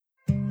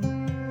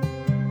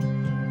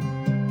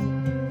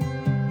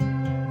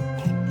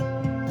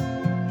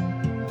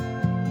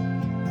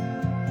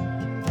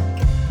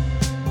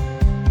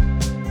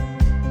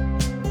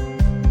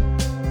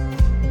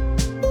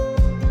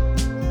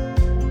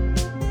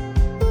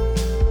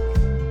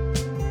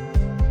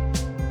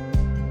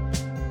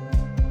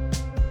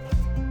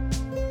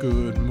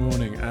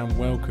and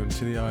welcome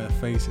to the Eye of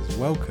Faces.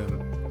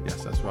 Welcome,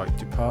 yes that's right,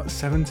 to part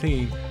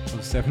 17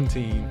 of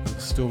 17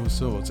 of Storm of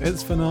Swords.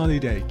 It's finale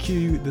day,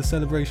 cue the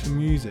celebration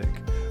music.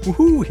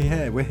 Woohoo,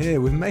 yeah, we're here,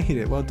 we've made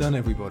it, well done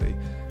everybody.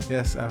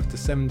 Yes, after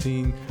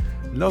 17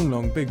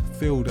 long, big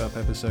filled up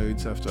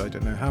episodes, after I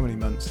don't know how many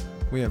months,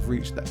 we have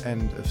reached the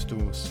end of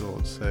Storm of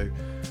Swords, so...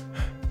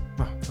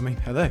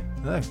 hello,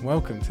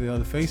 welcome to the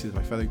Other Faces,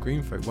 my fellow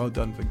Greenfolk. Well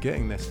done for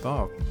getting this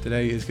far.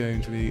 Today is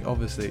going to be,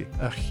 obviously,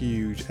 a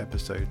huge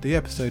episode. The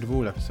episode of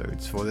all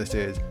episodes, for this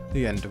is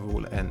the end of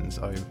all ends.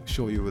 I'm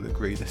sure you will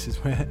agree, this is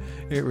where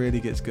it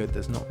really gets good.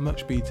 There's not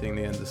much beating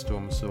the end of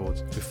Storm of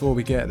Swords. Before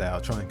we get there,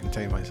 I'll try and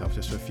contain myself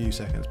just for a few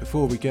seconds.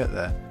 Before we get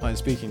there, I'm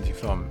speaking to you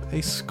from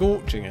a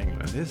scorching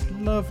England. It's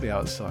lovely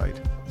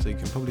outside, so you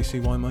can probably see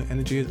why my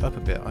energy is up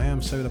a bit. I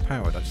am solar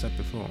powered, I've said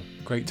before.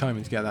 Great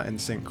timing to get that in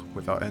sync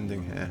with our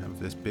ending here of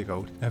this big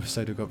old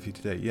episode I've got for you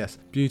today. Yes,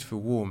 beautiful,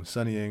 warm,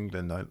 sunny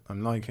England.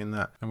 I'm liking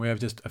that. And we have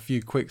just a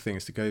few quick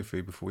things to go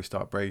through before we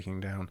start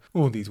breaking down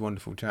all these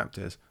wonderful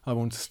chapters. I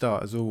want to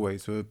start, as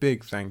always, with a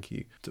big thank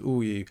you to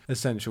all you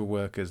essential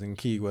workers and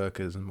key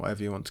workers and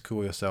whatever you want to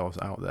call yourselves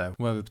out there.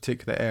 Whatever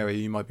particular area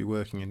you might be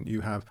working in,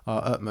 you have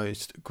our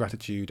utmost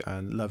gratitude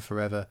and love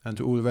forever. And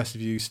to all the rest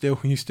of you,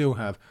 you still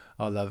have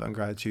our love and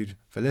gratitude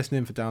for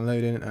listening, for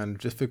downloading, and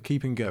just for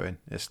keeping going.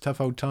 It's a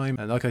tough old time,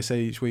 and like I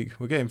say each week,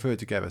 we're getting through it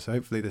together, so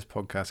hopefully this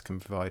podcast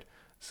can provide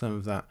some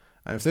of that.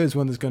 And if there's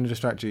one that's going to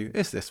distract you,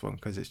 it's this one,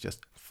 because it's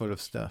just full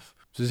of stuff.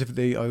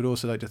 Specifically, I would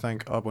also like to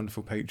thank our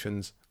wonderful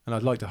patrons, and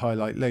I'd like to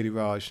highlight Lady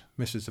Raj,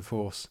 Mistress of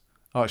Force,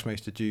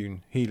 Archmaester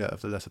June, Healer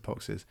of the Lesser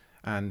Poxes,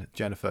 and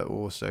Jennifer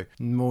also.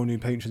 More new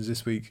patrons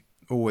this week.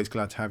 Always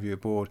glad to have you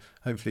aboard.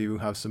 Hopefully we'll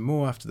have some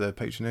more after the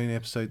patron only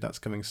episode that's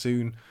coming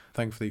soon.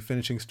 Thankfully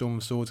finishing Storm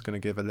of Swords is going to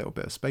give a little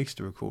bit of space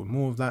to record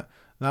more of that.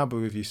 That'll be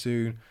with you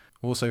soon.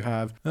 Also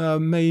have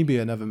maybe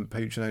another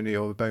patron only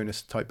or a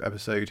bonus type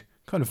episode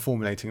kind of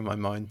formulating in my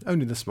mind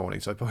only this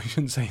morning, so I probably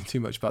shouldn't say too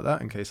much about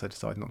that in case I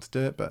decide not to do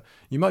it, but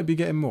you might be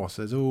getting more,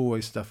 so there's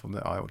always stuff on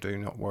the aisle, do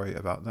not worry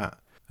about that.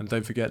 And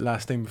don't forget,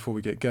 last thing before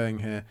we get going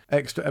here,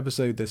 extra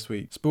episode this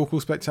week.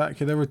 Sporkle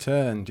Spectacular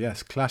returned.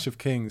 Yes, Clash of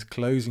Kings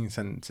closing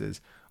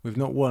sentences with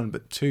not one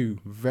but two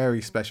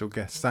very special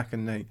guests, Zach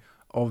and Nate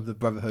of the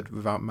Brotherhood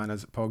Without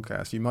Manners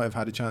podcast. You might have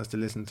had a chance to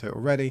listen to it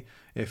already.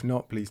 If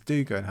not, please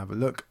do go and have a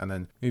look. And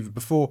then either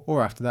before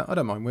or after that, I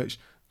don't mind which,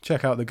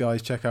 check out the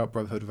guys, check out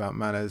Brotherhood Without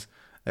Manners.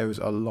 It was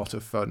a lot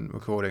of fun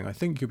recording. I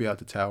think you'll be able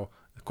to tell.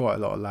 There's quite a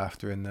lot of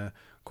laughter in there.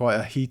 Quite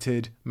a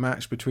heated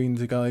match between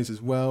the guys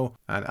as well.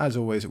 And as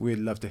always, we'd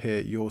love to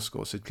hear your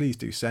score, so please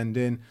do send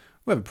in,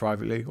 whether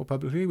privately or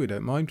publicly, we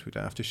don't mind. We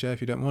don't have to share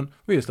if you don't want.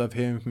 We just love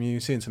hearing from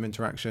you, seeing some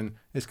interaction.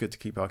 It's good to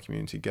keep our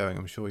community going,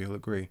 I'm sure you'll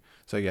agree.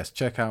 So yes,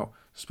 check out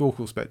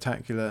Sporkle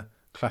Spectacular,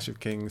 Clash of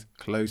Kings,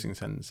 closing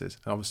sentences.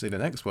 And obviously the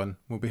next one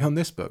will be on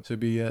this book, so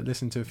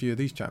listen to a few of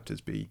these chapters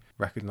be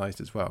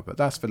recognised as well. But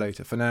that's for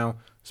later. For now,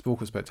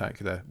 Sporkle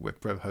Spectacular with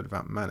Brotherhood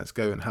Without Manners.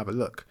 Go and have a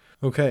look.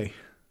 Okay,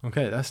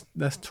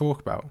 let's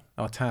talk about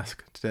our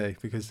task today,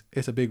 because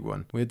it's a big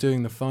one. We're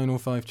doing the final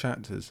 5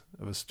 chapters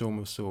of A Storm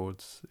of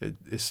Swords.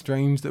 It's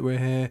strange that we're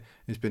here.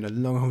 It's been a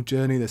long old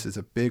journey. This is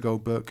a big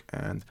old book,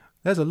 and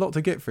there's a lot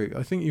to get through.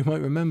 I think you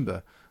might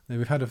remember that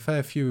we've had a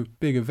fair few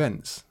big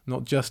events,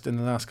 not just in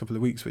the last couple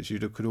of weeks, which you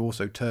could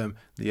also term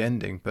the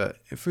ending, but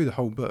through the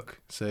whole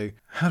book. So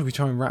how do we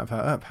try and wrap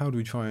that up? How do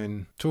we try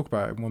and talk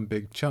about it in one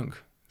big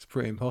chunk? It's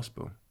pretty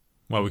impossible.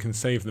 Well, we can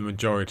save the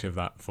majority of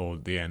that for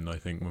the end, I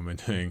think, when we're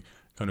doing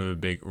kind of a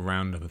big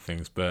roundup of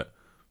things, but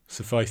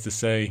suffice to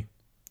say,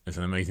 it's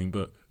an amazing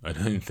book. I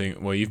don't think,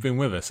 well, you've been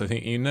with us, I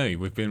think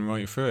we've been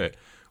right through it.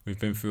 We've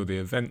been through the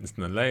events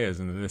and the layers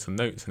and the little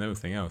notes and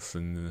everything else,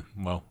 and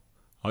well,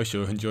 I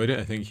sure enjoyed it.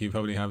 I think you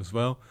probably have as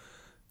well.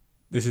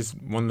 This is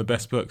one of the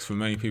best books. For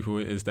many people,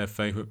 it is their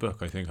favourite book.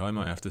 I think I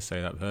might have to say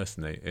that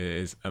personally. It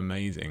is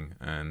amazing,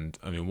 and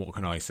I mean, what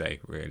can I say,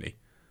 really?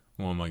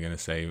 What am I going to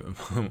say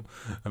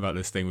about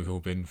this thing we've all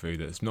been through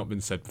that's not been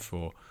said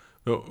before?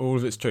 But all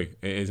of it's true.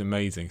 It is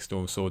amazing.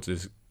 Storm of Swords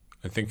is,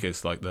 I think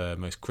it's like the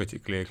most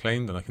critically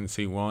acclaimed, and I can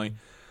see why.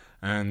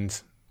 And,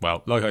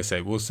 well, like I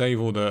say, we'll save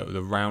all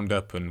the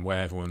roundup and what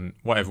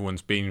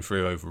everyone's been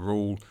through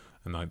overall,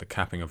 and like the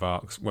capping of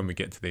arcs when we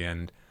get to the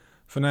end.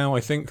 For now,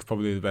 I think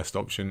probably the best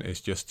option is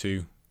just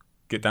to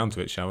get down to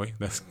it, shall we?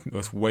 Let's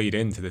wade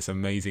into this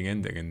amazing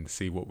ending and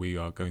see what we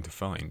are going to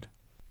find.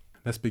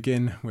 Let's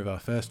begin with our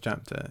first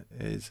chapter,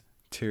 is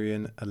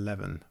Tyrion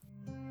 11.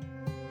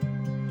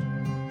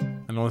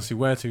 And honestly,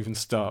 where to even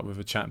start with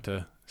a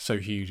chapter so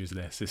huge as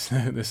this? It's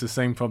the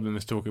same problem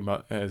as talking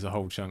about it as a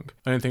whole chunk.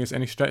 I don't think it's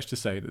any stretch to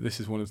say that this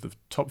is one of the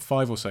top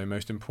 5 or so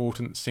most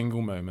important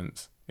single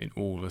moments in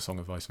all the Song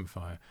of Ice and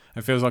Fire.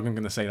 It feels like I'm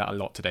going to say that a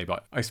lot today,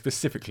 but I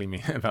specifically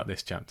mean about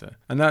this chapter.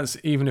 And that's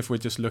even if we're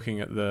just looking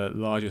at the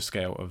larger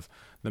scale of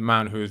the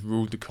man who has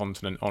ruled the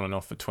continent on and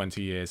off for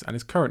 20 years and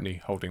is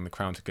currently holding the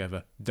crown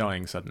together,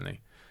 dying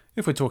suddenly.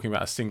 If we're talking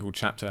about a single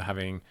chapter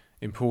having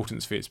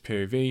importance for its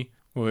POV,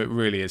 well, it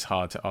really is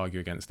hard to argue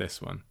against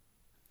this one.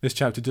 This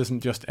chapter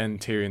doesn't just end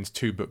Tyrion's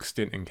 2-book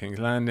stint in King's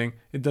Landing,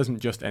 it doesn't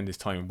just end his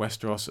time in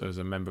Westeros as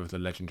a member of the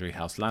legendary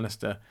House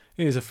Lannister,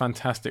 it is a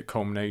fantastic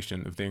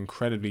culmination of the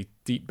incredibly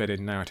deep-bedded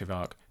narrative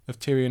arc of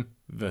Tyrion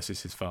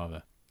versus his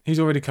father. He's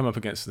already come up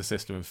against the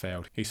system and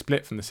failed. He's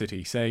split from the city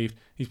he saved,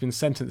 he's been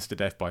sentenced to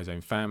death by his own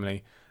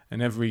family,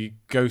 and every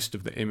ghost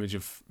of the image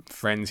of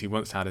friends he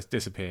once had has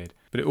disappeared.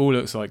 But it all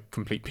looks like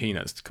complete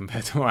peanuts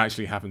compared to what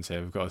actually happens here,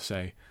 I've got to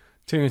say.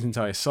 Tyrion's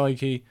entire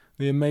psyche,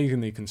 the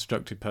amazingly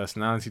constructed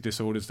personality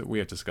disorders that we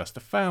have discussed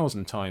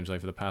 1,000 times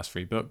over the past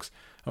 3 books,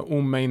 are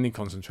all mainly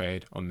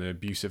concentrated on the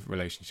abusive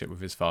relationship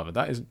with his father.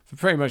 That is, for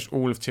pretty much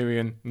all of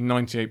Tyrion,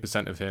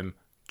 98% of him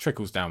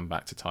trickles down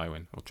back to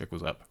Tywin, or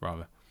trickles up,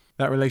 rather.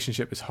 That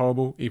relationship is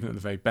horrible, even at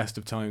the very best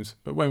of times,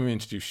 but when we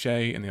introduce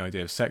Shae and the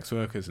idea of sex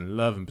workers and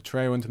love and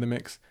betrayal into the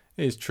mix,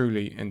 it is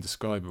truly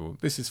indescribable.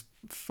 This is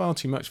far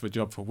too much of a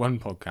job for 1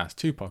 podcast,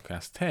 2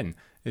 podcasts, 10.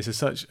 This is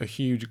such a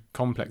huge,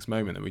 complex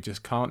moment that we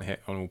just can't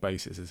hit on all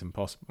bases. It's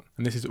impossible.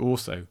 And this is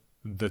also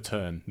the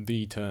turn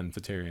for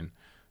Tyrion.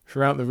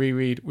 Throughout the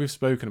reread, we've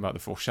spoken about the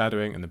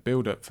foreshadowing and the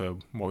build-up for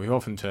what we've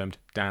often termed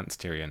Dance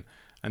Tyrion,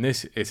 and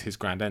this is his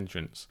grand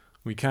entrance.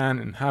 We can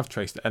and have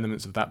traced the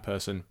elements of that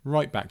person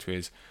right back to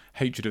his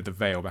hatred of the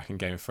Vale back in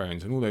Game of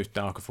Thrones and all those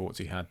darker thoughts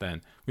he had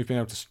then. We've been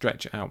able to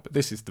stretch it out, but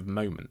this is the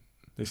moment.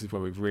 This is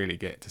where we really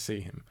get to see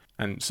him.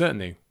 And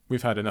certainly,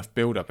 we've had enough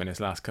build-up in his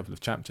last couple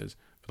of chapters.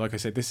 But like I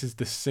said, this is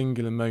the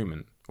singular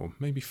moment, or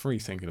maybe 3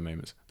 singular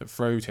moments, that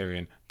throw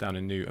Tyrion down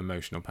a new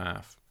emotional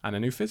path. And a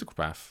new physical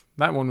path.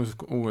 That one was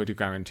already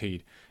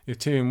guaranteed. If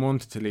Tyrion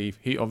wanted to leave,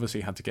 he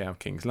obviously had to get out of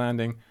King's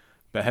Landing.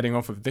 But heading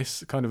off of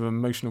this kind of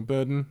emotional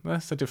burden,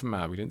 that's a different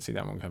matter. We didn't see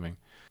that one coming.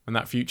 And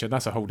that future,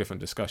 that's a whole different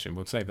discussion.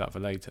 We'll save that for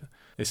later.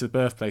 It's the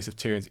birthplace of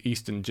Tyrion's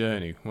eastern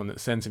journey, one that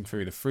sends him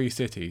through the 3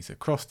 cities,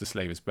 across the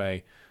Slaver's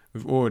Bay,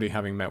 with already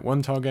having met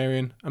one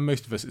Targaryen, and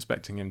most of us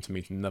expecting him to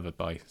meet another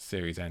by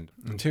series end.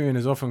 And Tyrion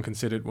is often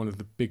considered one of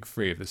the big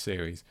 3 of the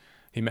series.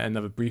 He met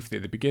another briefly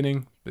at the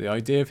beginning, but the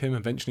idea of him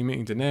eventually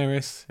meeting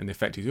Daenerys, and the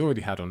effect he's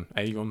already had on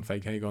Aegon,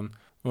 fake Aegon,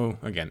 well,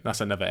 again,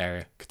 that's another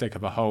area. Could take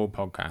up a whole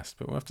podcast,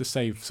 but we'll have to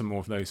save some more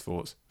of those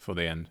thoughts for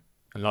the end.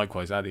 And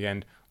likewise, at the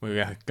end,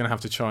 we're going to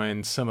have to try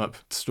and sum up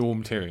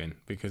Storm Tyrion,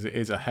 because it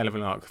is a hell of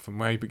an arc from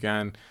where he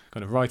began,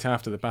 kind of right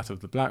after the Battle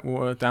of the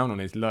Blackwater, down on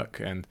his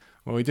luck, and,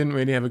 well, he didn't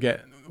really ever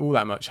get all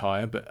that much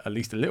higher, but at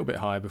least a little bit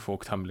higher before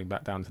tumbling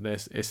back down to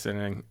this. It's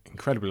an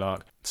incredible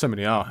arc. So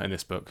many are in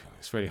this book.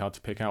 It's really hard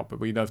to pick out, but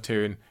we love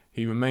Tyrion.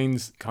 He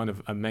remains kind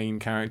of a main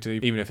character,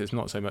 even if it's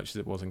not so much as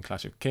it was in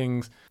Clash of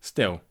Kings.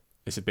 Still,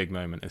 it's a big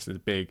moment. It's a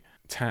big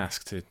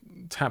task to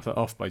tap that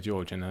off by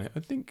George, and I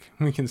think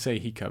we can say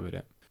he covered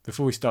it.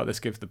 Before we start,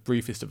 let's give the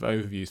briefest of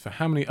overviews for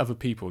how many other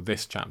people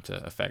this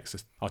chapter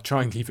affects. I'll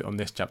try and keep it on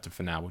this chapter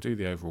for now. We'll do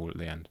the overall at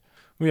the end.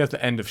 We have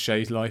the end of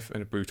Shae's life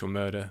and a brutal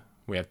murder.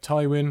 We have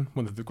Tywin,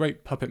 one of the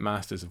great puppet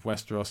masters of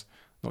Westeros,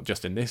 not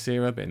just in this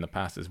era, but in the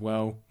past as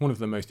well. One of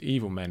the most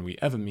evil men we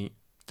ever meet,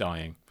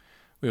 dying.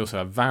 We also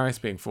have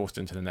Varys being forced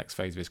into the next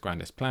phase of his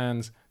grandest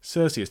plans.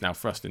 Cersei is now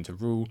thrust into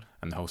rule,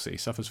 and the whole city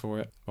suffers for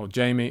it, while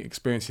Jaime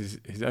experiences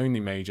his only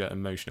major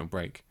emotional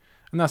break.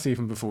 And that's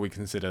even before we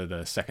consider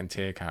the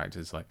second-tier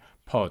characters like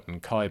Pod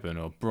and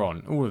Qyburn or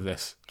Bronn. All of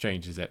this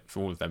changes it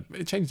for all of them.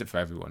 It changes it for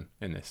everyone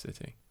in this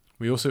city.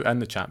 We also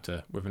end the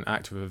chapter with an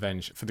act of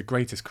revenge for the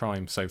greatest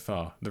crime so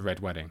far, the Red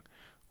Wedding.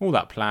 All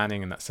that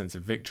planning and that sense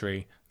of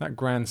victory, that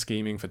grand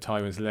scheming for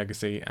Tywin's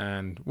legacy,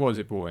 and what has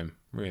it brought him,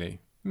 really?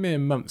 Mere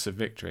months of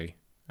victory,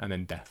 and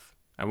then death.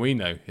 And we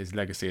know his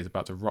legacy is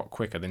about to rot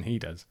quicker than he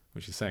does,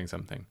 which is saying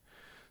something.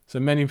 So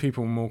many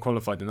people more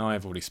qualified than I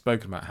have already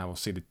spoken about how we'll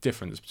see the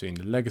difference between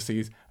the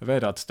legacies of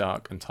Eddard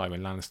Stark and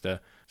Tywin Lannister,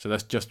 so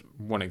that's just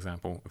one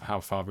example of how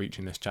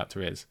far-reaching this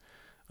chapter is.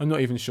 I'm not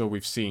even sure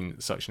we've seen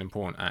such an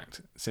important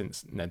act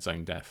since Ned's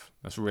own death.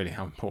 That's really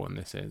how important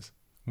this is.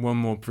 One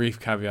more brief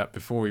caveat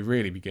before we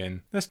really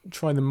begin. Let's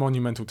try the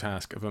monumental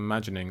task of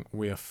imagining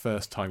we are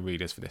first-time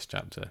readers for this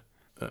chapter.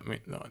 I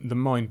mean, the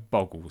mind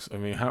boggles.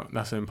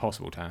 That's an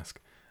impossible task.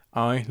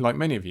 I, like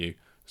many of you,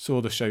 saw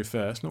the show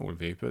first, not all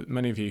of you, but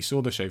many of you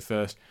saw the show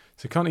first,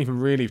 so can't even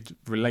really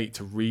relate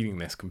to reading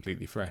this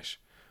completely fresh.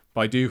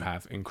 But I do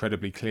have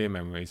incredibly clear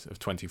memories of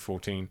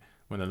 2014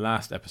 when the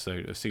last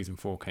episode of Season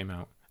 4 came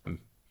out. And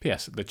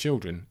P.S. The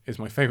Children is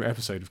my favourite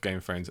episode of Game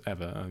of Thrones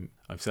ever.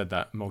 I've said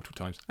that multiple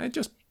times. And it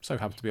just so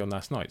happened to be on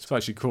last night, so I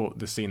actually caught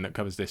the scene that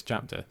covers this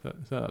chapter, so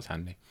that's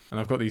handy. And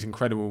I've got these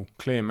incredible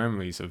clear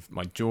memories of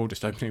my jaw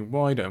just opening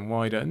wider and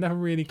wider and never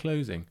really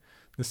closing.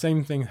 The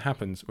same thing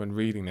happens when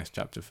reading this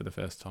chapter for the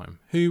first time.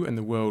 Who in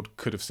the world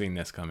could have seen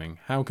this coming?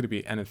 How could it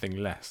be anything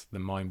less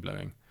than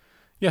mind-blowing?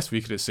 Yes,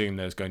 we could assume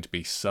there's going to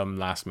be some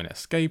last-minute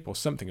escape or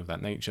something of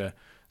that nature,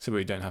 so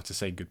we don't have to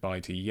say goodbye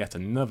to yet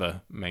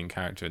another main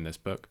character in this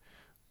book.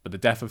 But the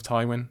death of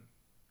Tywin?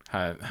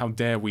 How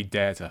dare we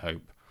dare to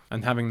hope?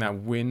 And having that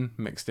win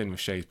mixed in with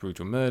Shae's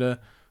brutal murder,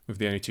 with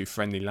the only 2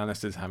 friendly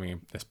Lannisters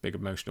having this big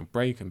emotional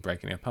break and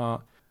breaking it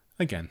apart,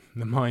 again,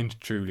 the mind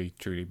truly,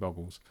 truly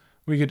boggles.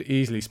 We could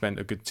easily spend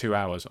a good 2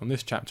 hours on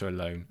this chapter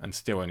alone and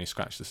still only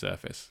scratch the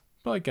surface.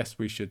 But I guess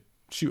we should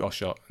shoot our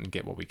shot and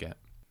get what we get.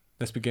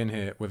 Let's begin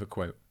here with a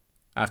quote.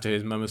 After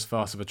his mama's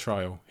farce of a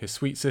trial, his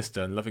sweet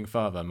sister and loving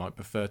father might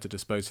prefer to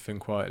dispose of him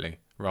quietly,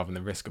 rather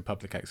than risk a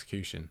public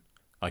execution.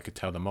 I could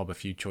tell the mob a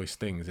few choice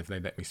things if they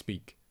let me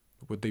speak,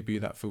 but would they be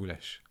that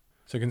foolish?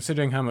 So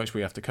considering how much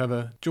we have to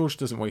cover, George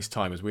doesn't waste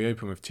time as we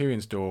open with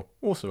Tyrion's door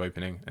also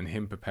opening and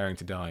him preparing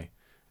to die.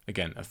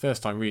 Again, a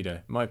first-time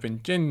reader might have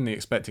been genuinely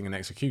expecting an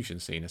execution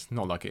scene. It's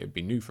not like it would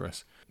be new for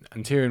us.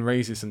 And Tyrion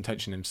raises some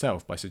tension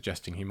himself by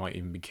suggesting he might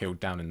even be killed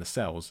down in the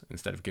cells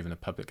instead of given a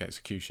public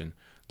execution,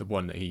 the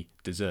one that he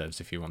deserves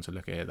if you want to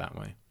look at it that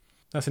way.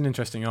 That's an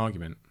interesting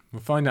argument.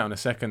 We'll find out in a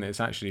second that it's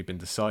actually been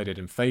decided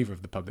in favour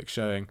of the public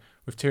showing,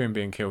 with Tyrion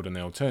being killed on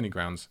the old tourney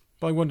grounds,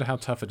 but I wonder how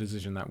tough a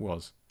decision that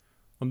was.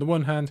 On the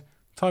one hand,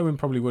 Tywin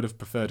probably would have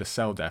preferred a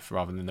cell death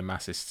rather than the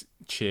massive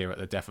cheer at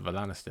the death of a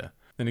Lannister.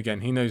 Then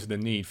again, he knows the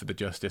need for the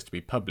justice to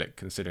be public,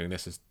 considering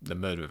this is the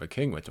murder of a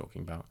king we're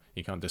talking about.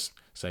 You can't just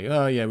say,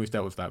 oh yeah, we've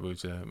dealt with that,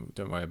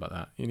 don't worry about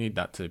that. You need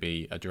that to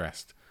be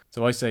addressed.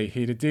 So I say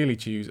he'd ideally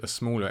choose a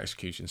smaller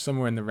execution,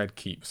 somewhere in the Red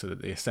Keep, so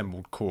that the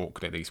assembled court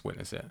could at least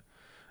witness it.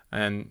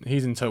 And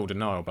he's in total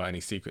denial about any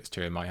secrets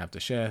Tyrion might have to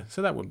share,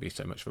 so that wouldn't be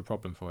so much of a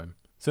problem for him.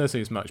 Cersei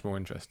is much more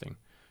interesting.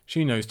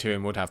 She knows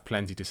Tyrion would have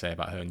plenty to say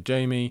about her and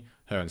Jaime,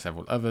 her and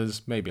several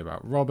others, maybe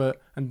about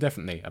Robert, and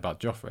definitely about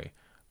Joffrey.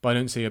 But I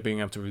don't see her being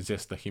able to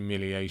resist the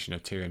humiliation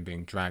of Tyrion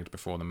being dragged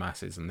before the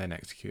masses and then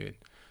executed.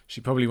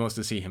 She probably wants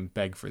to see him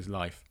beg for his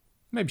life.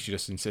 Maybe she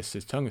just insists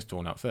his tongue is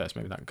torn out first,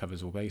 maybe that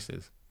covers all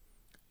bases.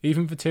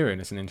 Even for Tyrion,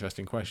 it's an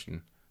interesting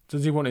question.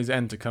 Does he want his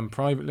end to come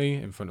privately,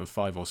 in front of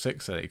 5 or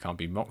 6, so that he can't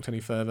be mocked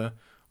any further?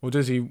 Or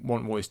does he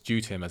want what is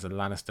due to him as a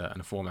Lannister and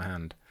a former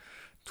hand?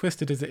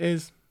 Twisted as it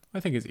is, I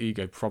think his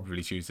ego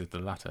probably chooses the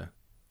latter.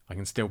 I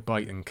can still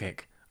bite and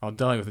kick. I'll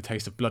die with a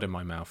taste of blood in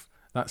my mouth.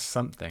 That's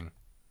something.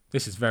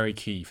 This is very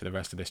key for the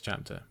rest of this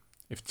chapter.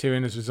 If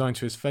Tyrion is resigned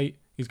to his fate,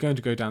 he's going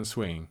to go down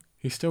swinging.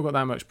 He's still got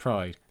that much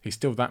pride. He's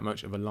still that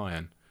much of a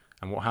lion.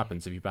 And what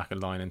happens if you back a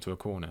lion into a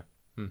corner?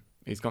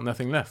 He's got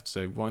nothing left,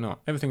 so why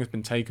not? Everything has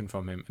been taken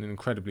from him in an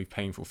incredibly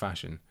painful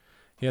fashion.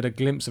 He had a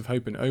glimpse of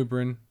hope in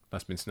Oberyn.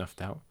 That's been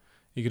snuffed out.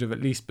 He could have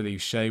at least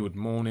believed Shae would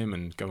mourn him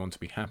and go on to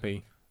be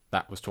happy.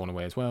 That was torn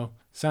away as well.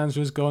 Sansa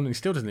is gone and he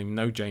still doesn't even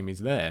know Jaime's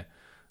there.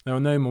 There are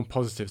no more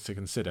positives to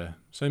consider,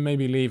 so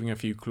maybe leaving a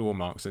few claw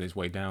marks on his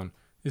way down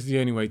is the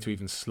only way to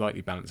even slightly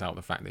balance out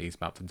the fact that he's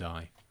about to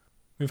die.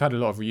 We've had a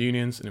lot of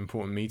reunions and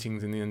important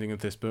meetings in the ending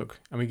of this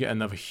book, and we get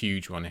another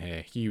huge one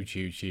here.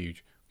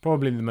 Huge.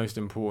 Probably the most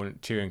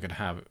important Tyrion could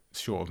have,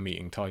 short of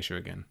meeting Tysha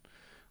again.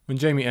 When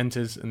Jaime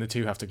enters and the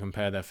two have to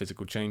compare their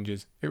physical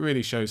changes, it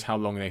really shows how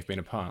long they've been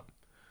apart.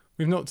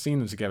 We've not seen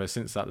them together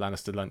since that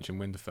Lannister lunch in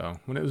Winterfell,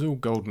 when it was all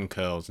golden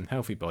curls and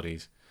healthy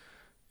bodies.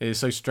 It is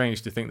so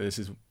strange to think that this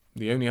is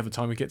the only other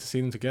time we get to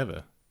see them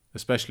together,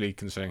 especially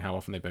considering how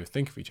often they both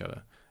think of each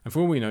other. And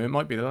for all we know, it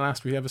might be the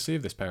last we ever see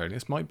of this pair, and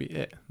this might be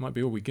it. Might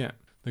be all we get.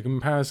 The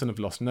comparison of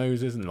lost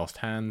noses and lost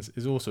hands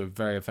is also a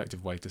very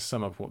effective way to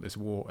sum up what this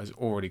war has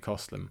already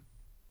cost them.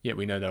 Yet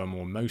we know there are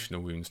more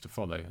emotional wounds to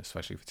follow,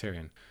 especially for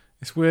Tyrion.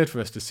 It's weird for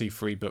us to see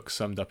 3 books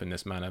summed up in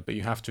this manner, but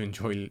you have to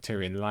enjoy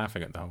Tyrion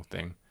laughing at the whole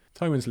thing.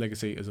 Tywin's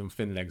legacy is on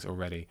thin legs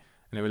already,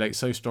 and it relates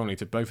so strongly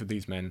to both of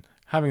these men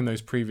having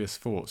those previous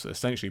thoughts that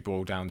essentially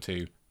boil down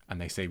to, and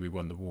they say we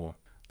won the war.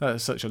 That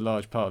is such a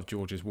large part of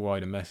George's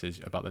wider message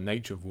about the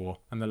nature of war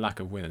and the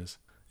lack of winners.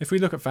 If we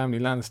look at Family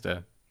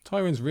Lannister,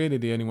 Tywin's really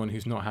the only one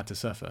who's not had to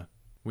suffer.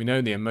 We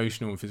know the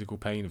emotional and physical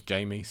pain of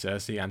Jaime,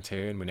 Cersei and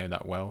Tyrion, we know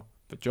that well.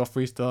 But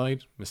Joffrey's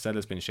died,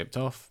 Mycella's been shipped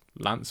off,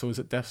 Lancel is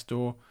at death's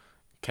door,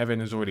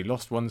 Kevin has already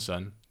lost one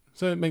son,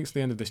 so it makes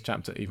the end of this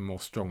chapter even more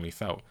strongly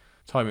felt.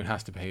 Tywin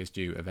has to pay his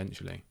due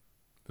eventually.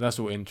 But that's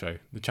all intro.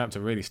 The chapter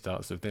really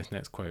starts with this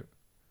next quote.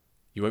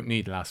 "You won't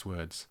need last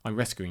words. I'm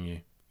rescuing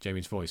you."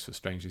 Jaime's voice was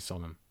strangely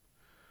solemn.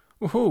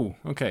 Woohoo!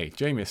 Okay,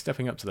 Jaime is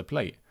stepping up to the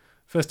plate.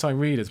 First-time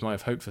readers might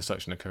have hoped for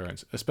such an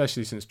occurrence,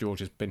 especially since George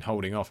has been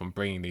holding off on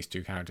bringing these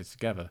two characters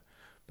together.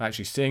 But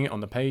actually seeing it on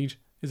the page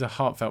is a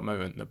heartfelt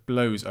moment that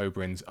blows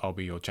Oberyn's "I'll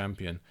be your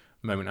champion"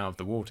 moment out of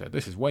the water.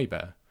 This is way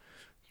better.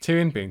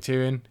 Tyrion being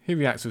Tyrion, he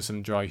reacts with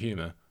some dry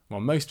humour,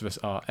 while most of us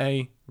are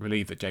A,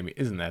 relieved that Jaime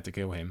isn't there to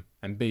kill him,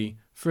 and B,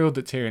 thrilled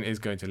that Tyrion is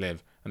going to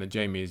live, and that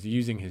Jaime is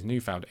using his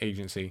newfound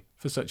agency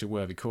for such a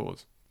worthy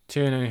cause.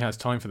 Tyrion only has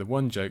time for the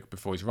one joke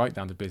before he's right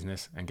down to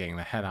business and getting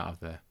the hell out of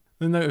there.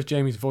 The note of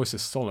Jaime's voice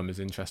as solemn is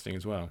interesting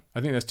as well. I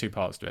think there's 2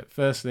 parts to it.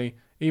 Firstly,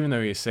 even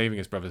though he is saving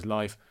his brother's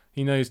life,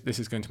 he knows this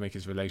is going to make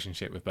his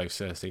relationship with both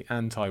Cersei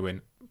and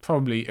Tywin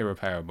probably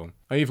irreparable.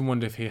 I even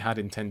wonder if he had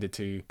intended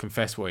to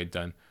confess what he'd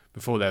done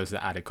before there was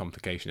the added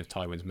complication of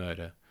Tywin's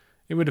murder.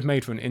 It would have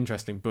made for an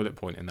interesting bullet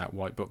point in that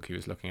white book he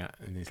was looking at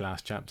in his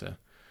last chapter.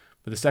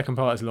 But the second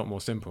part is a lot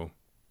more simple.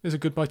 It's a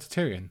goodbye to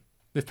Tyrion.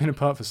 They've been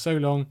apart for so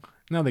long,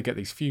 now they get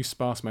these few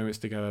sparse moments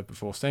together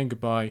before saying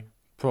goodbye,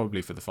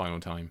 probably for the final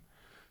time.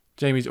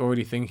 Jaime's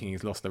already thinking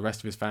he's lost the rest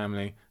of his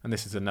family, and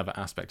this is another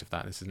aspect of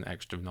that. This is an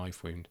extra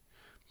knife wound.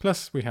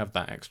 Plus, we have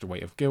that extra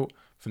weight of guilt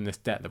from this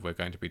debt that we're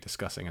going to be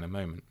discussing in a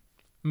moment.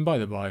 And by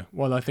the by,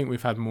 while I think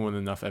we've had more than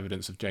enough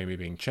evidence of Jaime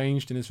being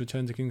changed in his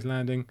return to King's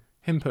Landing,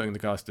 him putting the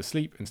guards to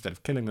sleep instead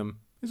of killing them,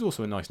 is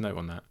also a nice note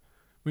on that.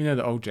 We know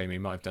that old Jaime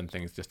might have done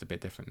things just a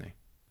bit differently.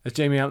 As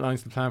Jaime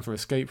outlines the plan for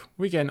escape,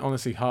 we get an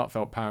honestly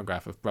heartfelt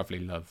paragraph of brotherly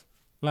love.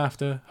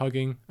 Laughter,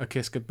 hugging, a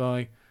kiss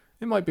goodbye.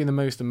 It might be the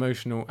most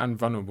emotional and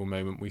vulnerable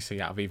moment we see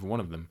out of either one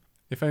of them.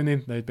 If only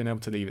they'd been able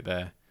to leave it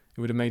there,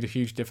 it would have made a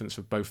huge difference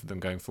for both of them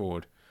going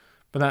forward.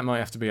 But that might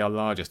have to be our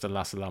largest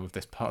alas alarm of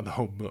this part of the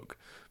whole book,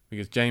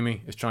 because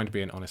Jaime is trying to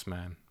be an honest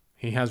man.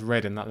 He has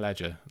read in that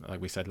ledger,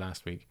 like we said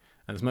last week,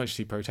 and as much as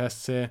he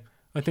protests here,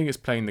 I think it's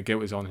plain the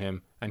guilt is on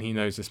him, and he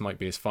knows this might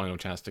be his final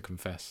chance to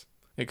confess.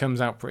 It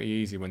comes out pretty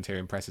easy when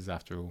Tyrion presses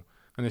after all,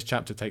 and this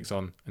chapter takes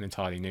on an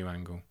entirely new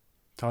angle.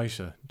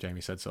 Tysha,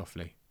 Jaime said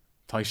softly.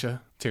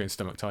 Tysha? Tyrion's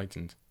stomach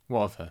tightened.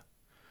 What of her?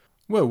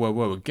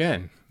 Whoa,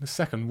 again. The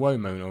second whoa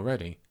moan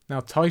already. Now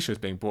Tysha's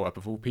being brought up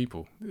of all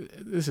people.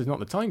 This is not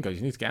the time, guys.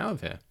 You need to get out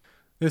of here.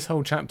 This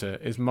whole chapter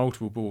is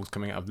multiple balls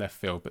coming out of left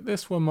field, but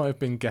this one might have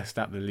been guessed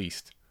at the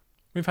least.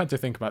 We've had to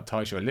think about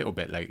Tysha a little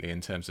bit lately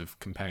in terms of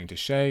comparing to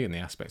Shae and the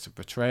aspects of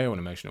betrayal and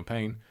emotional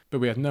pain, but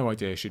we had no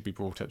idea she'd be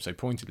brought up so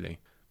pointedly.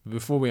 But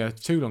before we are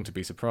too long to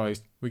be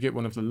surprised, we get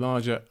one of the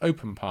larger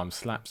open palm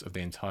slaps of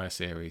the entire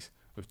series,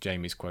 with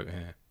Jaime's quote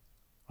here.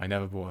 I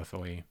never brought her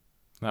for you.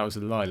 That was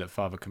a lie that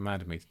father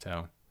commanded me to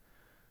tell.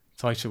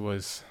 Tysha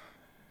was...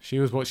 she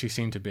was what she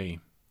seemed to be,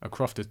 a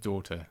crofter's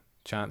daughter,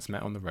 chance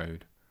met on the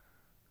road.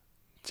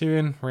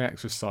 Tyrion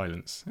reacts with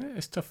silence.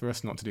 It's tough for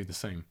us not to do the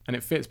same, and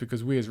it fits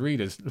because we as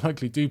readers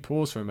likely do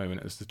pause for a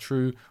moment as the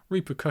true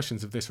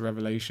repercussions of this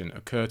revelation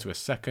occur to us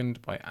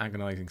second by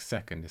agonising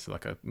second. It's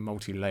like a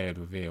multi-layered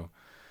reveal.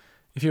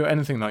 If you're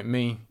anything like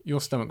me,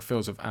 your stomach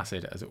fills with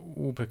acid as it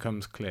all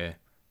becomes clear.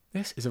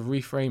 This is a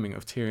reframing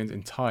of Tyrion's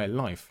entire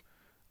life.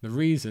 The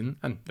reason,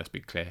 and let's be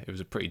clear, it was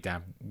a pretty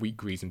damn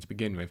weak reason to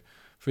begin with,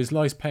 for his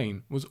life's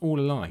pain was all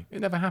a lie. It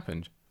never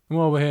happened. And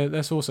while we're here,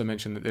 let's also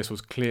mention that this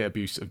was clear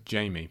abuse of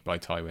Jaime by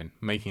Tywin,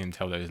 making him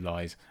tell those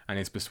lies, and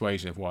his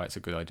persuasion of why it's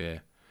a good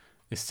idea.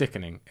 It's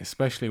sickening,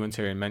 especially when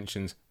Tyrion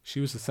mentions she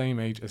was the same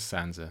age as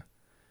Sansa.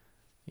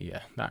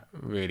 Yeah, that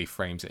really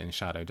frames it in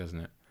shadow, doesn't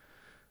it?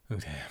 Oh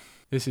dear.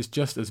 This is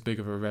just as big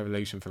of a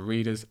revelation for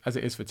readers as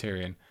it is for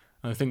Tyrion,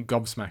 and I think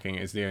gobsmacking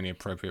is the only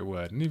appropriate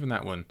word, and even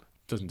that one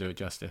doesn't do it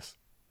justice.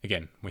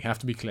 Again, we have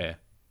to be clear.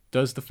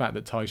 Does the fact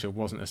that Tysha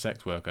wasn't a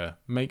sex worker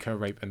make her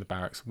rape in the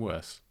barracks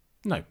worse?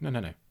 No.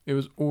 It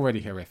was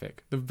already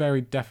horrific. The very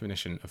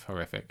definition of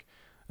horrific.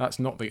 That's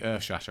not the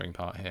earth-shattering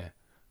part here.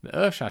 The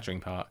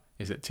earth-shattering part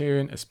is that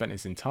Tyrion has spent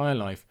his entire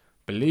life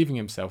believing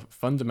himself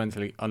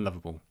fundamentally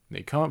unlovable. That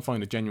he can't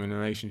find a genuine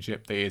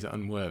relationship, that he is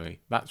unworthy.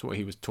 That's what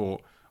he was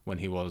taught when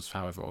he was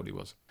however old he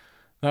was.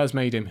 That has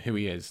made him who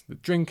he is. The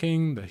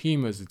drinking, the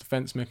humour as a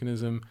defence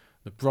mechanism,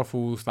 the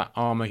brothels, that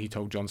armour he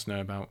told Jon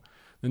Snow about,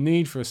 the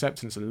need for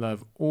acceptance and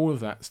love, all of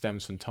that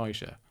stems from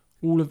Tysha.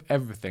 All of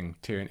everything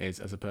Tyrion is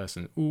as a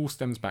person, all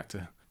stems back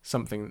to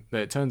something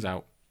that it turns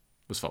out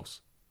was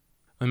false.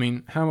 I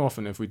mean, how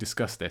often have we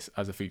discussed this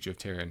as a feature of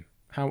Tyrion?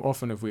 How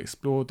often have we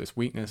explored this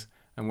weakness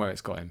and where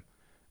it's got him?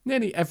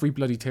 Nearly every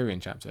bloody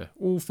Tyrion chapter,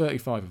 all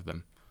 35 of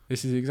them.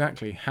 This is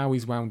exactly how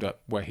he's wound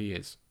up where he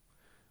is.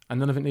 And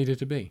none of it needed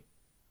to be.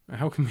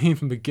 How can we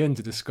even begin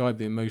to describe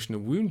the emotional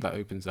wound that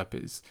opens up?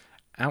 It's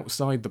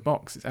outside the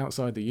box, it's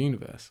outside the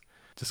universe.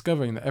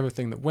 Discovering that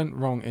everything that went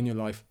wrong in your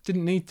life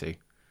didn't need to.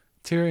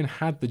 Tyrion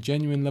had the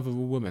genuine love of a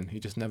woman, he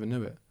just never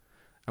knew it.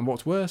 And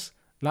what's worse,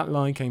 that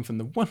lie came from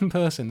the one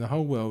person in the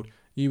whole world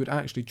you would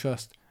actually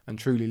trust and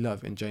truly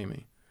love in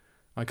Jaime.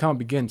 I can't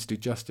begin to do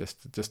justice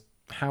to just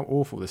how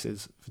awful this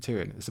is for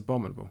Tyrion. It's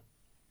abominable.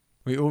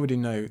 We already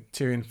know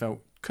Tyrion felt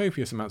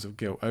copious amounts of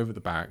guilt over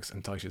the barracks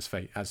and Tysha's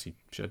fate, as he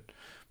should,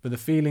 but the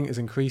feeling is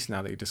increased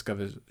now that he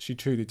discovers she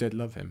truly did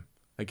love him.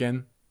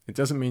 Again, it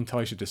doesn't mean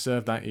Tysha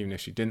deserved that even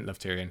if she didn't love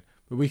Tyrion,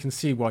 but we can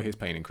see why his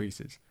pain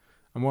increases.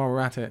 And while we're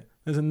at it,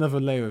 there's another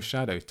layer of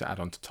shadow to add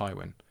on to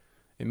Tywin.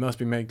 It must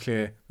be made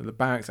clear that the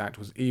Barracks Act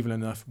was evil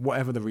enough,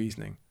 whatever the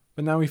reasoning.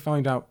 But now we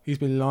find out he's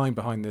been lying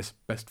behind this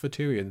best for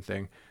Tyrion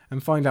thing,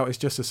 and find out it's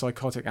just a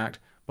psychotic act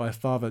by a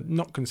father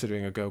not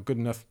considering a girl good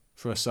enough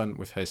for a son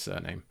with his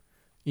surname.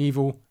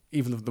 Evil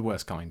of the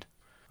worst kind.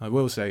 I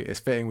will say it's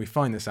fitting we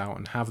find this out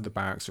and have the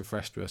barracks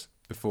refreshed to us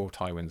before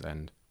Tywin's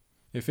end.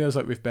 It feels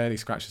like we've barely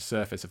scratched the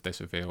surface of this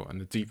reveal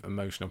and the deep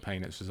emotional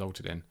pain it's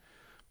resulted in.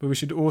 But we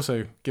should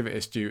also give it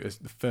its due as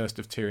the first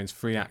of Tyrion's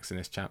 3 acts in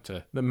this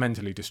chapter that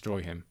mentally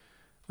destroy him.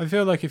 I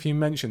feel like if you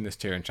mention this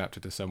Tyrion chapter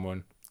to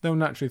someone, they'll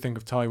naturally think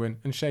of Tywin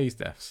and Shae's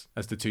deaths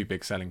as the 2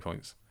 big selling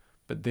points.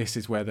 But this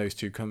is where those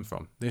 2 come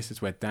from. This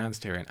is where Dan's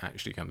Tyrion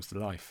actually comes to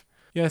life.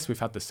 Yes, we've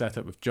had the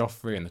setup with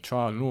Joffrey and the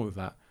trial and all of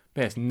that,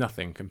 but it's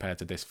nothing compared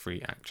to this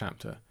 3-act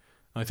chapter.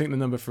 I think the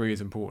number 3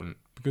 is important,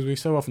 because we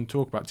so often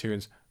talk about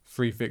Tyrion's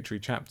 3 victory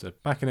chapter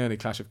back in early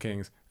Clash of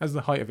Kings as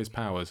the height of his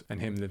powers and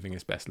him living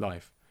his best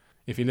life.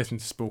 If you listen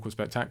to Sporkle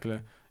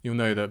Spectacular, you'll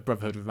know that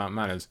Brotherhood Without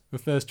Manners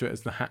refers to it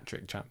as the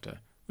hat-trick chapter,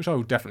 which I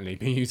will definitely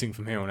be using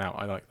from here on out.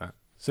 I like that.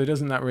 So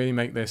doesn't that really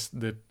make this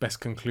the best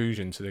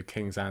conclusion to the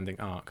King's Landing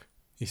arc?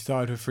 He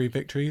started with 3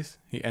 victories,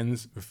 he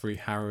ends with 3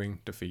 harrowing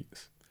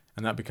defeats.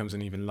 And that becomes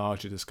an even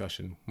larger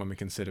discussion when we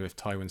consider if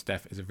Tywin's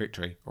death is a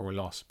victory or a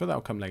loss, but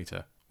that'll come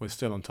later, we're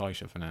still on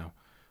Tysha for now.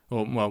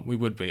 Or, well, we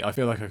would be. I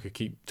feel like I could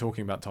keep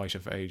talking about Tysha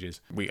for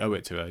ages. We owe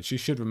it to her. She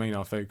should remain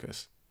our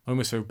focus. I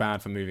almost feel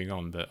bad for moving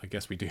on, but I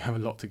guess we do have a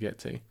lot to get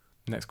to.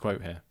 Next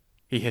quote here.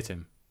 He hit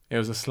him. It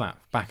was a slap,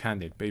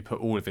 backhanded, but he put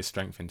all of his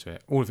strength into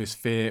it. All of his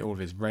fear, all of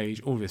his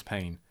rage, all of his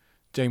pain.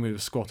 Jaime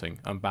was squatting,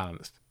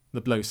 unbalanced.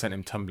 The blow sent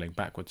him tumbling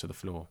backward to the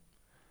floor.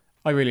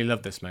 I really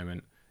love this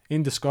moment.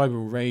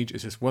 Indescribable rage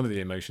is just one of the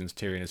emotions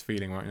Tyrion is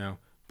feeling right now,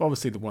 but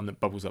obviously the one that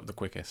bubbles up the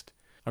quickest.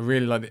 I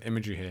really like the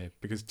imagery here,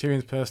 because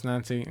Tyrion's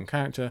personality and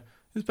character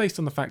is based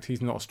on the fact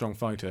he's not a strong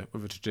fighter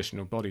with a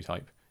traditional body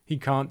type. He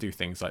can't do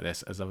things like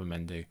this as other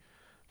men do.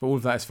 But all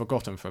of that is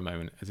forgotten for a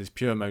moment as his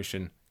pure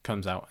emotion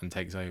comes out and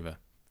takes over.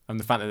 And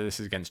the fact that this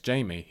is against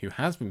Jaime, who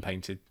has been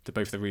painted to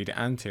both the reader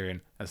and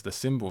Tyrion as the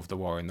symbol of the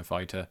warrior and the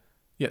fighter,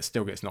 yet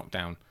still gets knocked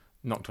down,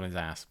 knocked on his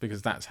ass,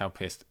 because that's how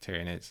pissed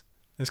Tyrion is.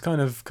 It's kind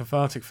of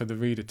cathartic for the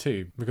reader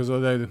too, because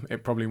although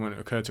it probably won't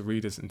occur to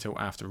readers until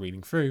after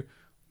reading through,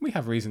 we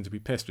have reason to be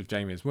pissed with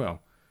Jaime as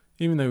well.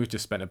 Even though we've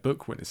just spent a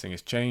book witnessing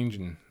his change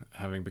and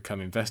having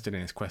become invested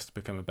in his quest to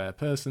become a better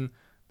person,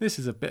 this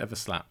is a bit of a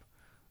slap.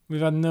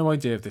 We've had no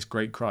idea of this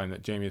great crime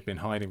that Jaime has been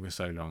hiding for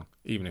so long,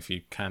 even if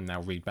you can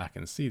now read back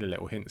and see the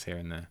little hints here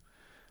and there.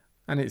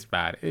 And it's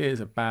bad. It is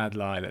a bad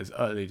lie that has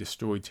utterly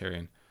destroyed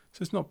Tyrion,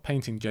 so it's not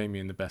painting Jaime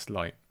in the best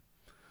light.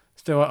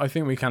 Still, I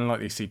think we can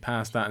likely see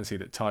past that and see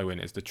that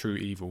Tywin is the true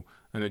evil,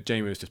 and that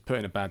Jaime was just put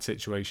in a bad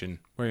situation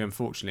where he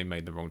unfortunately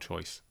made the wrong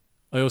choice.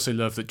 I also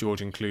love that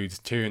George includes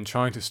Tyrion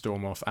trying to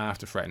storm off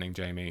after threatening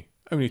Jaime,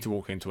 only to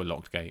walk into a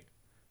locked gate.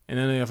 In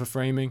any other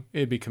framing,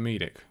 it'd be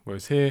comedic,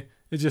 whereas here,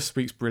 it just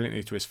speaks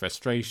brilliantly to his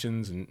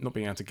frustrations and not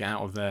being able to get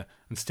out of there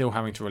and still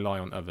having to rely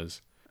on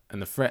others.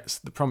 And the threats,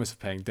 the promise of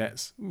paying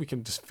debts, we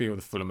can just feel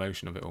the full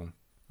emotion of it all.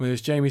 When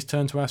it's Jaime's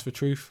turn to ask for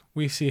truth,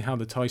 we see how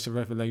the Tysha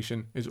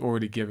revelation is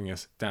already giving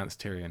us Dance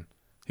Tyrion.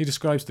 He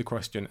describes the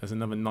question as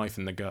another knife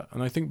in the gut,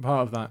 and I think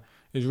part of that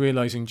is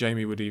realising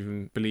Jaime would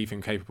even believe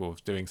him capable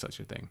of doing such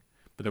a thing.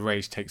 But the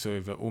rage takes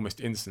over almost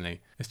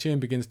instantly as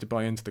Tyrion begins to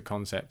buy into the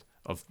concept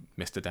of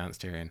Mr. Dance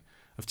Tyrion,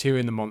 of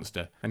Tyrion the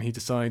monster, and he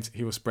decides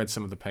he will spread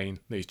some of the pain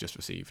that he's just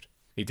received.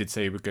 He did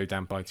say he would go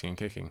down biting and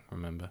kicking,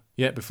 remember?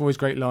 Yet before his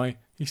great lie,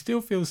 he still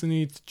feels the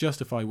need to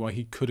justify why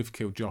he could have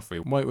killed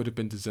Joffrey, why it would have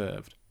been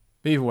deserved.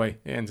 But either way,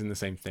 it ends in the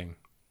same thing.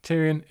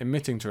 Tyrion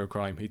admitting to a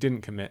crime he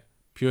didn't commit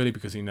purely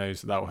because he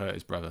knows that will hurt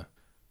his brother.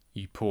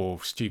 You poor,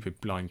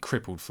 stupid, blind,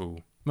 crippled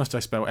fool. Must I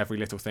spell every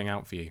little thing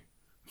out for you?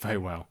 Very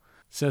well.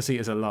 Cersei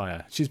is a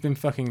liar. She's been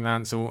fucking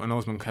Lancel and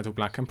Osmond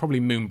Kettleblack and probably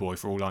Moonboy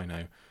for all I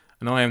know.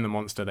 And I am the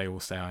monster they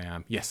all say I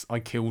am. Yes, I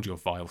killed your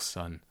vile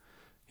son.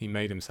 He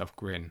made himself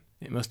grin.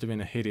 It must have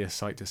been a hideous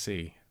sight to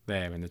see,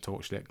 there in the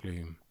torchlit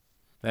gloom.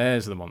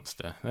 There's the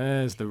monster.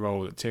 There's the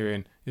role that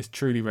Tyrion is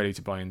truly ready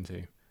to buy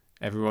into.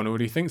 Everyone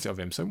already thinks it of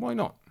him, so why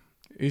not?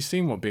 He's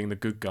seen what being the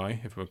good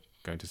guy, if we're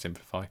going to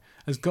simplify,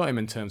 has got him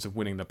in terms of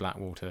winning the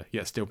Blackwater,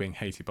 yet still being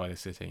hated by the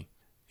city.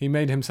 He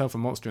made himself a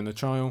monster in the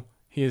trial.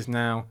 He is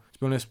now, to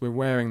be honest, we're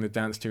wearing the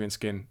Dance Tyrion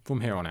skin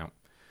from here on out.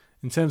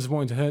 In terms of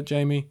wanting to hurt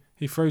Jaime,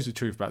 he throws the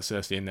truth about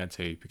Cersei in there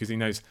too, because he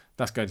knows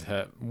that's going to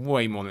hurt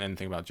way more than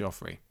anything about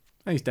Joffrey.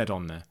 And he's dead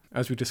on there.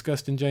 As we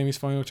discussed in Jaime's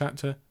final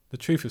chapter, the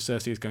truth of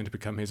Cersei is going to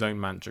become his own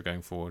mantra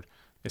going forward.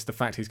 It's the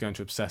fact he's going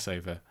to obsess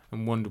over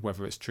and wonder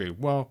whether it's true.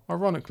 Well,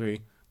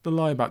 ironically, the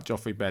lie about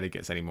Joffrey barely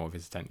gets any more of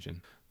his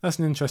attention. That's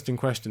an interesting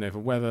question over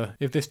whether,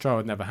 if this trial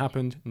had never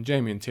happened and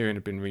Jaime and Tyrion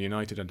had been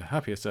reunited under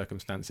happier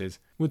circumstances,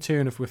 would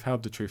Tyrion have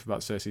withheld the truth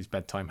about Cersei's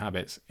bedtime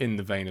habits in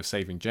the vein of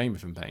saving Jaime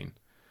from pain?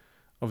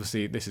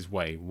 Obviously, this is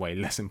way, way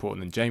less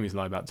important than Jaime's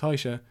lie about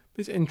Tysha, but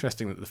it's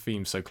interesting that the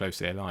themes so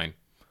closely align.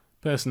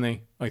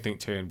 Personally, I think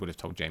Tyrion would have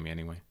told Jaime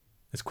anyway.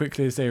 As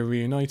quickly as they are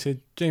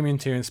reunited, Jaime and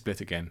Tyrion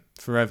split again,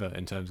 forever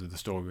in terms of the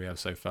story we have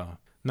so far.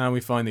 Now we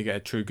finally get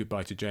a true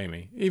goodbye to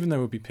Jaime, even though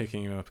we'll be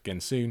picking him up again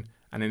soon,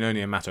 and in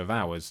only a matter of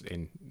hours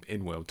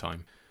in world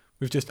time.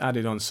 We've just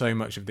added on so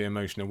much of the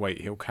emotional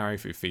weight he'll carry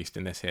through Feast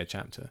in this here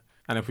chapter.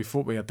 And if we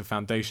thought we had the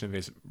foundation of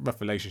his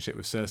rough relationship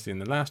with Cersei in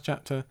the last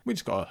chapter, we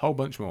just got a whole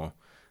bunch more.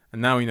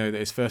 And now we know that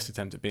his first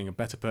attempt at being a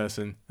better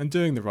person and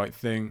doing the right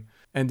thing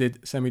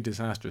ended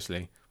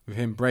semi-disastrously, with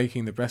him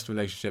breaking the best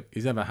relationship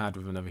he's ever had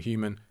with another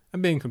human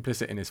and being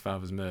complicit in his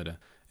father's murder.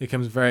 It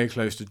comes very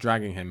close to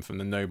dragging him from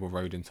the noble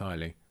road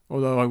entirely,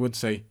 although I would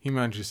say he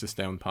manages to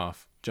stay on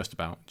path just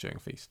about during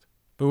Feast.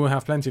 But we'll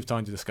have plenty of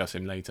time to discuss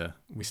him later.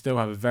 We still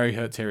have a very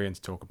hurt Tyrion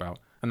to talk about,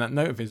 and that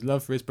note of his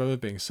love for his brother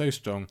being so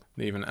strong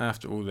that even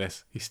after all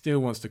this, he still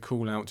wants to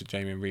call out to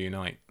Jaime and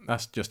reunite.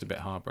 That's just a bit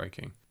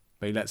heartbreaking.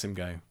 But he lets him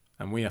go,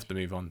 and we have to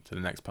move on to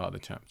the next part of the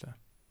chapter.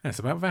 And it's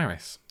about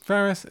Varys.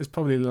 Varys is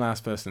probably the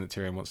last person that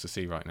Tyrion wants to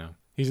see right now.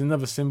 He's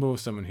another symbol of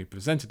someone who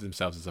presented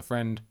themselves as a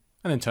friend,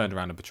 and then turned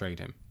around and betrayed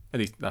him. At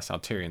least that's how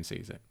Tyrion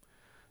sees it.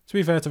 To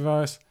be fair to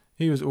Varys,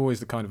 he was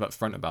always the kind of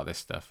upfront about this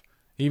stuff.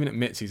 He even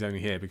admits he's only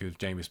here because of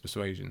Jaime's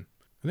persuasion.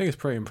 I think it's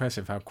pretty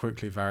impressive how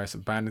quickly Varys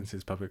abandons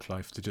his public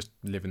life to just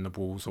live in the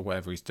walls or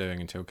whatever he's doing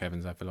until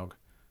Kevin's epilogue.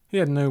 He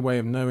had no way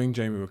of knowing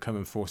Jaime would come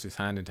and force his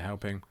hand into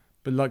helping,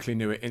 but likely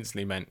knew it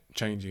instantly meant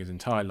changing his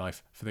entire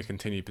life for the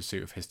continued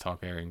pursuit of his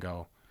Targaryen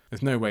goal.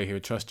 There's no way he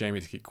would trust Jaime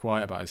to keep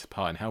quiet about his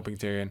part in helping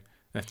Tyrion,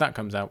 and if that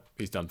comes out,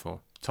 he's done for.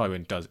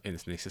 Tywin does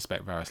instantly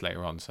suspect Varys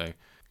later on, so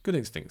good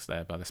instincts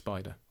there by the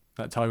spider.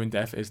 That Tywin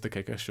death is the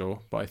kicker,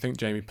 sure, but I think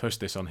Jaime pushed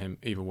this on him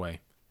either way.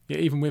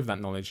 Yet even with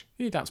that knowledge,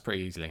 he adapts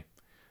pretty easily.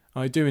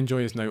 I do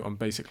enjoy his note on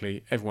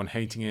basically everyone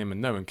hating him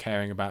and no one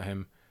caring about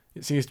him.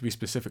 It seems to be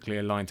specifically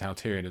aligned to how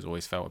Tyrion has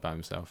always felt about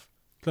himself.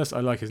 Plus,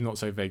 I like his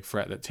not-so-vague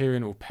threat that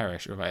Tyrion will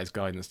perish without his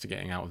guidance to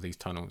getting out of these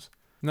tunnels.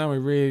 Now we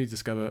really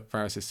discover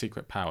Varys'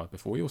 secret power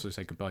before we also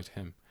say goodbye to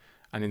him.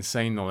 An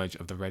insane knowledge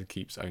of the Red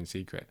Keep's own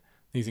secret.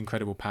 These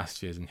incredible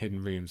passages and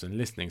hidden rooms and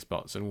listening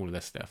spots and all of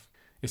this stuff.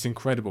 It's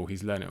incredible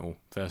he's learned it all,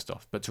 first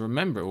off, but to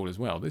remember it all as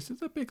well. This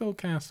is a big old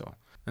castle.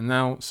 And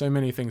now, so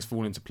many things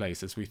fall into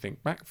place as we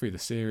think back through the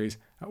series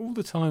at all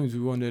the times we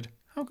wondered,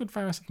 how could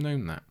Varys have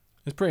known that?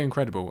 It's pretty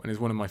incredible and is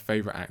one of my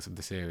favourite acts of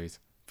the series.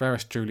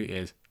 Varys truly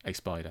is a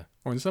spider,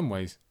 or in some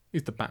ways,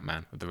 he's the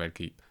Batman of the Red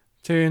Keep.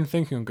 Tyrion,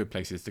 thinking on good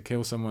places to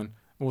kill someone,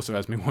 also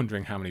has me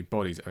wondering how many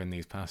bodies are in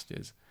these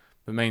passages.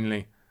 But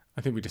mainly,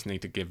 I think we just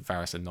need to give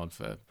Varys a nod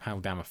for how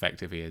damn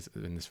effective he is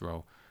in this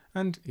role.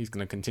 And he's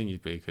going to continue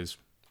to be, because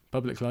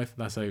public life,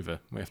 that's over.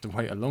 We have to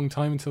wait a long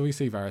time until we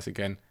see Varys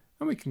again,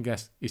 and we can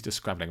guess he's just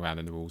scrabbling around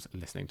in the walls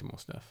and listening to more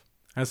stuff.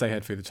 As they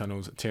head through the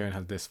tunnels, Tyrion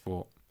has this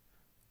thought.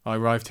 I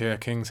arrived here,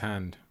 King's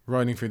Hand,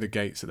 riding through the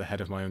gates at the head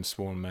of my own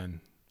sworn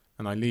men,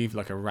 and I leave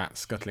like a rat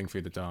scuttling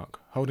through the dark,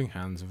 holding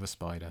hands with a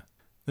spider.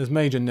 There's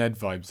major Ned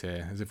vibes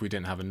here, as if we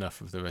didn't have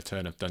enough of the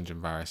return of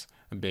Dungeon Varys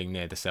and being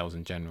near the cells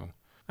in general.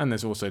 And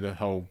there's also the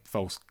whole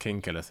false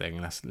king killer thing,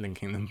 and that's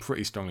linking them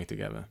pretty strongly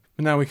together.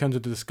 But now we come to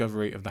the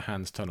discovery of the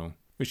Hands Tunnel,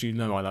 which you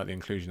know I like the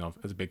inclusion of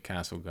as a big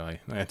castle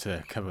guy. I had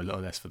to cover a lot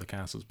of this for the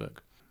Castles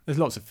book. There's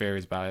lots of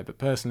theories about it, but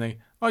personally,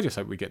 I just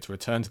hope we get to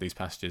return to these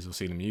passages or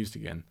see them used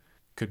again.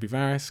 Could be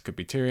Varys, could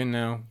be Tyrion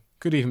now,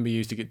 could even be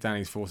used to get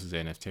Dany's forces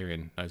in if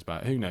Tyrion knows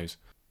about it, who knows.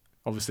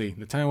 Obviously,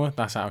 the tower,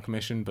 that's out of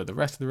commission, but the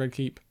rest of the Red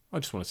Keep, I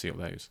just want to see all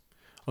those.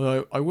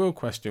 Although, I will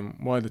question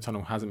why the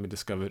tunnel hasn't been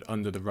discovered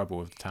under the rubble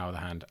of the Tower of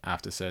the Hand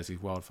after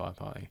Cersei's wildfire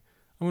party.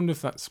 I wonder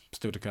if that's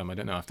still to come, I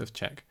don't know, I have to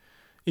check.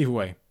 Either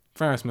way,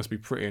 Varys must be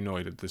pretty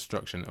annoyed at the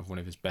destruction of one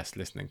of his best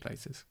listening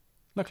places.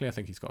 Luckily, I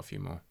think he's got a few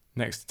more.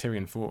 Next,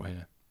 Tyrion fought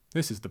here.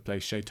 This is the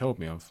place Shae told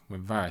me of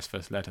when Varys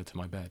first led her to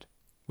my bed.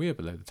 We are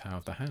below the Tower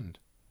of the Hand.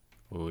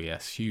 Oh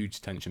yes,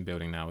 huge tension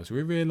building now as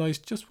we realise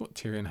just what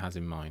Tyrion has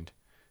in mind.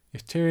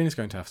 If Tyrion is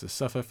going to have to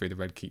suffer through the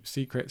Red Keep's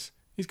secrets,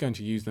 he's going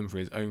to use them for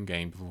his own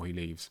gain before he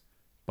leaves.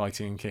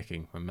 Biting and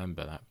kicking,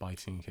 remember that,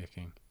 biting and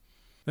kicking.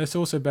 Let's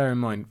also bear in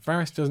mind,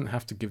 Varys doesn't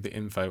have to give the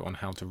info on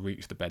how to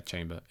reach the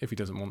bedchamber if he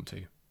doesn't want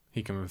to.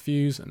 He can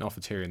refuse and offer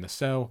Tyrion the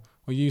cell,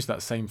 or use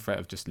that same threat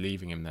of just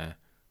leaving him there.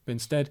 But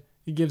instead,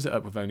 he gives it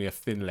up with only a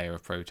thin layer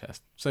of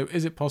protest. So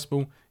is it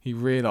possible he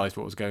realised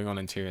what was going on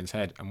in Tyrion's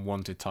head and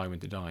wanted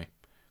Tywin to die?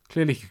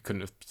 Clearly he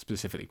couldn't have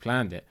specifically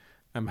planned it,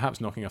 and perhaps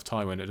knocking off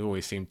Tywin had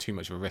always seemed too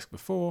much of a risk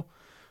before,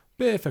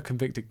 but if a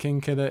convicted king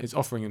killer is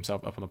offering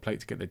himself up on a plate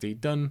to get the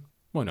deed done,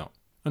 why not?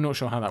 I'm not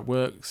sure how that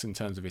works in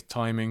terms of his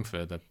timing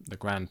for the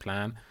grand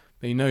plan,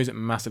 but he knows it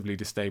massively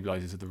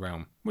destabilises the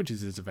realm, which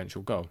is his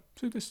eventual goal,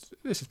 so this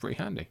is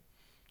pretty handy.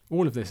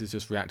 All of this is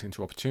just reacting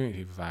to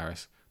opportunity for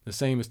Varys, the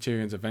same as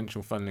Tyrion's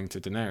eventual funneling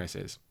to Daenerys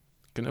is.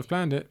 Couldn't have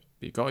planned it,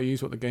 but you've got to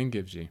use what the game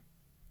gives you.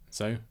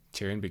 So,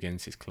 Tyrion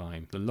begins his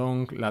climb, the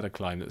long ladder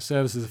climb that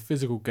serves as a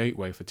physical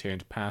gateway for Tyrion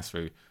to pass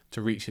through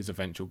to reach his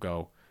eventual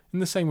goal, in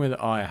the same way that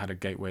Arya had a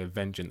gateway of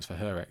vengeance for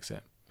her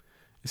exit.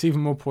 It's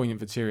even more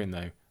poignant for Tyrion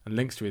though, and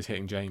links to his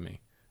hitting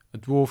Jaime. A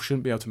dwarf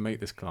shouldn't be able to make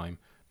this climb,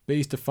 but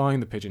he's defying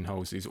the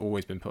pigeonholes he's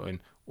always been put in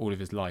all of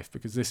his life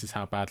because this is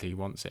how badly he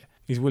wants it.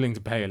 He's willing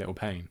to pay a little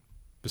pain.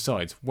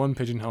 Besides, one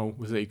pigeonhole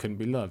was that he couldn't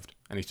be loved,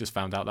 and he's just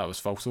found out that was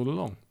false all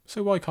along.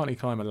 So why can't he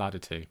climb a ladder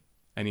too?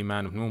 Any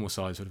man of normal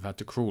size would have had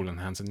to crawl on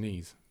hands and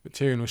knees, but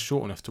Tyrion was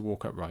short enough to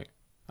walk upright.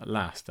 At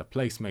last, a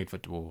place made for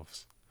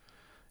dwarves.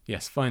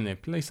 Yes, finally, a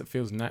place that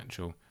feels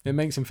natural. It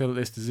makes him feel that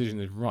this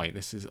decision is right,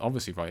 this is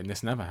obviously right, and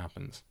this never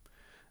happens.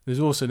 There's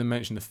also the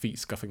mention of feet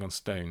scuffing on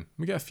stone.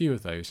 We get a few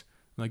of those,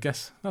 and I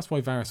guess that's why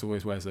Varys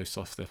always wears those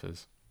soft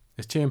slippers.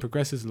 As Tyrion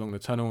progresses along the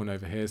tunnel and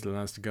overhears the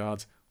Lannister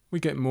guards, we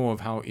get more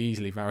of how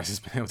easily Varys has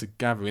been able to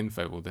gather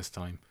info all this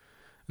time,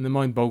 and the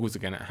mind boggles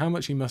again at how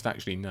much he must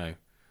actually know.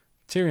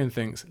 Tyrion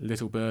thinks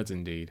little birds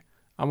indeed,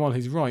 and while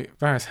he's right,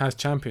 Varys has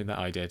championed that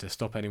idea to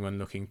stop anyone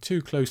looking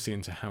too closely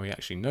into how he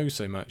actually knows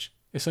so much.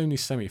 It's only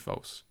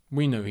semi-false.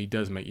 We know he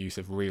does make use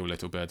of real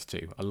little birds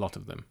too, a lot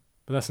of them.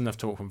 But that's enough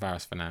talk from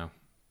Varys for now.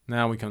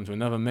 Now we come to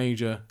another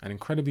major and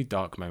incredibly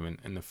dark moment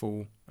in the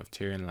fall of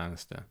Tyrion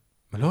Lannister.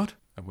 "My lord?"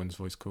 everyone's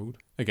voice called.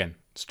 Again,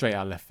 straight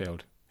out left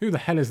field. Who the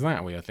hell is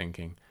that, we are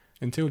thinking?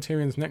 Until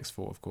Tyrion's next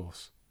thought, of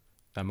course.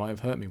 That might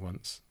have hurt me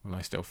once, when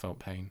I still felt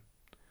pain.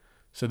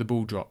 So the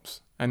ball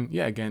drops, and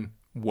yet again,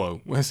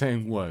 whoa, we're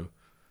saying whoa.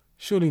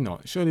 Surely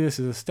not, surely this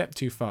is a step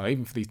too far,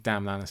 even for these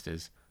damn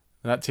Lannisters.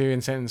 That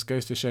Tyrion sentence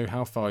goes to show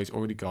how far he's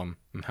already gone,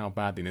 and how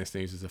badly this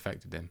news has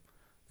affected him.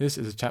 This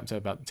is a chapter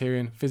about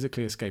Tyrion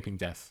physically escaping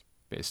death,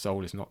 but his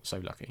soul is not so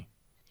lucky.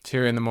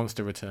 Tyrion the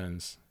monster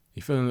returns.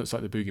 He fully looks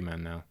like the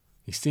boogeyman now.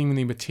 He's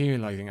seemingly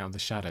materialising out of the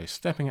shadows,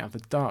 stepping out of the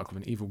dark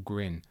with an evil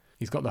grin.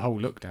 He's got the whole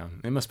look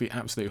down. It must be an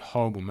absolute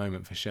horrible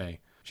moment for Shae.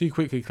 She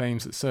quickly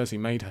claims that Cersei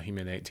made her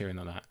humiliate Tyrion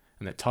on that,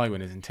 and that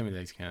Tywin is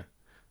intimidating her.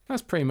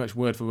 That's pretty much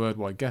word for word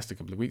what I guessed a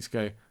couple of weeks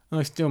ago, and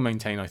I still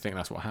maintain I think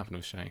that's what happened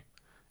with Shae.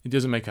 It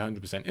doesn't make her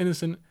 100%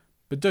 innocent,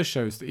 but does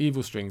show us the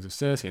evil strings of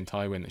Cersei and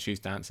Tywin that she's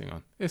dancing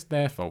on. It's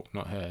their fault,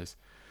 not hers.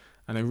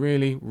 And I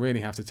really,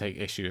 really have to take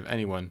issue with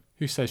anyone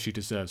who says she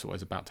deserves what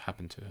is about to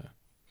happen to her.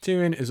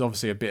 Tyrion is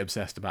obviously a bit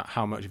obsessed about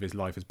how much of his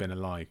life has been a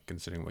lie,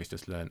 considering what he's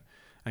just learnt,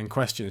 and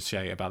questions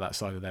Shae about that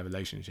side of their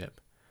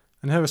relationship.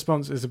 And her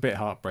response is a bit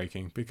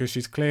heartbreaking, because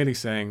she's clearly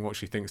saying what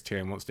she thinks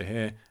Tyrion wants to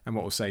hear and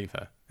what will save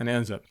her, and it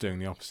ends up doing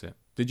the opposite.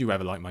 Did you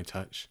ever like my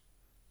touch?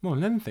 More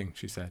than anything,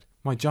 she said.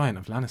 My giant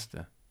of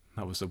Lannister.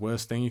 That was the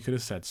worst thing you could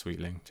have said,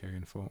 sweetling,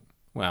 Tyrion thought.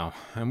 Well,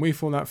 and we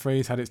thought that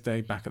phrase had its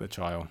day back at the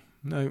trial.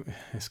 No,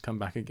 it's come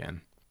back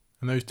again.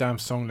 And those damn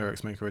song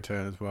lyrics make a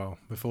return as well,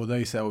 before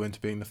they settle into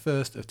being the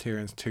first of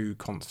Tyrion's 2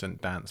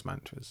 constant dance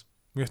mantras.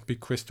 We have to be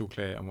crystal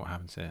clear on what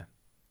happens here.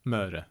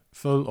 Murder.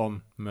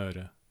 Full-on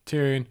murder.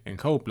 Tyrion, in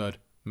cold blood,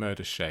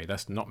 murders Shae.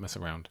 Let's not mess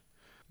around.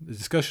 The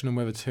discussion on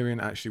whether Tyrion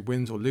actually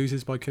wins or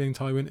loses by killing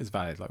Tywin is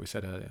valid, like we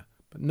said earlier.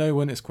 But no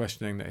one is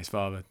questioning that his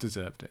father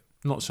deserved it.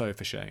 Not so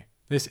for Shae.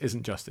 This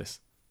isn't justice.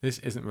 This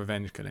isn't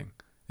revenge killing.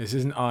 This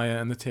isn't Arya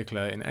and the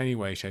Tickler in any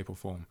way, shape or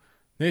form.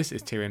 This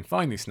is Tyrion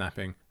finally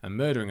snapping and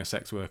murdering a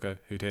sex worker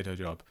who did her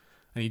job.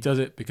 And he does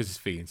it because his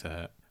feelings are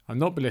hurt. I'm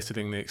not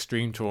belittling the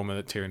extreme trauma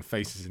that Tyrion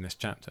faces in this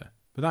chapter,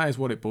 but that is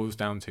what it boils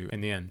down to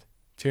in the end.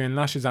 Tyrion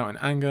lashes out in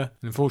anger,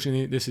 and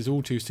unfortunately this is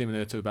all too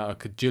similar to about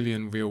a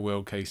cajillion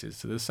real-world cases,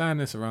 so the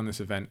sadness around this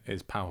event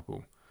is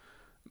palpable.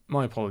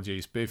 My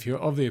apologies, but if you're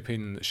of the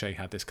opinion that Shae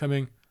had this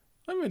coming,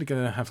 I'm really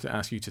going to have to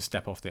ask you to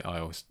step off the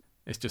aisle.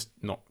 It's just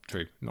not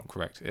true, not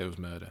correct. It was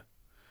murder.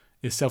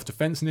 Is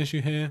self-defense an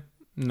issue here?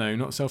 No,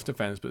 not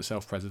self-defense, but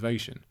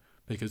self-preservation.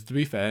 Because to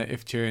be fair,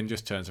 if Tyrion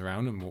just turns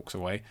around and walks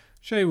away,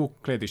 Shae will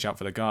clearly shout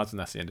for the guards and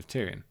that's the end of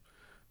Tyrion.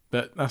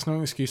 But that's not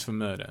an excuse for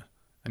murder.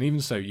 And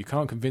even so, you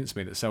can't convince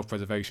me that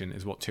self-preservation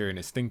is what Tyrion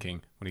is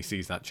thinking when he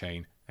sees that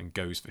chain and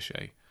goes for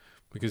Shae.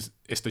 Because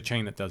it's the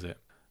chain that does it.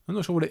 I'm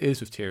not sure what it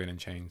is with Tyrion and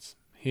chains.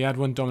 He had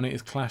one dominate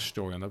his Clash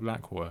story on the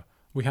Blackwater.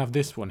 We have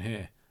this one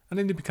here. And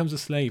then he becomes a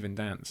slave in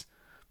dance.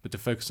 But to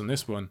focus on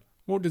this one,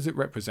 what does it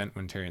represent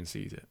when Tyrion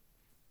sees it?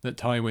 That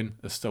Tywin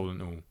has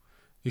stolen all.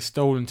 He's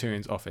stolen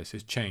Tyrion's office,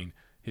 his chain,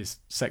 his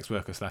sex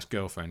worker /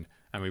 girlfriend,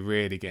 and we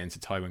really get into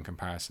Tywin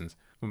comparisons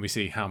when we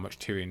see how much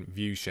Tyrion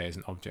views Shae as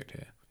an object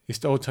here. He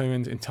stole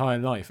Tywin's entire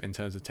life in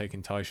terms of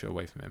taking Tysha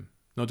away from him.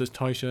 Not just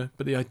Tysha,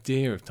 but the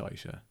idea of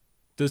Tysha.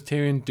 Does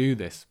Tyrion do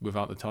this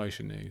without the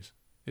Tysha news?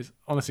 It's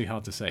honestly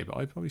hard to say, but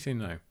I'd probably say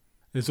no.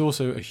 There's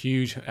also a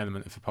huge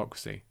element of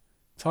hypocrisy.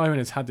 Tywin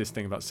has had this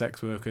thing about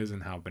sex workers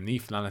and how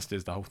beneath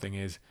Lannisters the whole thing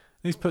is,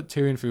 and he's put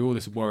Tyrion through all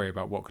this worry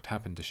about what could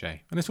happen to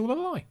Shae, and it's all a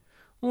lie.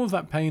 All of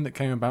that pain that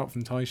came about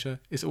from Tysha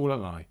is all a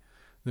lie.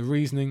 The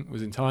reasoning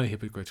was entirely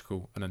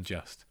hypocritical and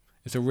unjust.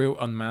 It's a real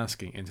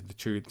unmasking into the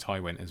true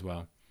Tywin as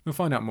well. We'll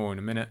find out more in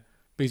a minute,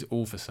 but he's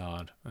all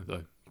facade, as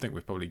I think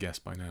we've probably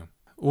guessed by now.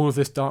 All of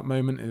this dark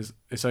moment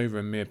is over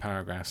in mere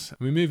paragraphs, and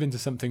we move into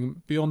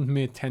something beyond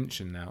mere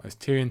tension now, as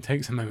Tyrion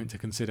takes a moment to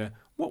consider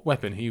what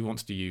weapon he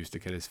wants to use to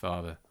kill his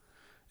father.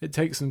 It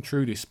takes some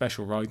truly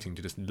special writing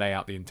to just lay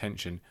out the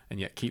intention and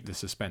yet keep the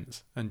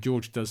suspense, and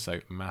George does so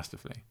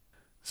masterfully.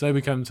 So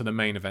we come to the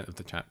main event of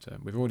the chapter.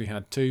 We've already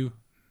had 2,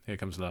 here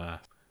comes the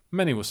last.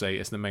 Many will say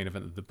it's the main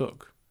event of the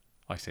book.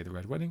 I say the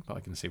Red Wedding, but I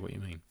can see what you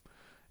mean.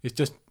 It's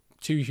just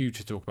too huge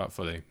to talk about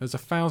fully. There's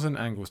 1,000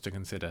 angles to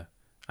consider,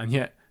 and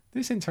yet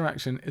this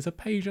interaction is a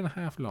page and a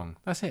half long.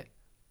 That's it.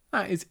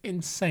 That is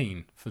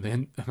insane for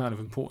the amount of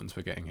importance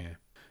we're getting here.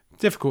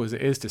 Difficult as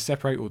it is to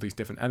separate all these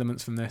different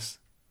elements from this,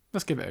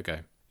 let's give it a go.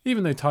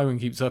 Even though Tywin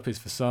keeps up his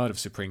facade of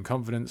supreme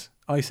confidence,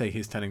 I say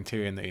his telling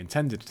Tyrion that he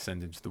intended to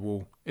send him to the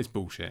wall is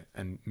bullshit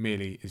and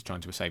merely is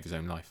trying to save his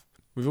own life.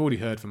 We've already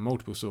heard from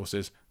multiple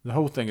sources the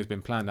whole thing has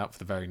been planned out for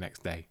the very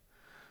next day.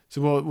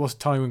 So what's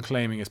Tywin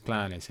claiming his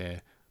plan is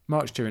here?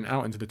 March Tyrion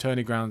out into the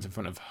tourney grounds in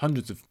front of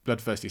hundreds of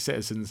bloodthirsty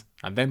citizens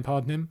and then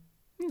pardon him?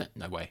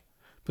 No way.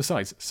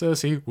 Besides,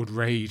 Cersei would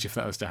rage if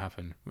that was to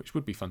happen, which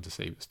would be fun to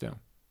see, but still.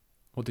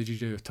 What did you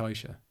do with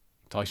Tysha?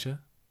 Tysha?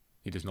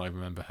 He does not even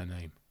remember her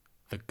name.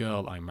 The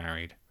girl I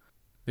married.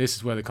 This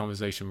is where the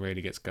conversation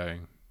really gets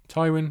going.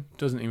 Tywin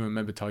doesn't even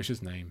remember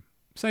Tysha's name.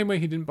 Same way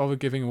he didn't bother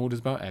giving orders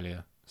about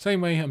Elia.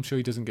 Same way I'm sure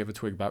he doesn't give a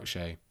twig about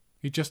Shae.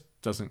 He just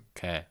doesn't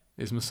care.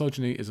 His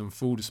misogyny is on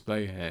full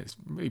display here. It's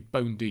really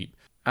bone deep,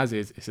 as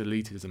is his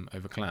elitism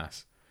over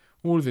class.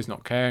 All of his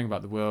not caring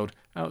about the world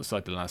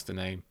outside the Lannister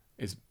name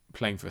is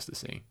plain for us to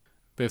see.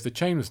 But if the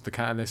chain was the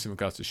catalyst in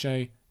regards to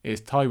Shae, it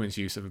is Tywin's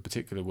use of a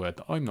particular word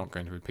that I'm not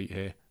going to repeat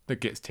here that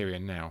gets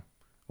Tyrion now.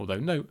 Although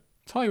note,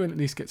 Tywin at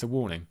least gets a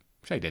warning.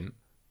 Shae didn't.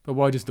 But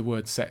why does the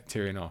word set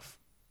Tyrion off?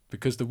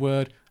 Because the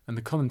word and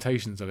the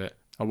connotations of it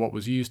are what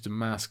was used to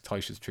mask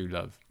Tysha's true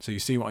love. So you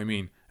see what I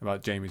mean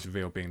about Jaime's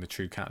reveal being the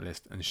true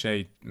catalyst and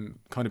Shae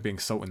kind of being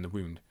salt in the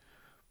wound.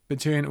 But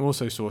Tyrion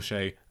also saw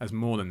Shae as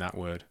more than that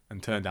word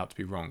and turned out to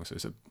be wrong, so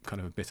it's a kind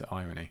of a bitter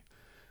irony.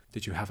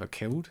 Did you have her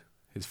killed?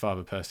 His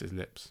father pursed his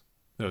lips.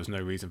 There was no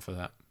reason for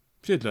that.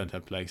 She had learned her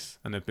place,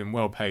 and had been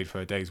well paid for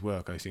her day's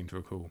work, I seem to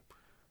recall.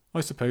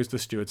 I suppose the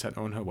steward sent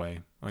her on her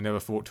way. I never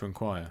thought to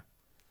inquire.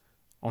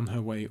 On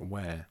her way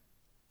where?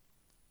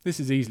 This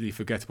is easily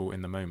forgettable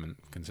in the moment,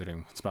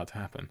 considering what's about to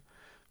happen.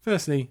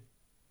 Firstly,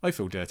 I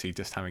feel dirty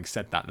just having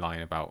said that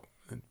line about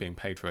being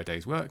paid for her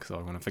day's work, so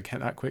I want to forget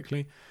that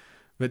quickly.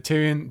 But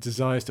Tyrion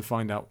desires to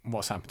find out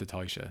what's happened to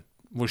Tysha.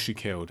 Was she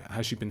killed?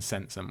 Has she been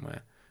sent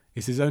somewhere?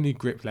 It's his only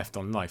grip left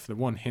on life, the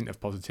one hint of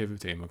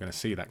positivity, and we're going to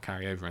see that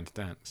carry over into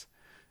Dance.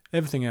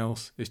 Everything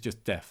else is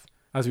just death,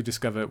 as we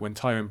discover when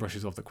Tyrion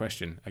brushes off the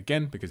question,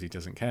 again because he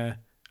doesn't care,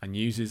 and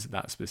uses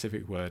that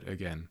specific word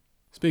again.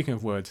 Speaking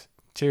of words,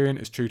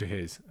 Tyrion is true to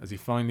his, as he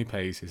finally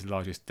pays his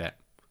largest debt,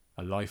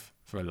 a life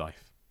for a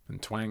life,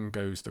 and twang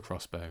goes the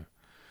crossbow.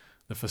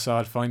 The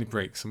facade finally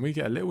breaks, and we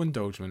get a little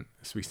indulgement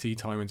as we see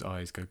Tywin's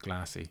eyes go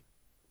glassy.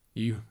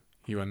 You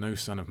are no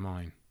son of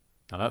mine.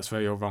 Now that's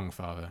where you're wrong,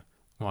 father.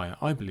 Why,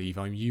 I believe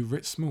I'm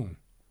Ewrit Small.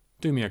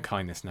 Do me a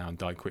kindness now and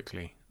die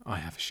quickly. I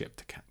have a ship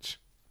to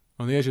catch.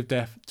 On the edge of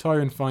death,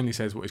 Tyrion finally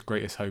says what his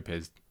greatest hope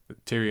is,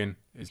 that Tyrion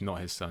is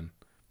not his son.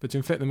 But to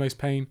inflict the most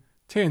pain,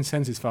 Tyrion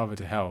sends his father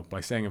to hell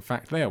by saying in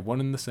fact they are one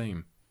and the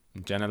same.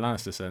 And Jaina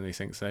Lannister certainly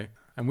thinks so,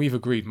 and we've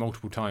agreed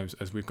multiple times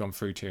as we've gone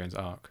through Tyrion's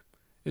arc.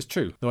 It's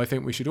true, though I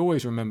think we should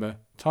always remember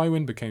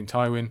Tywin became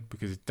Tywin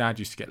because his dad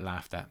used to get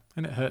laughed at,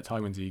 and it hurt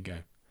Tywin's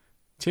ego.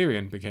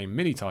 Tyrion became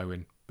Mini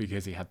Tywin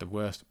because he had the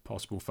worst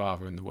possible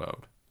father in the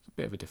world. It's a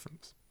bit of a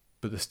difference.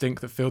 But the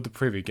stink that filled the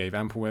privy gave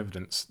ample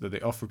evidence that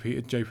the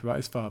oft-repeated joke about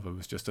his father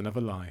was just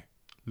another lie.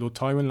 Lord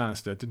Tywin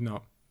Lannister did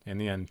not, in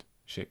the end,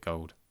 shit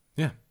gold.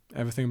 Yeah,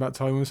 everything about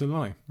Tywin was a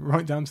lie,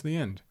 right down to the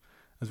end.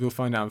 As we'll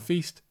find out in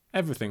Feast,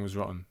 everything was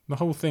rotten. The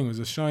whole thing was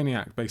a shiny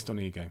act based on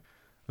ego.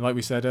 Like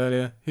we said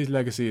earlier, his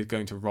legacy is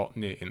going to rot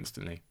near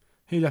instantly.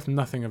 He left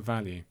nothing of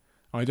value.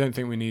 I don't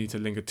think we need to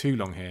linger too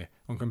long here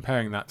on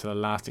comparing that to the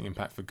lasting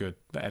impact for good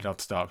that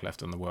Eddard Stark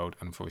left on the world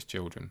and for his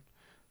children.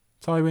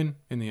 Tywin,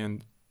 in the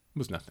end,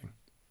 was nothing.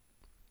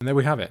 And there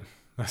we have it.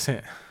 That's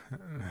it.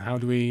 How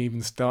do we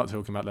even start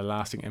talking about the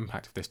lasting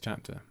impact of this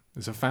chapter?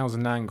 There's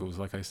 1,000 angles,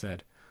 like I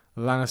said.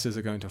 The Lannisters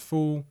are going to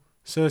fall,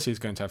 Cersei is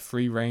going to have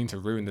free reign to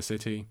ruin the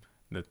city,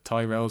 the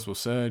Tyrells will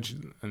surge,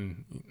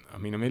 and a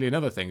million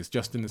other things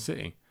just in the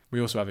city.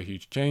 We also have a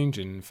huge change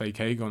in fake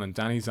Aegon and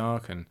Dany's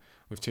arc, and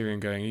with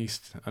Tyrion going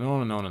east, and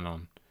on and on and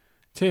on.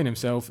 Tyrion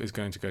himself is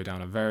going to go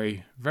down a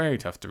very, very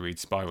tough to read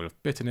spiral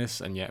of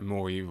bitterness and yet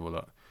more evil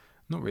that I'm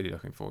not really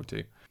looking forward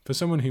to. For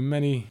someone who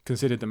many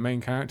considered the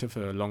main character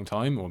for a long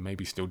time, or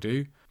maybe still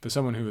do, for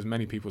someone who was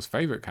many people's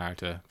favourite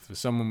character, for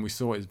someone we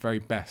saw at his very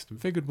best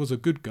and figured was a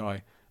good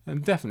guy,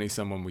 and definitely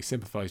someone we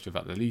sympathised with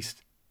at the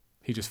least,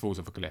 he just falls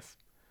off a cliff.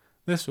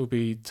 This will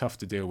be tough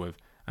to deal with,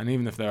 and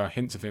even if there are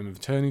hints of him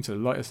returning to the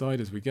lighter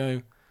side as we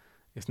go,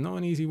 it's not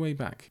an easy way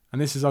back. And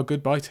this is our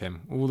goodbye to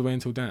him, all the way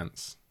until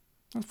Dance.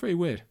 That's pretty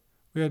weird.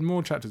 We had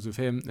more chapters with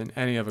him than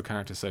any other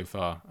character so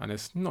far, and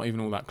it's not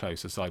even all that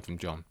close aside from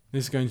Jon.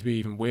 This is going to be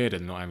even weirder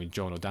than not having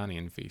Jon or Dany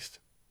in Feast.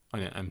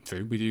 And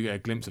true, we do get a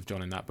glimpse of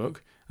Jon in that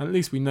book, and at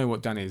least we know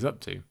what Dany is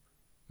up to.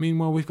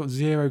 Meanwhile, we've got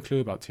zero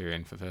clue about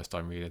Tyrion for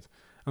first-time readers,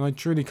 and I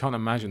truly can't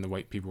imagine the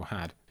weight people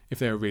had if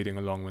they were reading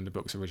along when the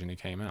books originally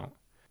came out.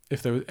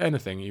 If there was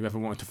anything you ever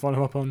wanted to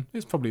follow up on,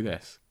 it's probably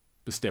this.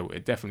 But still,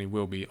 it definitely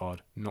will be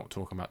odd not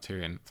talking about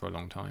Tyrion for a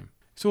long time.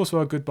 It's also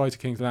our goodbye to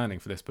King's Landing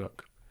for this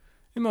book.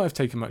 It might have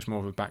taken much more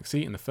of a back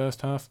seat in the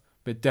first half,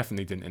 but it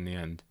definitely didn't in the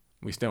end.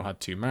 We still had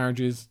 2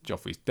 marriages,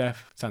 Joffrey's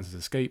death, Sansa's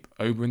escape,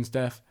 Oberyn's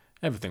death,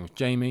 everything with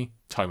Jaime,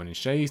 Tywin and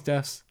Shae's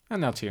deaths,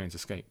 and now Tyrion's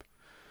escape.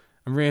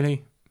 And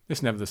really,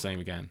 it's never the same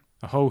again.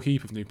 A whole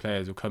heap of new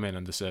players will come in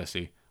under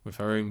Cersei, with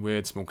her own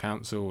weird small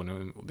council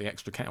and the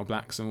extra Kettle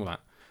Blacks and all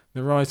that.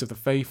 The rise of the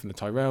Faith and the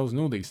Tyrells and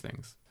all these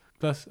things.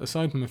 Plus,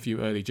 aside from a few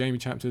early Jaime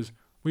chapters,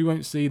 we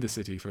won't see the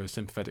city through a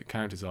sympathetic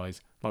character's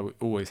eyes like we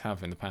always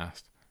have in the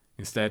past.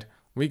 Instead,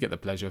 we get the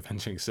pleasure of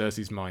entering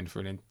Cersei's mind for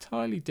an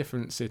entirely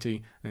different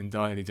city, an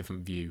entirely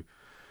different view.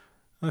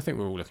 And I think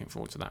we're all looking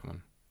forward to that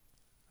one.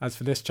 As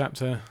for this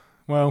chapter,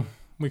 well,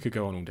 we could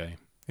go on all day.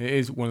 It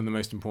is one of the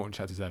most important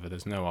chapters ever,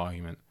 there's no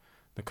argument.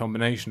 The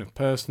combination of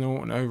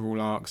personal and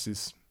overall arcs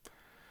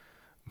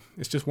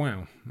it's just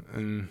wow.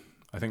 And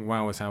I think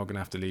wow is how we're going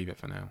to have to leave it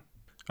for now.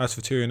 As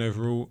for Tyrion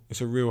overall,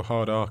 it's a real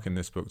hard arc in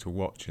this book to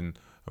watch and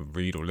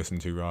read or listen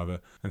to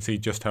rather, and see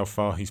just how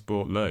far he's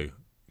brought low.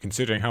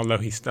 Considering how low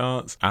he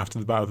starts after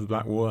the Battle of the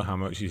Black Water, how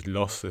much he's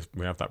lost,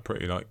 we have that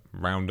pretty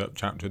round-up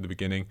chapter at the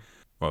beginning.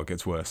 Well, it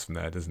gets worse from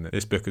there, doesn't it?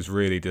 This book is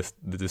really just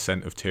the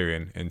descent of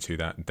Tyrion into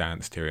that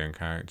Dance Tyrion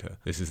character.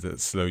 This is the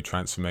slow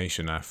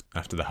transformation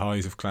after the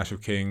highs of Clash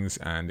of Kings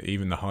and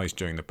even the highs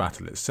during the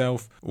battle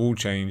itself, all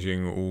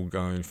changing, all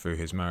going through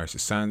his marriage to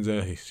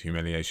Sansa, his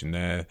humiliation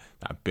there,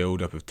 that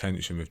build-up of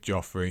tension with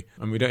Joffrey.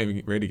 And we don't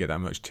even really get that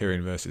much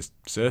Tyrion versus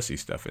Cersei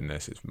stuff in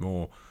this. It's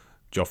more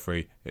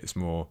Joffrey, it's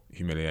more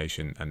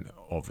humiliation, and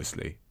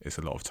obviously it's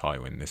a lot of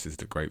Tywin. This is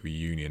the great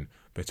reunion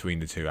between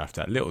the two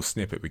after that little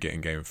snippet we get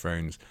in Game of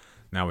Thrones.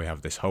 Now we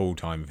have this whole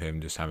time of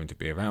him just having to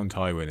be around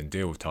Tywin and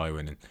deal with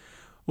Tywin and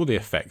all the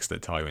effects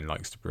that Tywin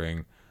likes to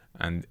bring,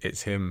 and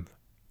it's him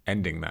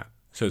ending that.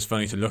 So it's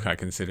funny to look at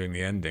considering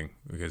the ending,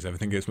 because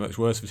everything gets much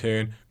worse for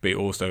Tyrion, but he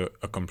also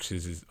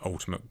accomplishes his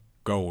ultimate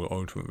goal,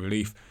 ultimate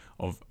relief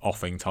of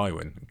offing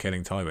Tywin,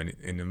 killing Tywin.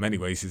 In many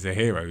ways, he's a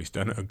hero. He's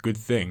done a good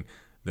thing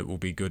that will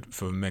be good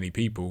for many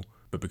people,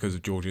 but because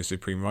of George's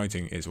supreme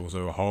writing, it's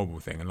also a horrible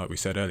thing. And like we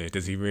said earlier,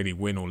 does he really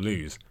win or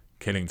lose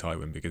killing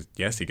Tywin? Because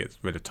yes, he gets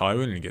rid of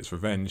Tywin and he gets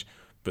revenge,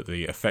 but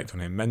the effect on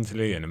him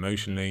mentally and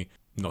emotionally,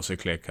 not so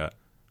clear cut.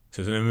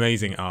 So it's an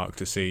amazing arc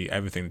to see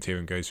everything that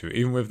Tyrion goes through,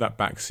 even with that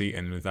backseat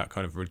and with that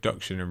kind of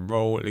reduction in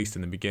role, at least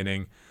in the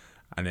beginning,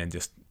 and then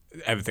just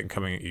everything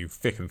coming at you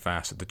thick and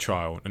fast at the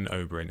trial and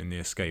Oberyn and the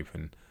escape,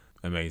 and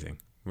amazing,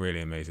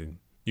 really amazing.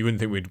 You wouldn't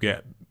think we'd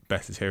get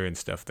better Tyrion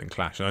stuff than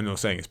Clash. I'm not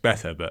saying it's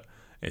better, but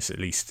it's at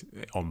least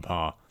on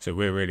par. So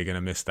we're really going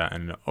to miss that.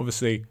 And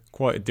obviously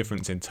quite a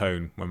difference in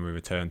tone when we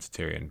return to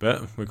Tyrion.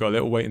 But we've got a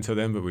little wait until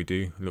then, but we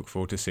do look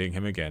forward to seeing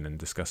him again and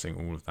discussing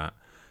all of that,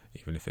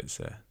 even if it's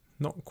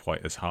not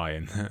quite as high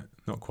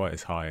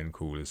and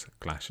cool as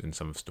Clash and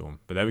Summer of Storm.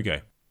 But there we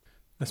go.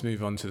 Let's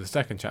move on to the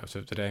second chapter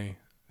of today,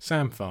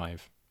 Sam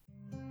 5.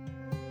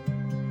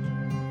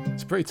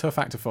 It's a pretty tough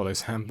act to follow,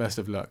 Sam. Best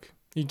of luck.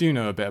 You do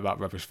know a bit about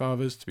Rubbish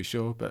Fathers, to be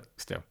sure, but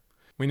still.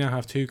 We now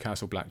have 2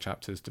 Castle Black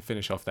chapters to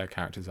finish off their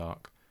characters'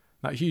 arc.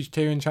 That huge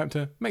Tyrion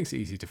chapter makes it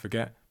easy to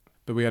forget,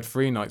 but we had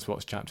 3 Night's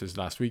Watch chapters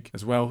last week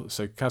as well,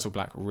 so Castle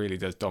Black really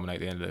does dominate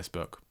the end of this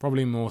book,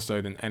 probably more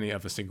so than any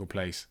other single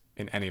place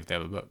in any of the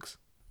other books.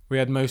 We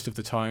had most of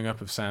the tying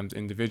up of Sam's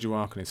individual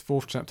arc in his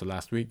 4th chapter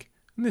last week,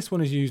 and this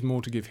one is used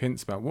more to give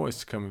hints about what is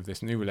to come with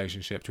this new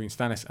relationship between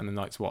Stannis and the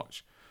Night's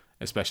Watch,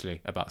 especially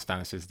about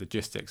Stannis'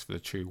 logistics for the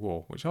true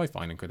war, which I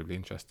find incredibly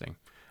interesting,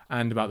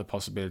 and about the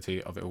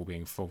possibility of it all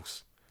being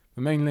false.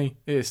 But mainly,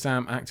 it is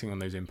Sam acting on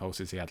those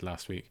impulses he had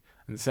last week,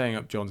 and setting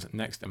up Jon's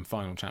next and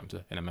final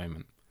chapter in a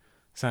moment.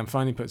 Sam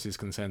finally puts his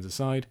concerns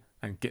aside,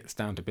 and gets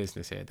down to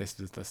business here. This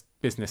is the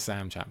Business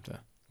Sam chapter.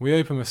 We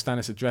open with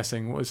Stannis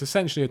addressing what is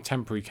essentially a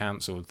temporary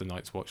council of the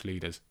Night's Watch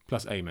leaders,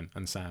 plus Aemon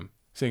and Sam,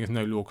 seeing as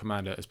no Lord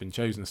Commander has been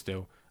chosen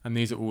still, and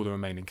these are all the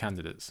remaining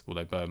candidates,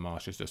 although Burn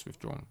Marsh has just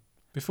withdrawn.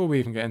 Before we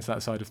even get into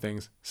that side of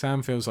things,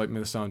 Sam feels like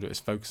Melisandre is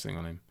focusing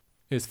on him.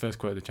 Here's the first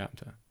quote of the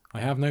chapter.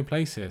 "I have no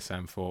place here,"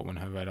 Sam thought when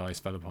her red eyes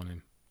fell upon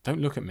him.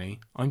 "Don't look at me,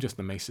 I'm just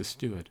the Mace's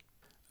steward."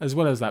 As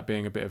well as that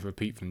being a bit of a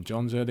repeat from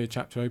Jon's earlier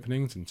chapter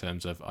openings in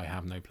terms of "I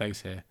have no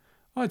place here,"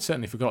 I'd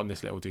certainly forgotten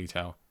this little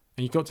detail,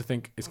 and you've got to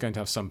think it's going to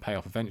have some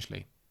payoff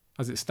eventually.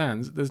 As it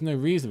stands, there's no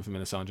reason for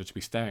Melisandre to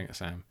be staring at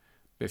Sam,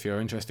 but if you're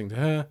interesting to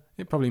her,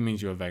 it probably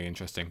means you're very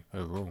interesting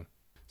overall.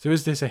 So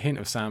is this a hint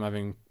of Sam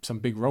having some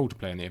big role to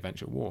play in the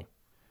eventual war?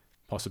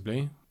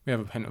 Possibly. We have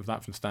a hint of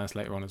that from Stannis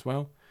later on as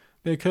well.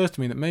 But it occurs to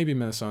me that maybe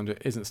Melisandre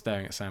isn't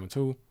staring at Sam at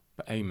all,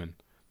 but Aemon,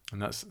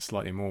 and that's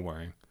slightly more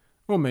worrying.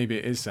 Or maybe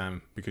it is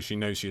Sam, because she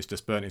knows she has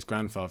just burnt his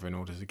grandfather in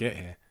order to get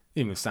here,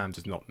 even if Sam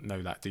does not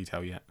know that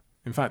detail yet.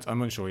 In fact,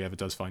 I'm unsure he ever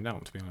does find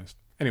out, to be honest.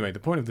 Anyway, the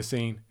point of the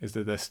scene is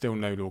that there's still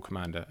no Lord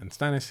Commander, and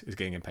Stannis is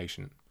getting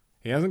impatient.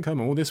 He hasn't come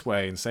all this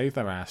way and saved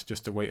their ass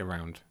just to wait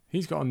around.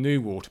 He's got a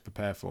new war to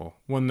prepare for,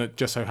 one that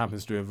just so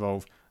happens to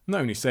involve not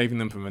only saving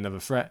them from another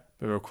threat,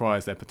 but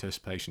requires their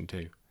participation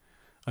too.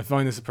 I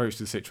find this approach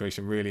to the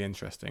situation really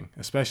interesting,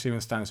 especially when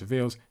Stannis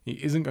reveals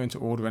he isn't going to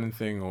order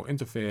anything or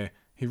interfere,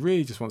 he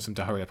really just wants them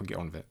to hurry up and get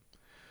on with it.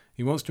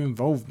 He wants to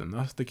involve them,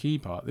 that's the key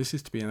part. This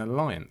is to be an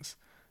alliance.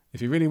 If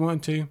he really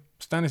wanted to,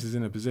 Stannis is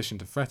in a position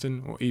to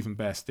threaten or even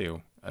bear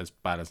steel, as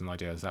bad as an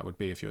idea as that would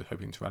be if you were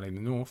hoping to rally the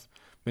North,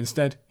 but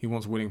instead he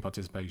wants willing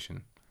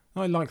participation.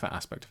 I like that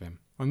aspect of him.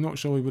 I'm not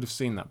sure we would have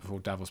seen that before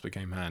Davos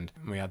became Hand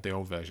and we had the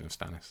old version of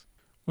Stannis.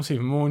 What's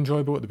even more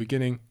enjoyable at the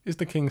beginning is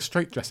the King's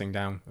straight dressing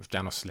down of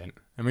Janos Slynt,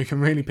 and we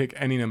can really pick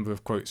any number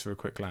of quotes for a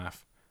quick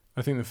laugh.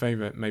 I think the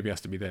favourite maybe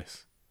has to be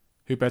this.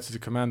 Who better to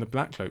command the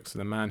Black Cloaks than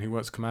the man who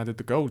once commanded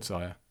the Gold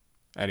Sire?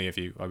 Any of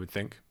you, I would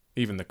think.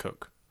 Even the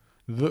cook.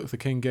 The look the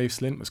King gave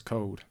Slynt was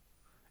cold.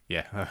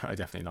 Yeah, I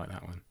definitely like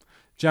that one.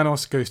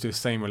 Janos goes to his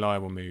same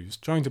reliable moves,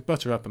 trying to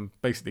butter up and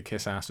basically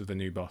kiss ass with the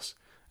new boss,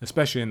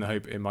 especially in the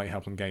hope it might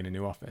help him gain a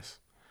new office.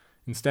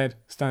 Instead,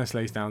 Stannis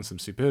lays down some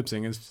superb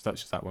singers,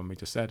 such as that one we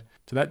just said,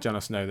 to let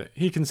Janos know that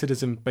he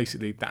considers him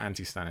basically the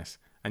anti-Stannis,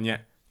 and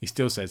yet he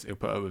still says he'll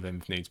put up with him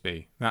if needs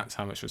be. That's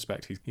how much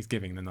respect he's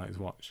giving the Night's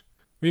Watch.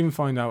 We even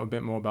find out a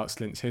bit more about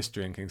Slynt's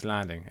history in King's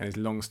Landing and his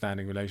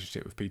long-standing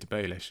relationship with Peter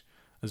Baelish,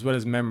 as well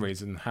as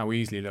memories and how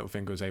easily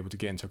Littlefinger was able to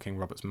get into King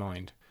Robert's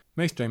mind.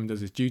 Mace Daemon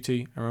does his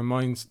duty and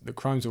reminds that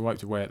crimes are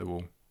wiped away at the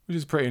wall, which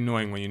is pretty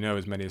annoying when you know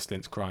as many of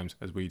Slynt's crimes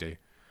as we do,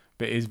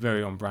 but it is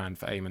very on brand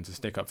for Aemon to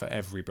stick up for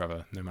every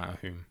brother, no matter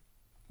whom.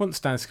 Once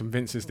Stannis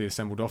convinces the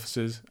assembled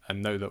officers,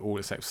 and know that all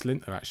except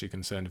Slynt are actually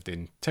concerned with the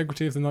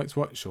integrity of the Night's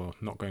Watch, or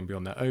not going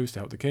beyond their oaths to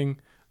help the king,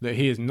 that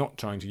he is not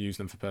trying to use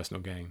them for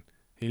personal gain.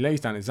 He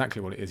lays down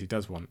exactly what it is he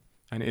does want,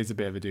 and it is a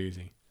bit of a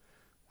doozy.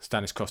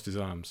 Stannis crossed his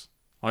arms.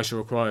 I shall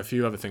require a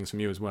few other things from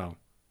you as well.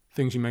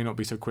 Things you may not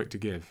be so quick to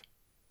give.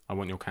 I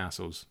want your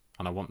castles,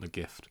 and I want the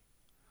gift.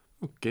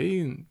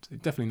 Okay,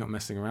 definitely not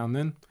messing around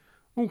then.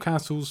 All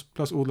castles,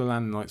 plus all the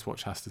land Night's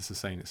Watch has to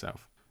sustain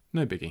itself.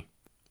 No biggie.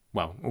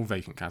 Well, all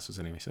vacant castles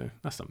anyway, so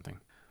that's something.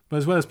 But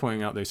as well as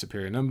pointing out those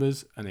superior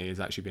numbers, and he is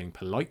actually being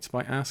polite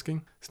by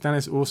asking,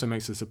 Stannis also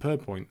makes a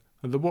superb point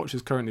that the Watch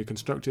as currently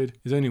constructed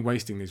is only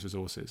wasting these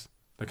resources.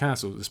 The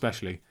castles,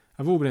 especially,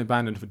 have all been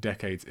abandoned for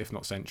decades, if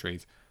not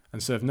centuries,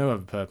 and serve no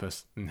other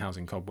purpose than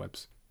housing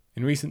cobwebs.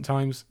 In recent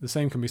times, the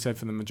same can be said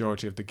for the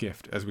majority of the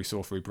gift, as we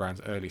saw through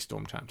Bran's early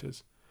Storm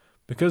chapters.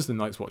 Because the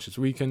Night's Watch has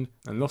weakened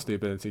and lost the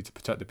ability to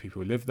protect the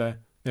people who live there,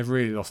 they've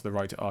really lost the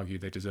right to argue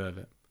they deserve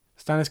it.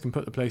 Stannis can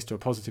put the place to a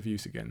positive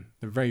use again,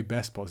 the very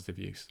best positive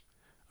use.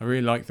 I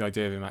really like the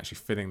idea of him actually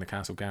filling the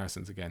castle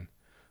garrisons again.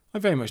 I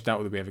very much doubt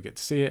whether we ever get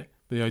to see it,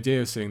 but the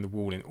idea of seeing the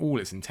wall in all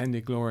its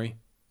intended glory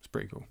is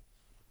pretty cool.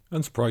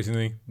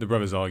 Unsurprisingly, the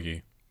brothers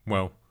argue.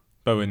 Well,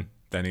 Bowen,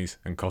 Denys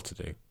and Cotter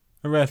do.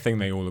 A rare thing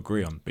they all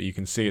agree on, but you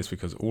can see it's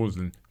because all of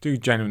them do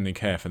genuinely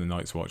care for the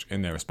Night's Watch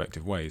in their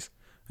respective ways.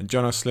 And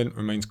Jon Slint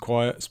remains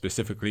quiet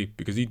specifically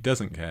because he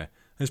doesn't care,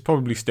 and is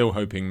probably still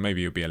hoping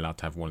maybe he'll be allowed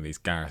to have one of these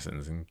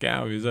garrisons and get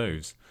out of his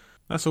oaths.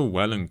 That's all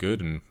well and good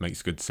and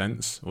makes good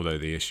sense, although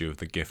the issue of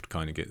the gift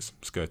kind of gets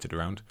skirted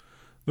around.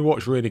 The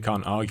Watch really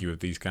can't argue with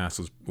these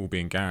castles all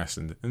being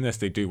garrisoned unless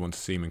they do want to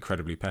seem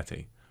incredibly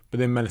petty. But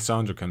then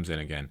Melisandre comes in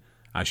again,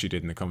 as she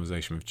did in the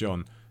conversation with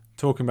Jon,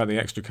 talking about the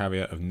extra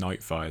caveat of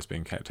night fires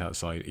being kept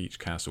outside each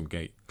castle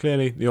gate.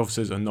 Clearly, the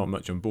officers are not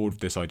much on board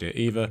with this idea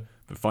either,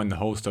 but find the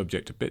whole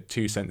subject a bit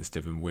too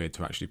sensitive and weird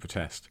to actually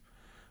protest.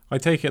 I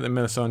take it that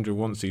Melisandre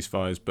wants these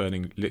fires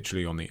burning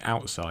literally on the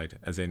outside,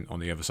 as in on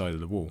the other side of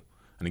the wall.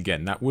 And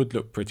again, that would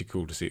look pretty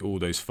cool to see all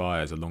those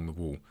fires along the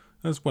wall,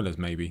 as well as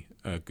maybe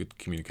a good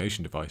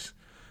communication device.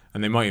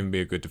 And they might even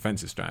be a good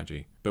defensive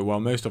strategy. But while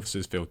most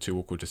officers feel too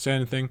awkward to say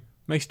anything,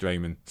 Maester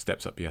Aemon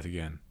steps up yet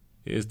again.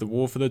 It is the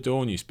war for the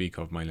dawn you speak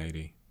of, my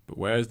lady, but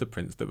where is the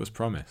prince that was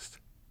promised?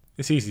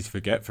 It's easy to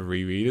forget for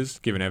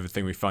rereaders, given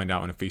everything we find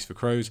out in A Feast for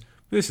Crows,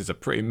 but this is a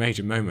pretty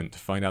major moment to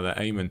find out that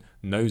Aemon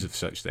knows of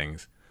such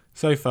things.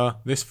 So far,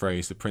 this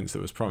phrase, the prince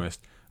that was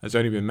promised, has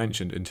only been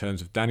mentioned in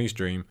terms of Dany's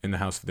dream in the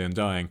House of the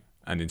Undying,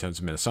 and in terms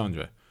of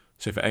Melisandre.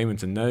 So for Aemon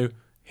to know,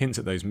 hints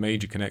at those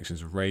major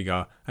connections with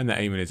Rhaegar, and that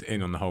Aemon is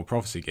in on the whole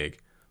prophecy gig.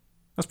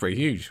 That's pretty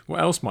huge.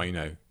 What else might you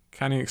know?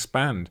 Can he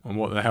expand on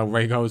what the hell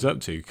Rhaegar was up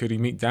to? Could he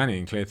meet Dany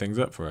and clear things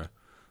up for her?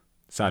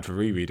 Sad for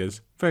rereaders,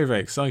 very, very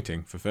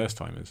exciting for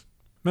first-timers.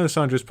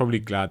 Melisandre is probably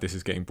glad this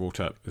is getting brought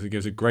up, as it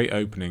gives a great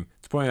opening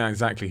to point out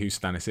exactly who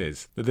Stannis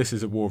is, that this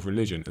is a war of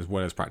religion as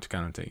well as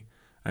practicality,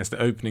 and it's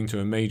the opening to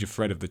a major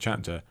thread of the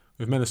chapter,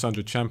 with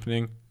Melisandre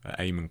championing,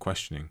 Aemon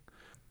questioning.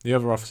 The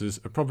other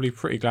officers are probably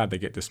pretty glad they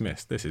get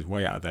dismissed, this is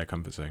way out of their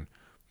comfort zone,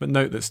 but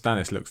note that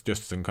Stannis looks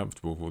just as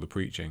uncomfortable with all the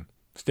preaching.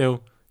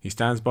 Still, he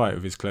stands by it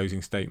with his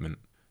closing statement.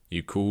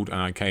 You called and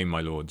I came,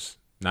 my lords.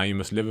 Now you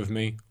must live with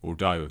me or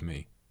die with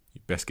me.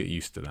 You'd best get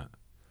used to that.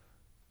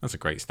 That's a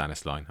great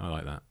Stannis line, I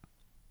like that.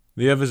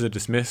 The others are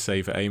dismissed,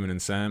 save for Aemon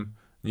and Sam,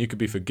 and you could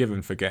be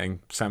forgiven for getting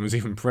Sam was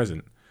even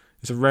present.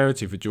 It's a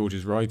rarity for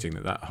George's writing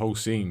that whole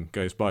scene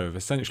goes by with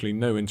essentially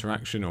no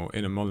interaction or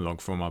inner monologue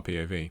from our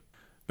POV.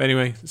 But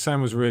anyway,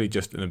 Sam was really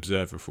just an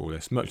observer for all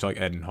this, much like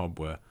Ed and Hobb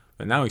were,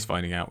 but now he's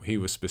finding out he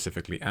was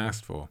specifically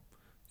asked for.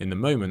 In the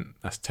moment,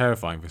 that's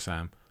terrifying for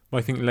Sam, but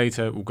I think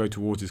later will go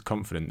towards his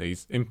confidence that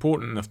he's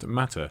important enough to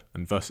matter,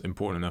 and thus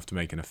important enough to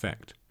make an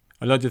effect.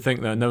 I'd like to think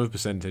that another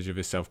percentage of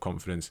his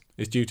self-confidence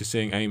is due to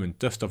seeing Aemon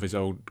dust off his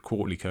old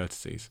courtly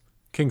courtesies.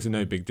 Kings are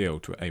no big deal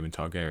to Aemon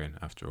Targaryen,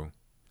 after all.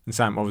 And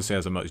Sam obviously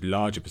has a much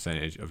larger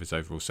percentage of his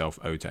overall self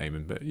owed to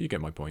Aemon, but you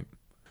get my point.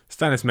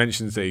 Stannis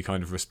mentions that he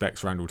kind of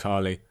respects Randyll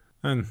Tarly,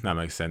 and that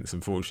makes sense.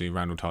 Unfortunately,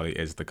 Randyll Tarly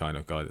is the kind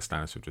of guy that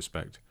Stannis would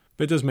respect.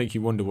 But it does make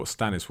you wonder what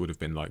Stannis would have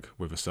been like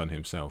with a son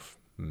himself.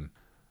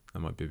 That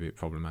might be a bit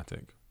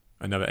problematic.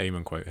 Another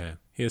Aemon quote here.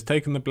 He has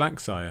taken the Black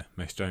Sire,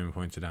 Maester Aemon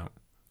pointed out.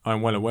 I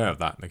am well aware of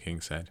that, the king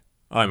said.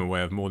 I am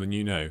aware of more than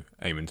you know,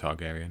 Aemon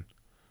Targaryen.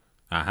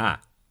 Aha!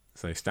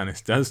 So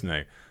Stannis does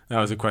know. That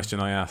was a question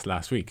I asked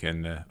last week,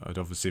 and I'd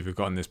obviously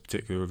forgotten this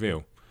particular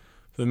reveal.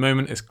 For the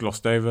moment, it's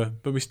glossed over,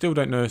 but we still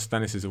don't know if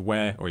Stannis is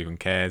aware or even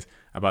cares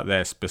about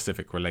their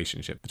specific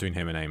relationship between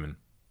him and Aemon.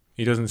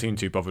 He doesn't seem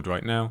too bothered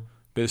right now,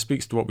 but it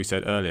speaks to what we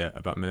said earlier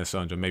about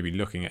Melisandre maybe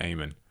looking at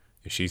Aemon.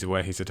 If she's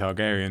aware he's a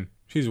Targaryen,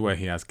 she's aware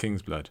he has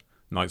King's blood,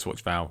 Night's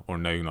Watch vow or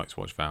no Night's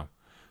Watch vow.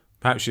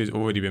 Perhaps she's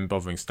already been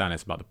bothering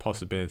Stannis about the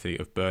possibility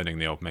of burning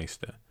the old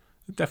maester.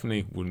 I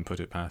definitely wouldn't put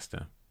it past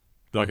her.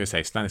 Like I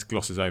say, Stannis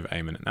glosses over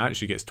Aemon and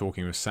actually gets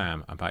talking with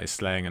Sam about his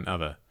slaying an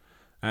other.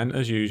 And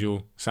as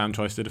usual, Sam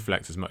tries to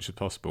deflect as much as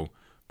possible,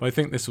 but I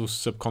think this will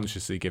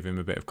subconsciously give him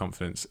a bit of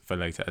confidence for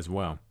later as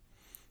well.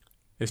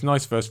 It's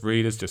nice for us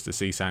readers just to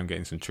see Sam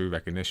getting some true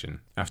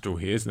recognition. After all,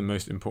 he is the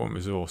most important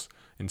resource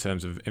in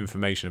terms of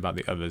information about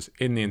the others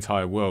in the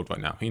entire world right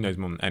now. He knows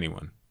more than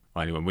anyone.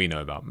 Well, anyone we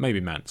know about.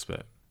 Maybe Mance,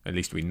 but at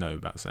least we know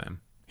about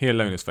Sam. He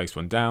alone has faced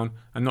one down,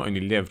 and not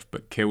only lived,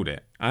 but killed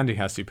it. And he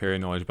has superior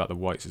knowledge about the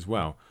Whites as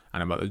well,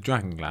 and about the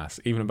dragon glass,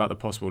 even about the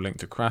possible link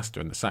to Craster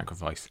and the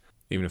sacrifice,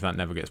 even if that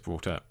never gets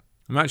brought up.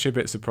 I'm actually a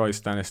bit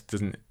surprised Stannis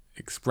doesn't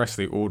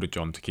expressly order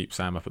Jon to keep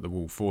Sam up at the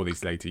wall for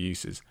these later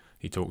uses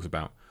he talks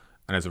about,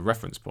 and as a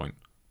reference point,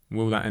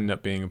 will that end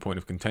up being a point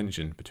of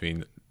contention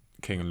between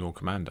King and Lord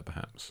Commander,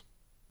 perhaps?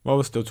 While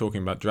we're still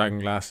talking about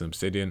Dragonglass and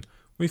Obsidian,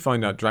 we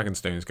find out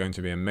Dragonstone is going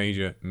to be a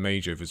major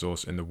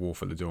resource in the War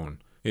for the Dawn.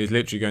 It is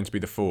literally going to be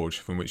the forge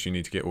from which you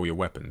need to get all your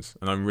weapons,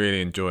 and I'm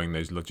really enjoying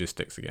those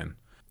logistics again.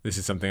 This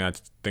is something I had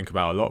to think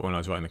about a lot when I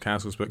was writing the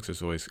Castles books, so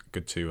it's always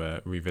good to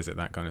revisit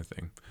that kind of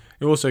thing.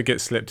 It also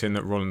gets slipped in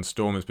that Rolland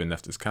Storm has been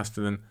left as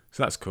Castellan,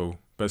 so that's cool,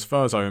 but as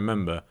far as I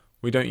remember,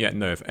 we don't yet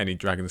know if any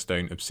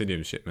Dragonstone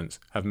Obsidian shipments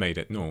have made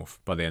it north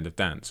by the end of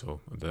Dance,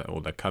 or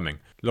they're coming.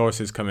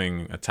 Loras's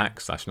coming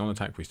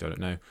attack/non-attack, we still don't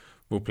know,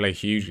 will play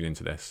hugely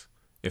into this.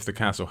 If the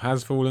castle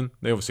has fallen,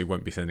 they obviously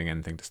won't be sending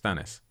anything to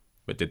Stannis.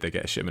 But did they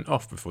get a shipment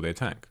off before the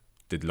attack?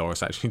 Did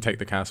Loras actually take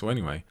the castle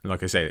anyway? And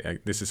like I say,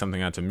 this is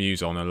something I had to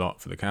muse on a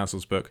lot for the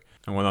Castles book,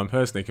 and while I'm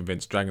personally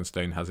convinced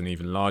Dragonstone has an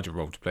even larger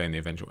role to play in the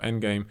eventual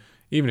endgame,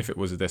 even if it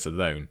was this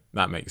alone,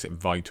 that makes it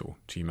vital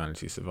to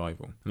humanity's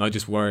survival. And I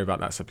just worry about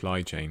that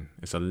supply chain.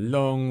 It's a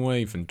long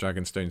way from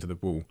Dragonstone to the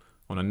Wall,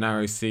 on a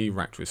narrow sea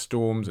racked with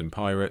storms and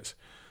pirates,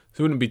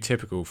 so it wouldn't be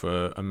typical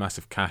for a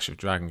massive cache of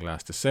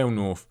Dragonglass to sail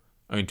north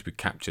only to be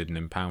captured and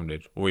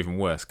impounded, or even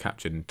worse,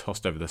 captured and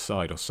tossed over the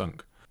side or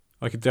sunk.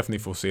 I could definitely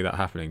foresee that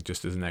happening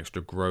just as an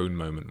extra groan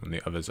moment when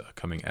the others are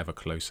coming ever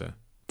closer.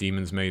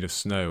 Demons made of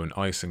snow and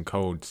ice and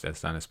cold, says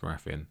Stannis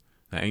Baratheon.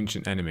 The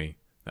ancient enemy,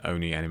 the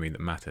only enemy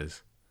that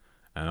matters.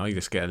 And I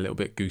just get a little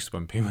bit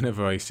goosebumpy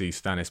whenever I see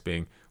Stannis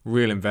being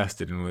real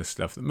invested in all this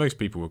stuff that most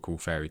people would call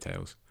fairy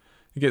tales.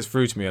 It gets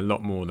through to me a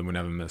lot more than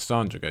whenever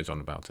Melisandre goes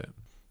on about it.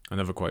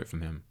 Another quote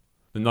from him.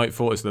 The Night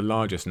Fort is the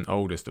largest and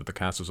oldest of the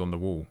castles on the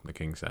wall, the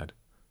king said.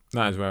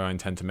 That is where I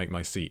intend to make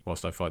my seat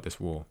whilst I fight this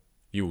war.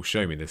 You will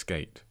show me this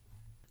gate.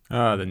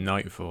 Ah, the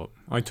Night Fort.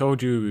 I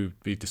told you we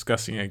would be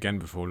discussing it again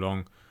before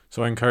long,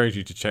 so I encourage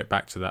you to check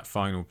back to that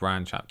final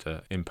Bran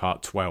chapter in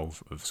part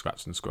 12 of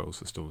Scraps and Scrolls,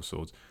 The Store of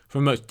Swords, for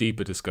a much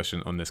deeper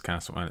discussion on this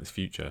castle and its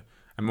future,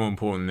 and more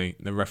importantly,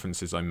 the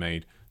references I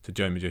made to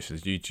Joe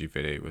Magician's YouTube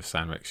video with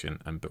San Rexian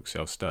and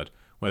Bookshelf Stud,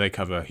 where they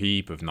cover a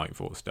heap of Night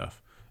Fort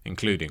stuff,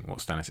 including what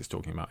Stannis is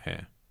talking about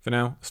here. For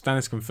now,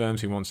 Stannis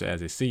confirms he wants it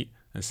as his seat,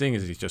 and seeing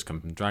as he's just come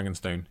from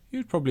Dragonstone, he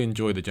would probably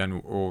enjoy the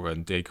general aura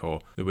and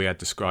decor that we had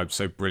described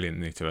so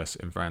brilliantly to us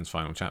in Bran's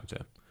final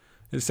chapter.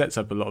 It sets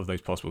up a lot of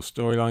those possible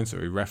storylines that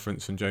we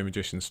referenced from Joe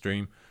Magician's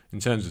stream, in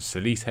terms of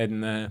Selyse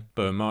heading there,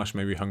 Bowen Marsh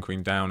maybe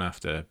hunkering down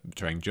after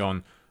betraying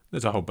Jon.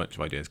 There's a whole bunch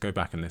of ideas, go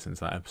back and listen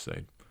to that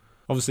episode.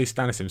 Obviously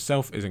Stannis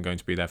himself isn't going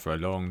to be there for a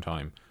long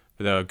time,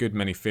 but there are a good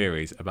many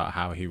theories about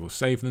how he will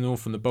save the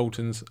North from the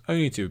Boltons,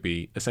 only to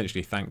be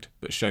essentially thanked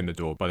but shown the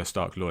door by the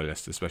Stark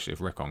loyalists, especially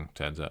if Rickon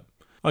turns up.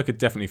 I could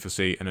definitely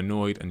foresee an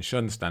annoyed and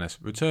shunned Stannis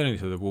returning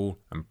to the Wall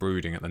and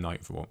brooding at the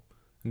Night Fort.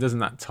 And doesn't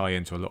that tie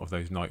into a lot of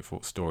those Night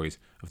Fort stories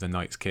of the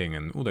Night's King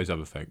and all those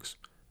other folks?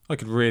 I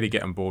could really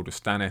get on board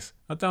with Stannis,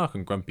 a dark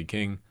and grumpy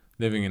king,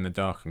 living in the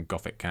dark and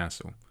gothic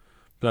castle.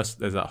 Plus,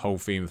 there's that whole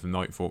theme of the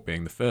Night Fort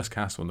being the first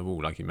castle on the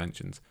Wall, like he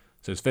mentions,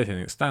 so it's fitting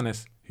that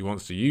Stannis, who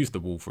wants to use the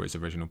Wall for its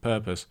original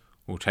purpose,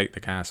 will take the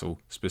castle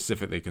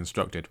specifically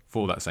constructed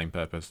for that same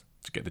purpose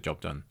to get the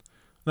job done.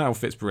 That all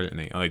fits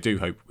brilliantly, and I do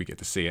hope we get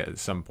to see it at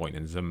some point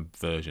in some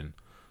version.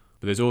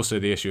 But there's also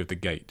the issue of the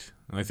gate,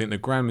 and I think the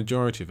grand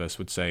majority of us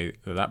would say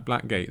that that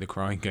black gate, the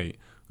Crying Gate,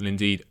 will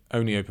indeed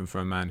only open for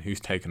a man who's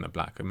taken the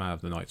black, a man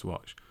of the Night's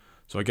Watch.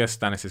 So I guess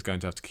Stannis is going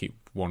to have to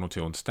keep one or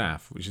two on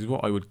staff, which is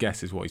what I would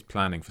guess is what he's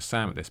planning for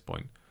Sam at this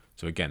point.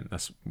 So again,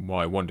 that's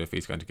why I wonder if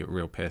he's going to get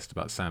real pissed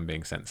about Sam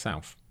being sent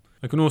south.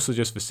 I can also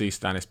just foresee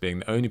Stannis being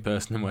the only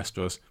person in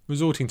Westeros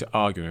resorting to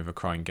arguing over a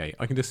Crying Gate.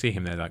 I can just see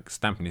him there like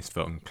stamping his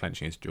foot and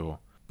clenching his jaw.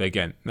 But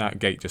again, that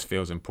gate just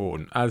feels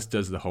important, as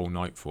does the whole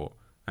Night Fort.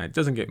 And it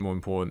doesn't get more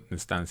important than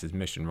Stannis'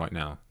 mission right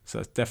now, so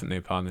that's definitely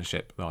a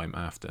partnership that I'm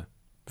after.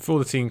 Before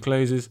the scene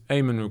closes,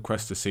 Aemon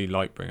requests to see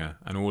Lightbringer,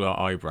 and all our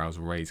eyebrows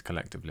raise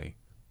collectively.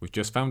 We've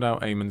just found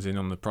out Aemon's in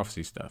on the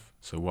prophecy stuff,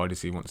 so why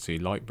does he want to see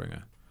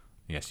Lightbringer?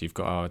 Yes, you've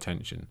got our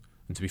attention.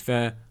 And to be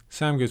fair,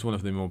 Sam gives one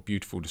of the more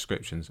beautiful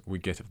descriptions we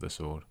get of the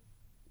sword.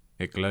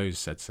 It glows,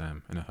 said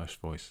Sam, in a hushed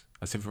voice,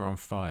 as if it were on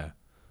fire.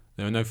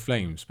 There are no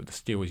flames, but the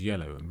steel is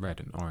yellow and red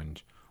and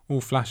orange,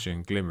 all flashing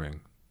and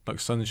glimmering, like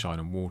sunshine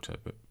and water,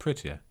 but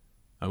prettier.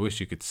 I wish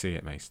you could see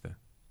it, Maester.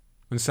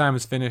 When Sam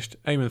has finished,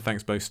 Aemon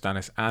thanks both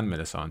Stannis and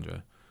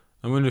Melisandre.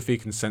 I wonder if he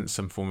can sense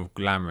some form of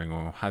glamoring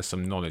or has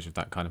some knowledge of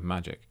that kind of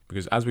magic,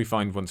 because as we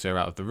find once they're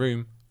out of the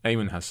room,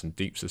 Aemon has some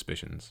deep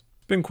suspicions.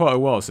 It's been quite a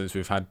while since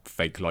we've had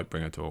fake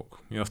Lightbringer talk.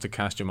 You have to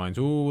cast your minds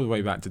all the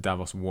way back to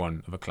Davos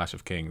 1 of A Clash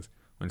of Kings,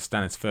 when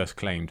Stannis first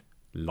claimed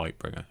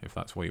Lightbringer, if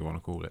that's what you want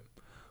to call it.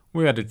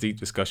 We had a deep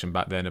discussion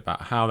back then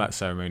about how that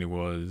ceremony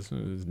was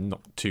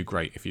not too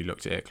great if you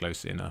looked at it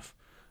closely enough.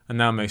 And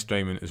now Maester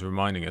Aemon is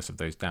reminding us of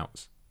those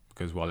doubts,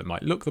 because while it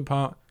might look the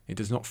part, it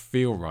does not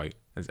feel right,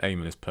 as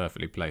Aemon is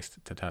perfectly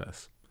placed to tell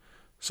us.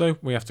 So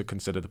we have to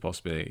consider the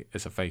possibility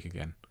it's a fake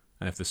again,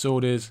 and if the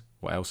sword is,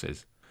 what else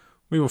is?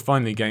 We will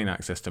finally gain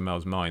access to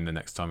Mel's mind the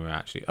next time we're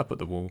actually up at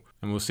the wall,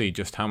 and we'll see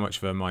just how much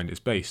of her mind is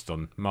based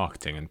on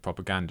marketing and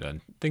propaganda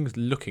and things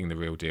looking the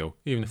real deal,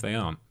 even if they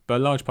aren't. But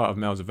a large part of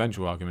Mel's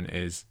eventual argument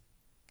is,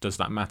 does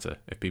that matter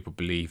if people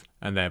believe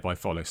and thereby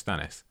follow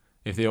Stannis?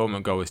 If the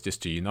ultimate goal is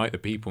just to unite the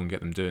people and get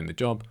them doing the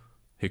job,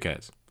 who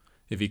cares?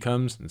 If he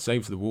comes and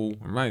saves the wall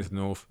and rallies the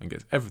north and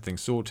gets everything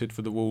sorted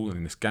for the wall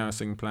in this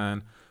garrison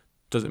plan,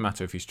 does it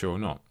matter if he's true or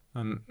not?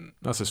 And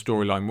that's a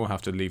storyline we'll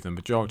have to leave the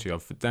majority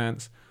of for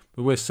Dance,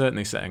 but we're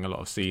certainly setting a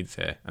lot of seeds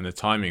here, and the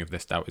timing of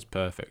this doubt is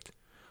perfect.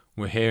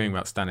 We're hearing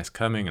about Stannis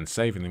coming and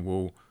saving the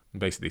wall, and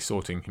basically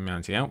sorting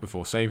humanity out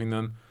before saving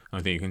them.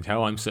 I think you can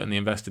tell I'm certainly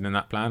invested in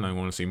that plan. I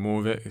want to see more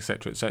of it,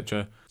 etc.,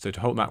 etc. So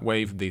to halt that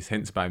wave of these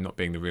hints about him not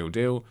being the real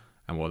deal,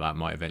 and what that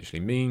might eventually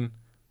mean,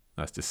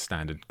 that's just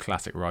standard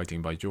classic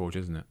writing by George,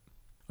 isn't it?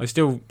 I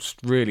still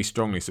really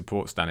strongly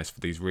support Stannis for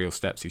these real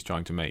steps he's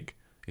trying to make.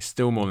 It's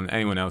still more than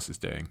anyone else is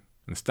doing.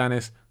 And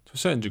Stannis, to a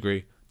certain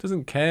degree,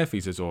 doesn't care if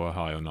he's Azor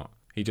Ahai or not.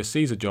 He just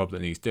sees a job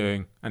that he's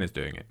doing and is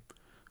doing it.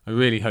 I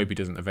really hope he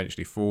doesn't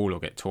eventually fall or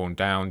get torn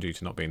down due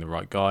to not being the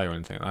right guy or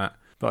anything like that.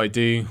 But I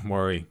do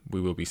worry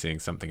we will be seeing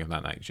something of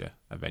that nature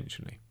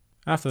eventually.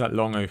 After that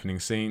long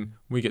opening scene,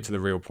 we get to the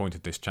real point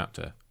of this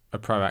chapter, a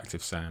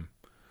proactive Sam.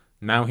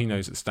 Now he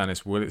knows that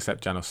Stannis will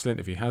accept Janos Slynt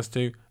if he has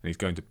to, and he's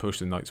going to push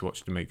the Night's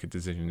Watch to make a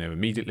decision now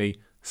immediately.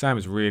 Sam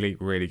is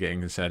really getting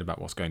concerned about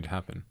what's going to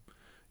happen.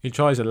 He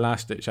tries a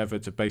last-ditch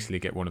effort to basically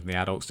get one of the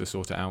adults to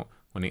sort it out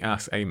when he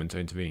asks Aemon to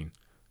intervene.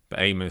 But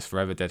Aemon is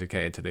forever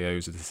dedicated to the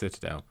oaths of the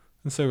Citadel,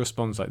 and so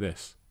responds like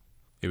this.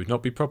 It would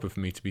not be proper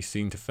for me to be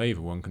seen to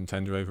favour one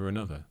contender over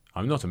another.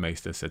 I'm not a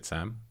maester, said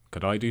Sam.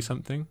 Could I do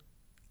something?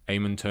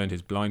 Aemon turned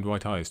his blind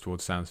white eyes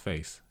towards Sam's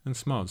face, and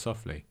smiled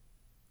softly.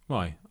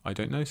 Why, I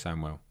don't know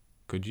Samwell.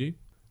 Could you?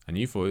 And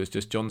you thought it was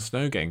just Jon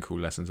Snow getting cool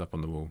lessons up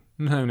on the wall.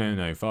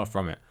 No, far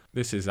from it.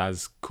 This is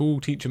as cool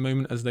teacher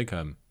moment as they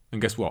come.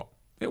 And guess what?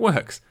 It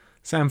works!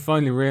 Sam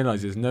finally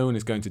realises no one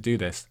is going to do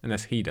this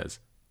unless he does,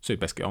 so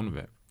best get on with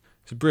it.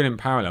 It's a brilliant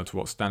parallel to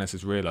what Stannis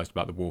has realised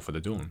about the War for the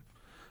Dawn.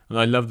 And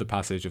I love the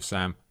passage of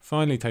Sam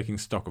finally taking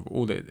stock of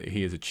all that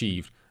he has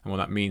achieved and what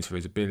that means for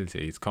his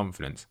ability, his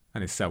confidence,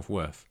 and his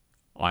self-worth.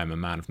 I am a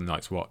man of the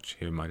Night's Watch,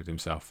 he reminded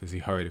himself as he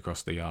hurried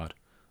across the yard.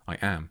 I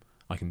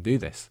can do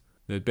this.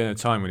 There had been a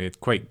time when he had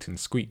quaked and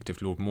squeaked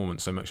if Lord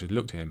Mormont so much as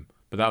looked at him,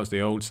 but that was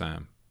the old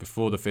Sam,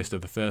 before the fist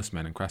of the First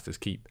Men and Craster's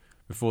Keep,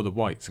 before the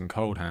Whites and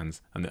Cold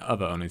Hands and the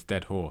other on his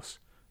dead horse.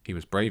 He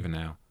was braver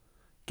now.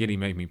 Gilly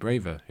made me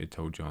braver, he'd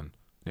told Jon.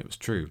 And it was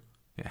true.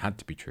 It had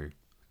to be true.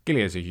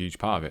 Gilly has a huge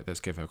part of it, let's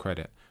give her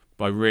credit.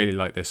 But I really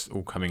like this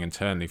all coming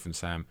internally from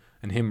Sam,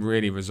 and him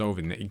really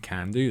resolving that he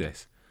can do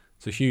this.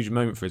 It's a huge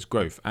moment for his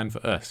growth, and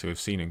for us who have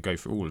seen him go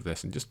through all of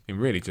this, and just in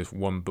really just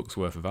one book's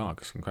worth of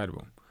arc. It's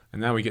incredible.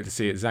 And now we get to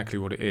see exactly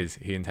what it is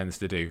he intends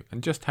to do,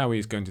 and just how he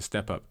is going to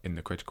step up in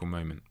the critical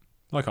moment.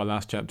 Like our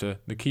last chapter,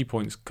 the key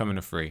points come in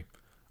a free.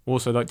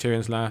 Also, like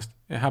Tyrion's last,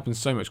 it happens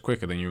so much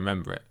quicker than you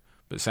remember it,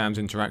 but Sam's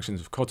interactions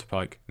with Cotter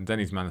Pike and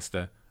Denys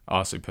Lannister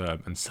are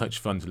superb and such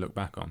fun to look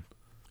back on.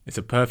 It's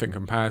a perfect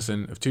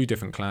comparison of two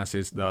different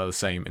classes that are the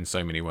same in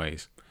so many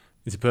ways.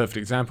 It's a perfect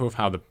example of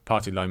how the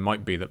party line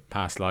might be that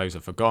past lives are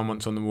forgotten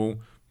once on the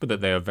wall, but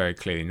that they are very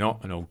clearly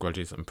not, and old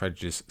grudges and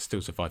prejudice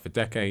still survive for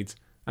decades,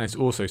 and it's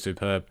also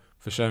superb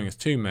for showing us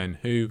two men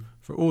who,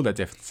 for all their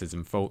differences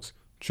and faults,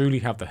 truly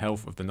have the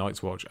health of the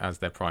Night's Watch as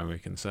their primary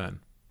concern.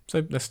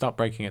 So let's start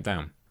breaking it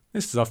down.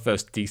 This is our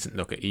first decent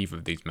look at either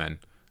of these men,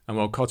 and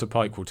while Cotter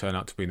Pike will turn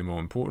out to be the more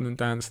important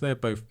Dance, they're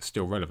both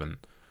still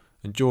relevant.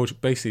 And George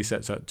basically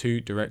sets up two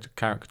direct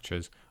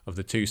caricatures of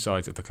the two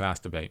sides of the class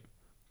debate.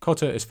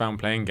 Cotter is found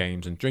playing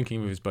games and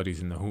drinking with his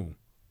buddies in the hall.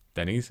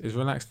 Denys is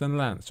relaxed and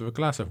Lance with a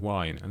glass of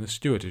wine and a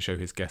steward to show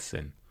his guests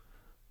in.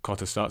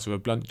 Cotter starts with a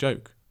blunt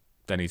joke.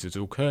 Denys is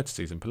all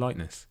courtesies and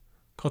politeness.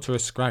 Cotter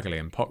is scraggly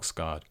and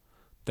pox-scarred.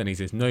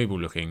 Denys is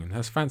noble-looking and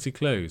has fancy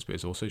clothes but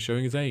is also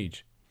showing his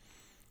age.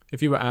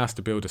 If you were asked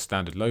to build a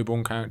standard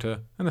lowborn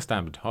character and a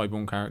standard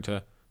highborn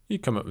character,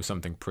 you'd come up with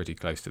something pretty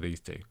close to these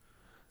two.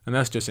 And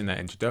that's just in their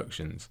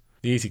introductions.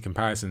 The easy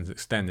comparisons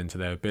extend into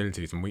their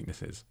abilities and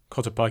weaknesses.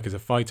 Cotter Pike is a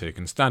fighter who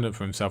can stand up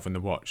for himself in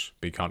the watch,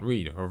 but he can't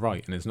read or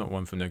write and is not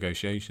one for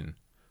negotiation.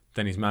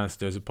 Denys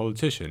Lannister is a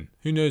politician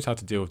who knows how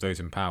to deal with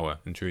those in power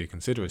and truly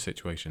consider a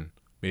situation,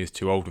 but he is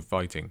too old for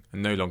fighting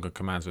and no longer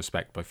commands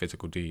respect by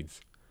physical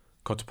deeds.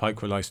 Cotter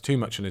Pike relies too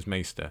much on his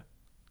maester.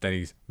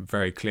 Denys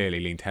very clearly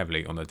leaned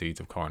heavily on the deeds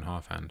of Qhorin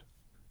Halfhand.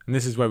 And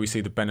this is where we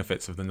see the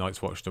benefits of the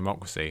Night's Watch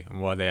democracy and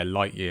why they are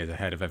light years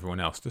ahead of everyone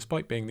else,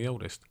 despite being the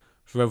oldest.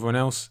 For everyone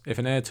else, if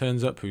an heir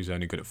turns up who's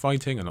only good at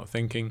fighting and not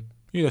thinking,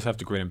 you just have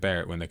to grin and bear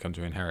it when they come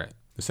to inherit.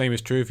 The same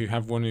is true if you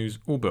have one who's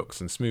all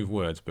books and smooth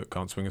words but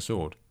can't swing a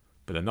sword.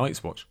 But the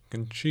Night's Watch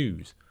can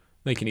choose.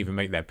 They can either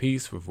make their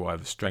peace with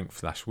whatever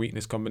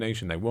strength/weakness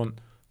combination they want,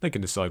 they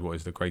can decide what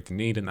is the greater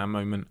need in that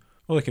moment,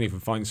 or they can even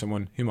find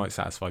someone who might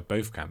satisfy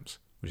both camps,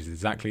 which is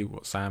exactly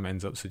what Sam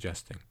ends up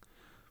suggesting.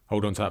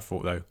 Hold on to that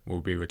thought though,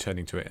 we'll be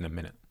returning to it in a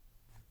minute.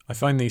 I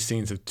find these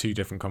scenes of two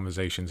different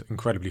conversations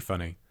incredibly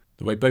funny.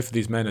 The way both of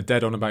these men are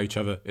dead on about each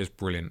other is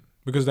brilliant.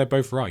 Because they're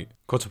both right.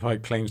 Cotter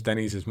Pike claims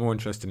Denny's is more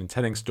interested in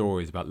telling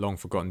stories about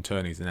long-forgotten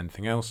tourneys than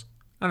anything else,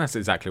 and that's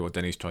exactly what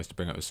Denny's tries to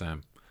bring up with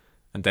Sam.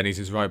 And Denny's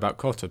is right about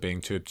Cotter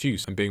being too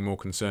obtuse and being more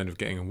concerned with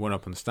getting a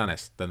one-up on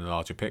Stannis than the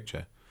larger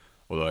picture.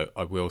 Although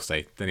I will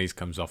say, Denny's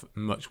comes off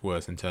much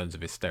worse in terms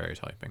of his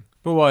stereotyping.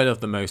 But what I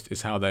love the most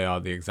is how they are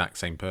the exact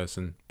same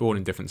person, born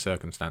in different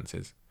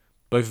circumstances.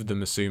 Both of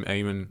them assume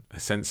Aemon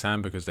has sent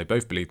Sam because they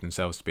both believe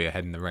themselves to be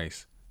ahead in the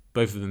race.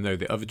 Both of them know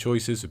the other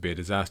choices would be a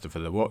disaster for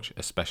the Watch,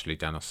 especially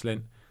Danos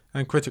Slint,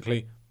 and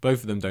critically,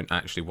 both of them don't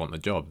actually want the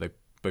job. They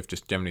both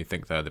just generally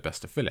think they are the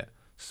best to fill it.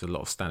 So there's a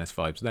lot of Stannis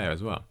vibes there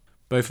as well.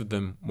 Both of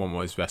them want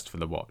what is best for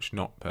the Watch,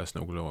 not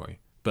personal glory.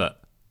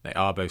 But they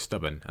are both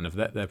stubborn and have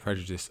let their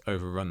prejudice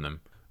overrun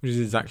them, which is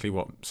exactly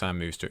what Sam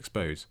moves to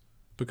expose.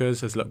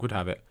 Because, as luck would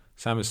have it,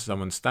 Sam is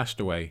someone stashed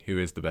away who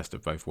is the best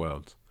of both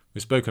worlds.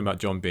 We've spoken about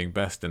Jon being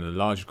best in the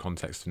larger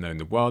context of knowing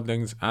the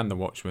Wildlings and the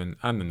Watchmen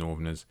and the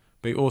Northerners,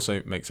 but he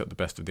also makes up the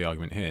best of the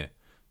argument here.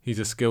 He's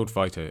a skilled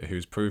fighter who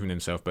has proven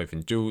himself both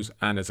in duels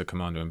and as a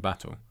commander in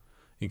battle.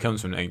 He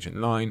comes from an ancient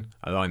line,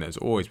 a line that has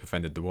always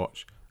befriended the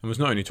Watch, and was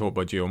not only taught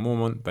by Jeor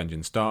Mormont,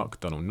 Benjen Stark,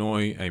 Donald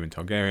Noy, Aemon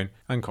Targaryen,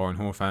 and Qhorin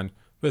Horfand,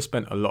 but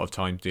spent a lot of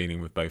time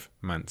dealing with both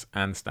Mance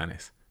and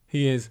Stannis.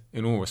 He is,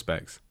 in all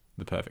respects,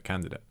 the perfect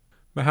candidate.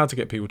 But how to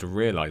get people to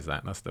realise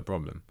that's the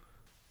problem.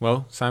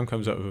 Well, Sam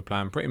comes up with a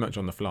plan pretty much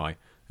on the fly,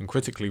 and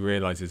critically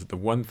realises the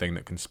one thing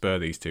that can spur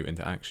these two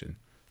into action,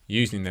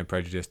 using their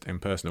prejudice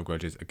and personal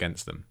grudges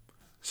against them.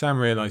 Sam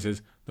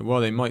realises that while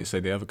they might say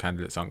the other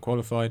candidates aren't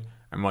qualified,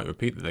 and might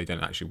repeat that they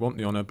don't actually want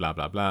the honour, blah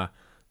blah blah,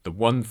 the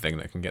one thing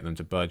that can get them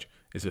to budge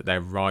is that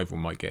their rival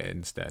might get it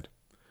instead.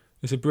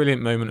 It's a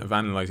brilliant moment of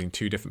analysing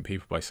two different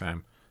people by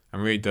Sam,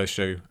 and really does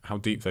show how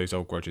deep those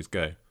old grudges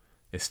go.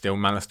 It's still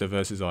Mallister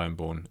versus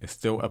Ironborn, it's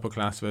still upper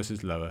class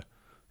versus lower.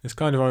 It's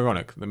kind of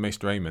ironic that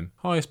Maester Aemon,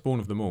 highest born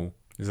of them all,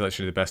 is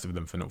actually the best of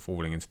them for not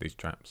falling into these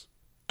traps.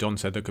 Jon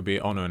said there could be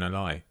honour in a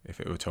lie, if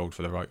it were told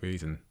for the right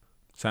reason.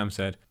 Sam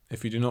said,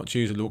 "If you do not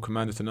choose a Lord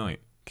Commander tonight,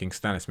 King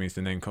Stannis means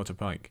to name Cotter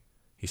Pike.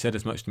 He said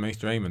as much to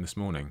Maester Aemon this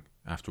morning,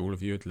 after all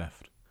of you had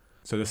left."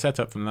 So the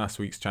setup from last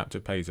week's chapter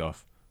pays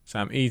off.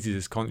 Sam eases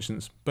his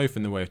conscience, both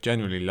in the way of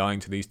generally lying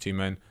to these two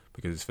men,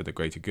 because it's for the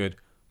greater good,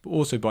 but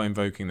also by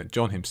invoking that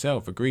Jon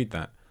himself agreed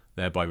that,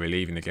 thereby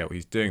relieving the guilt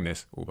he's doing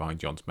this all behind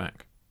Jon's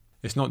back.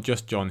 It's not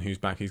just Jon whose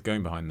back he's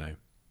going behind though.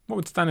 What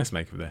would Stannis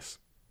make of this?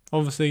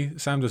 Obviously,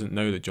 Sam doesn't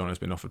know that Jon has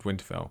been offered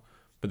Winterfell,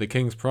 but the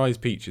king's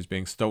prized peach is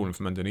being stolen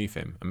from underneath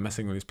him and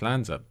messing with his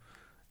plans up.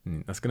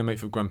 That's going to make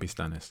for grumpy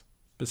Stannis.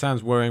 But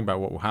Sam's worrying about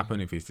what will happen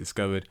if he's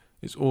discovered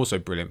is also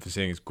brilliant for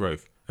seeing his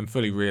growth and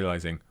fully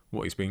realising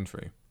what he's been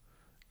through.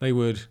 They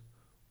would,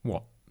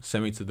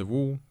 send me to the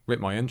wall, rip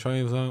my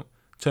entrails out,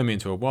 turn me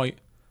into a white?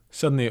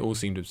 Suddenly it all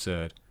seemed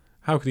absurd.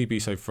 How could he be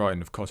so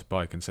frightened of Cotter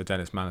Pike and Sir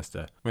Dennis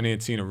Mallister when he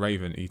had seen a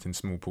raven eat in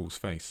Small Paul's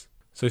face?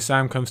 So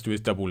Sam comes to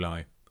his double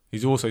lie.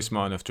 He's also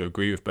smart enough to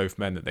agree with both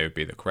men that they would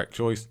be the correct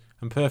choice,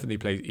 and perfectly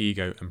plays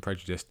ego and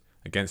prejudice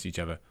against each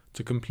other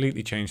to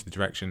completely change the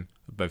direction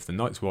of both the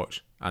Night's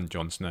Watch and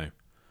Jon Snow.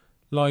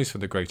 Lies for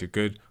the greater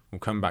good will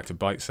come back to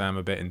bite Sam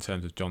a bit in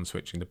terms of Jon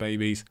switching to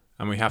babies,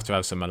 and we have to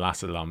have some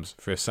alas alums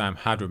for if Sam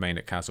had remained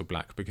at Castle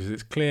Black, because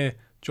it's clear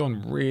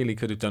Jon really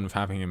could have done with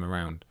having him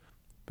around.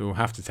 But we'll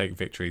have to take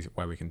victories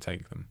where we can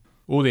take them.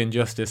 All the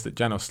injustice that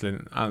Janos Slynt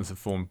and Alliser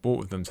Thorne brought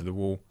with them to the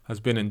wall has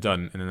been and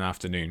done in an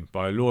afternoon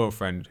by a loyal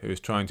friend who is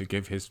trying to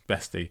give his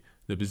bestie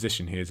the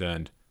position he has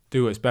earned,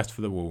 do what's best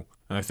for the wall,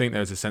 and I think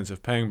there is a sense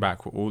of paying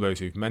back what all those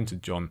who've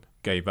mentored Jon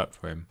gave up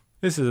for him.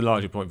 This is a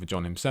larger point for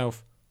Jon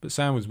himself, but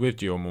Sam was with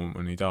Jeor Mormont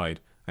when he died,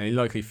 and he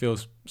likely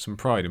feels some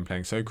pride in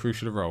playing so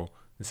crucial a role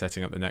in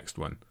setting up the next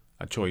one,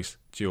 a choice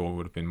Jeor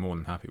would have been more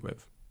than happy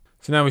with.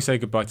 So now we say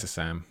goodbye to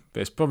Sam,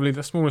 but it's probably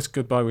the smallest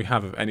goodbye we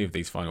have of any of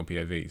these final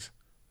POVs.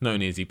 Not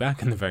only is he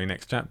back in the very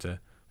next chapter,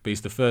 but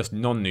he's the first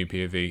non-new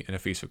POV in A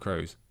Feast for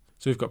Crows,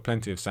 so we've got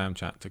plenty of Sam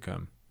chat to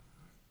come.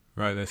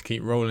 Right, let's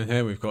keep rolling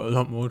here, we've got a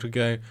lot more to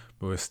go,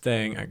 but we're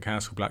staying at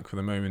Castle Black for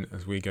the moment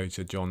as we go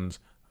to Jon's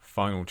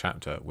final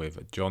chapter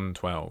with Jon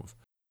 12.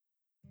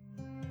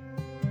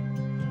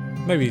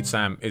 Maybe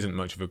Sam isn't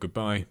much of a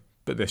goodbye,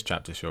 but this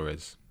chapter sure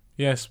is.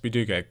 Yes, we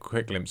do get a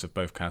quick glimpse of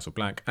both Castle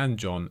Black and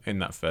Jon in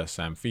that first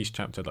Sam Feast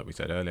chapter like we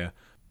said earlier,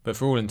 but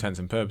for all intents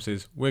and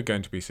purposes, we're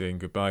going to be saying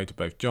goodbye to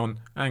both Jon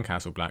and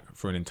Castle Black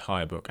for an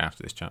entire book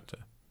after this chapter.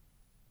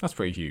 That's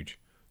pretty huge.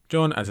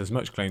 Jon has as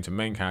much claim to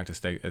main character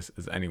status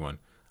as anyone,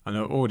 and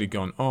I've already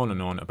gone on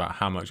and on about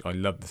how much I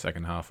love the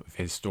second half of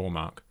his Storm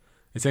arc.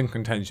 It's in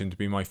contention to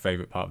be my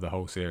favourite part of the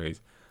whole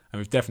series, and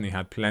we've definitely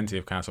had plenty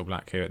of Castle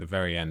Black here at the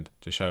very end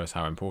to show us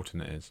how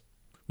important it is.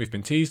 We've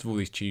been teased with all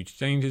these huge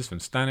changes from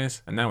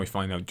Stannis, and now we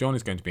find out Jon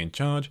is going to be in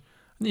charge,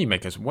 and you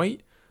make us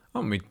wait.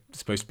 Aren't we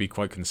supposed to be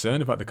quite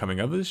concerned about the coming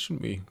others?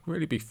 Shouldn't we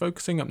really be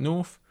focusing up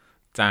north?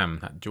 Damn,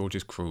 that George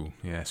is cruel.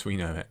 Yes, we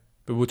know it.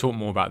 But we'll talk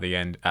more about the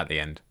end at the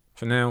end.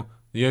 For now,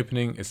 the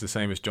opening is the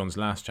same as Jon's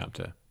last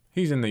chapter.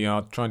 He's in the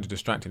yard trying to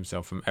distract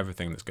himself from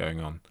everything that's going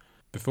on.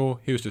 Before,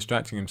 he was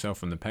distracting himself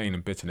from the pain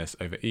and bitterness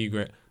over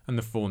Ygritte and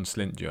the Thorne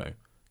Slynt duo.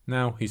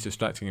 Now he's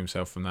distracting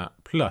himself from that,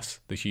 plus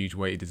the huge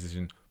weighty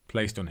decision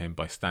placed on him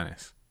by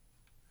Stannis.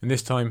 And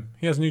this time,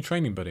 he has a new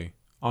training buddy,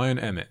 Iron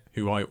Emmett,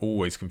 who I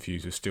always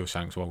confuse with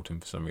Steelshanks Walton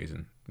for some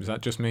reason. Is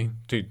that just me?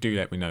 Do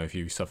let me know if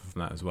you suffer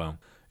from that as well.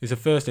 It's a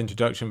first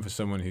introduction for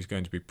someone who's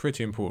going to be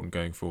pretty important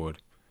going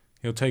forward.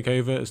 He'll take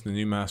over as the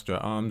new Master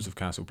at Arms of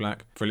Castle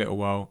Black for a little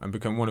while and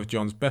become one of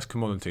Jon's best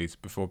commodities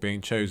before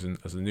being chosen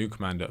as the new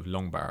commander of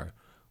Longbarrow,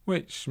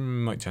 which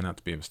might turn out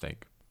to be a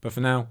mistake. But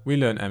for now, we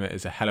learn Emmett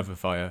is a hell of a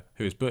fighter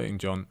who is putting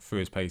Jon through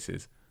his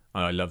paces,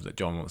 and I love that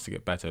Jon wants to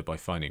get better by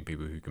finding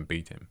people who can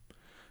beat him.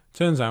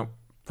 Turns out,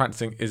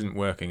 practicing isn't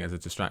working as a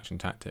distraction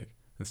tactic,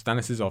 and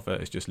Stannis' offer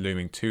is just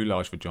looming too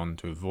large for Jon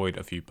to avoid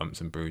a few bumps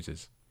and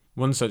bruises.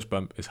 One such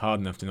bump is hard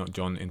enough to knock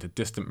Jon into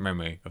distant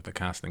memory of the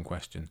castle in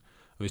question,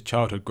 of his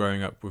childhood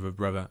growing up with a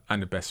brother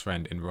and a best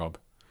friend in Robb.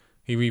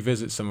 He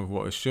revisits some of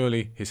what was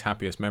surely his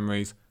happiest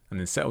memories, and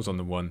then settles on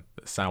the one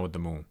that soured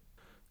them all.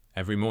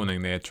 Every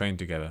morning they had trained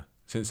together,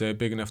 since they were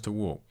big enough to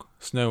walk,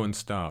 snow and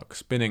stark,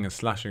 spinning and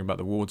slashing about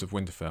the wards of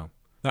Winterfell.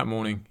 That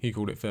morning he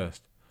called it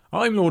first.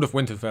 "I'm Lord of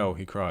Winterfell,"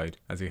 he cried,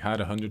 as he had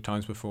 100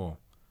 times before.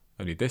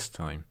 Only this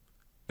time,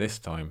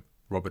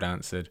 Robert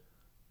answered,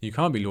 "You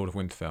can't be Lord of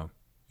Winterfell.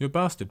 You're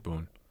bastard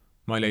born.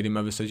 My lady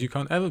mother says you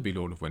can't ever be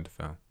Lord of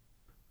Winterfell."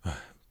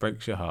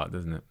 Breaks your heart,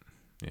 doesn't it?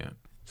 Yeah.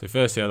 So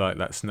firstly, I like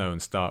that snow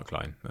and stark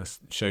line. That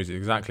shows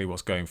exactly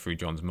what's going through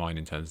Jon's mind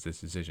in terms of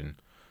this decision.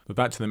 But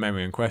back to the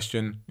memory in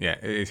question, yeah,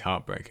 it is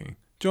heartbreaking.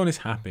 Jon is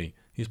happy.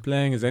 He's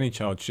playing as any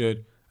child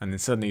should, and then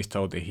suddenly he's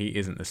told that he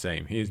isn't the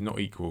same. He is not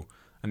equal.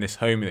 And this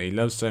home that he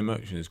loves so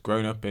much and has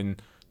grown up in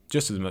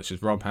just as much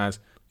as Robb has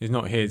is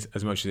not his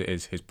as much as it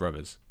is his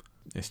brother's.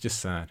 It's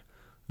just sad.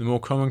 The more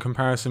common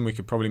comparison we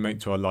could probably make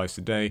to our lives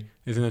today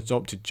is an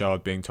adopted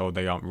child being told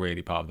they aren't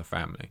really part of the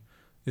family.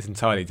 It's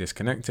entirely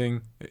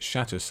disconnecting, it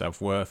shatters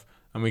self-worth,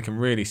 and we can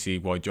really see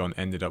why Jon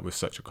ended up with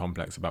such a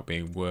complex about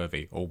being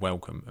worthy or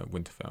welcome at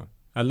Winterfell.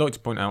 I'd like to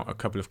point out a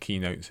couple of key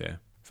notes here.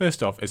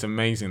 First off, it's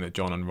amazing that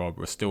Jon and Robb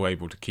were still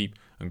able to keep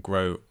and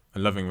grow a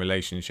loving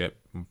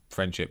relationship,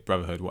 friendship,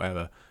 brotherhood,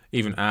 whatever,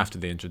 even after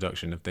the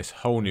introduction of this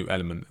whole new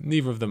element that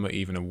neither of them were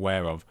even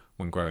aware of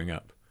when growing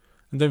up.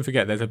 And don't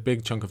forget, there's a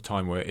big chunk of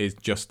time where it is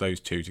just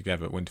those two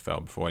together at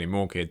Winterfell before any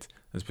more kids,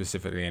 and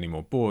specifically any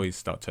more boys,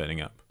 start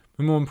turning up.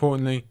 But more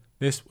importantly,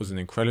 this was an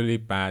incredibly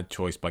bad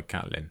choice by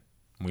Catelyn.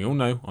 We all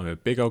know I'm a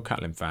big old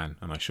Catelyn fan,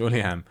 and I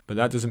surely am, but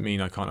that doesn't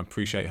mean I can't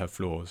appreciate her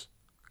flaws.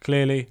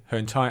 Clearly, her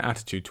entire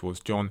attitude towards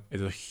Jon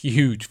is a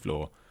huge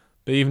flaw,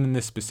 but even in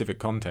this specific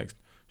context,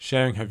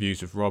 sharing her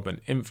views with Robb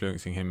and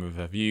influencing him with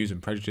her views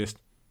and prejudice,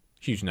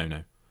 huge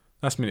no-no.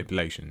 That's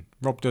manipulation.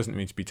 Robb doesn't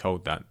need to be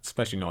told that,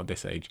 especially not at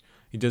this age.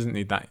 He doesn't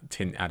need that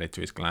tint added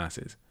to his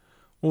glasses.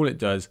 All it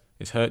does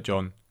is hurt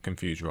Jon,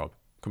 confuse Robb.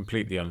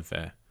 Completely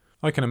unfair.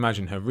 I can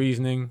imagine her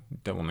reasoning,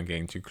 don't want to get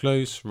in too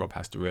close, Robb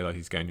has to realise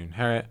he's going to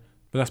inherit,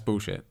 but that's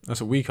bullshit.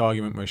 That's a weak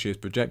argument where she is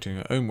projecting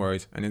her own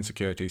worries and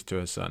insecurities to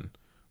her son.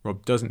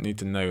 Robb doesn't need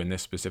to know in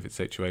this specific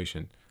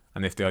situation,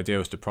 and if the idea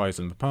was to prise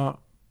them apart,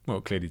 well,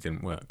 it clearly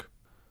didn't work.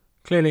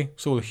 Clearly,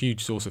 it's all a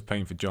huge source of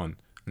pain for Jon,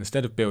 and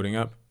instead of building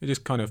up, it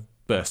just kind of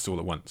bursts all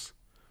at once.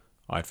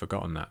 I'd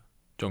forgotten that.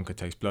 Jon could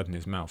taste blood in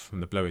his mouth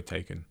from the blow he'd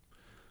taken.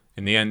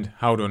 In the end,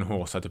 Haldor and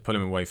Horse had to pull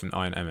him away from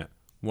Iron Emmett,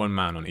 one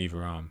man on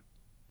either arm.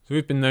 So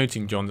we've been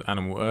noting Jon's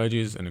animal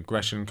urges and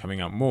aggression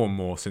coming out more and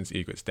more since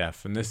Ygritte's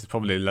death, and this is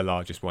probably the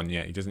largest one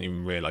yet. He doesn't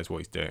even realise what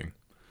he's doing.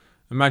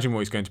 Imagine what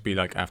he's going to be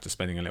like after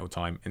spending a little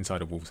time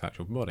inside a wolf's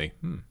actual body.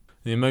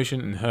 The emotion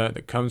and hurt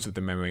that comes with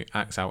the memory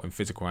acts out in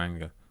physical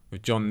anger,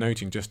 with Jon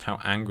noting just how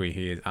angry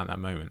he is at that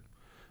moment.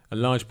 A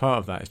large part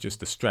of that is just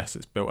the stress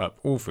that's built up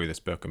all through this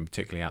book, and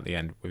particularly at the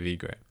end with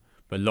Ygritte.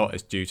 But a lot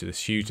is due to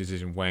this huge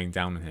decision weighing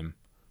down on him.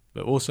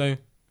 But also,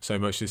 so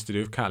much is to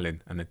do with Catelyn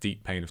and the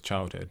deep pain of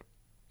childhood.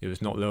 It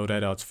was not Lord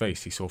Eddard's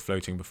face he saw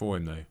floating before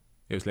him, though.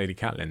 It was Lady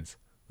Catelyn's,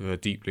 with her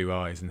deep blue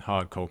eyes and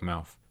hard, cold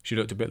mouth. She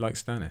looked a bit like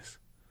Stannis.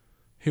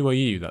 "Who are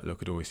you?" that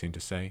look had always seemed to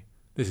say.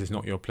 "This is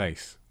not your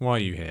place. Why are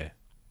you here?"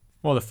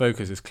 While the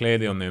focus is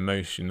clearly on the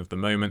emotion of the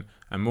moment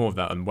and more of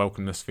that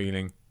unwelcomeness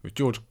feeling, with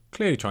George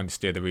clearly trying to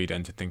steer the reader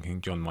into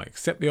thinking Jon might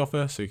accept the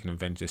offer so he can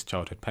avenge this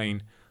childhood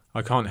pain,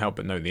 I can't help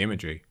but note the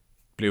imagery.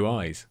 Blue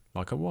eyes,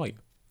 like a white.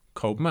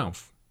 Cold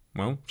mouth.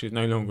 Well, she's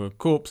no longer a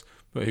corpse,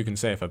 but who can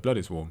say if her blood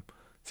is warm?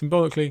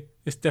 Symbolically,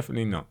 it's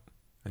definitely not.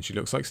 And she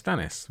looks like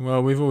Stannis.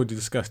 Well, we've already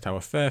discussed how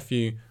a fair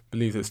few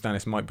believe that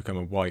Stannis might become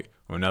a White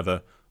or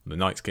another, or the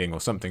Night's King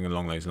or something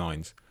along those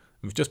lines.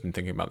 And we've just been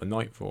thinking about the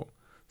Night Fort.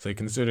 So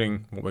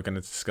considering what we're going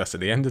to discuss at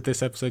the end of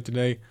this episode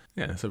today,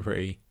 yeah, that's a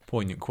pretty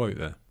poignant quote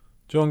there.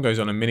 Jon goes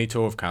on a mini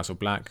tour of Castle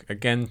Black,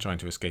 again trying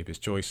to escape his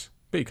choice,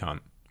 but he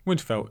can't.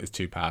 Winterfell is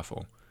too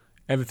powerful.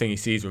 Everything he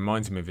sees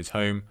reminds him of his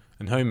home,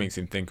 and home makes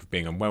him think of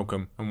being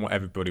unwelcome and what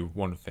everybody would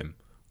want of him.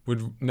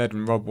 Would Ned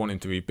and Robb want him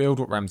to rebuild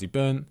what Ramsay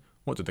burnt?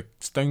 What did the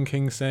Stone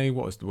King say?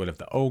 What is the will of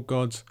the old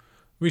gods?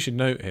 We should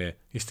note here,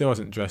 he still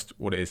hasn't addressed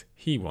what it is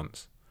he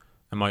wants.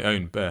 And my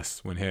own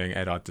bursts when hearing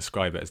Eddard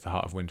describe it as the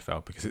heart of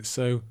Winterfell, because it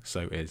so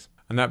is.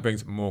 And that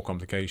brings more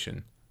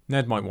complication.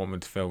 Ned might want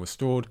Winterfell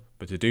restored,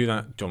 but to do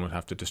that, Jon would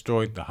have to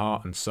destroy the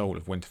heart and soul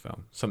of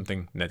Winterfell,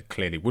 something Ned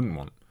clearly wouldn't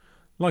want.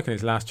 Like in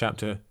his last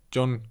chapter,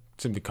 Jon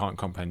simply can't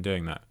comprehend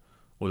doing that.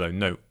 Although,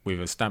 note,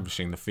 we're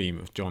establishing the theme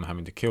of Jon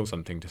having to kill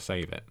something to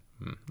save it.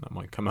 That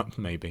might come up,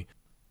 maybe.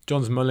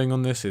 Jon's mulling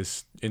on this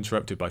is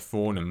interrupted by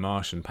Thorne and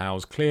Marsh and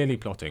Powell's clearly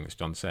plotting, as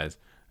Jon says,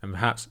 and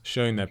perhaps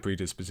showing their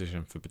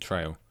predisposition for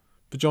betrayal.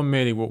 But Jon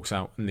merely walks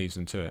out and leaves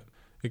them to it.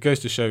 It goes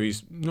to show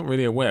he's not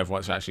really aware of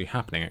what's actually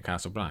happening at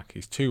Castle Black.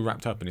 He's too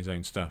wrapped up in his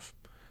own stuff.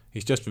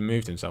 He's just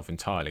removed himself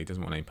entirely,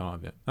 doesn't want any part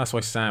of it. That's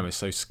why Sam is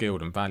so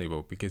skilled and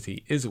valuable, because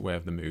he is aware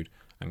of the mood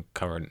and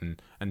current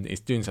and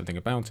is doing something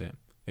about it.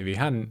 If he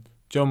hadn't,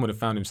 Jon would have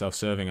found himself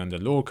serving under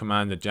Lord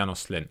Commander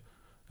Janos Slynt,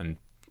 and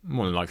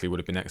more than likely would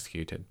have been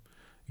executed.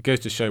 It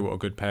goes to show what a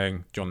good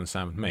pairing Jon and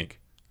Sam would make.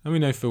 And we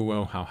know full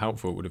well how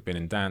helpful it would have been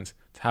in Dance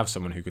to have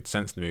someone who could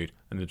sense the mood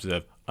and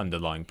observe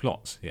underlying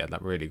plots. Yeah,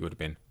 that really would have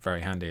been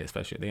very handy,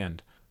 especially at the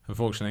end.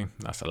 Unfortunately,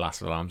 that's the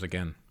last alarms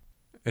again.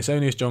 It's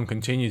only as Jon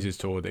continues his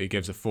tour that he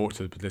gives a thought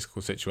to the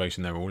political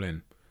situation they're all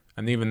in.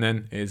 And even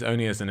then, it is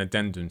only as an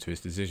addendum to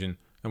his decision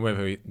and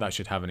whether that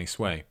should have any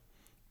sway.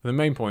 But the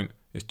main point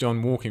is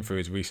Jon walking through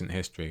his recent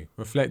history,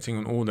 reflecting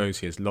on all those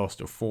he has lost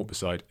or fought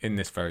beside in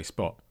this very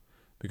spot.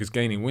 Because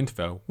gaining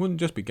Winterfell wouldn't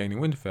just be gaining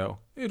Winterfell,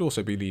 it'd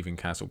also be leaving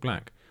Castle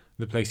Black,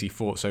 the place he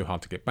fought so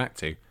hard to get back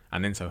to,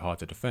 and then so hard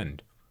to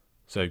defend.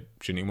 So,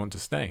 shouldn't he want to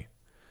stay?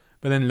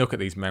 But then look at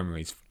these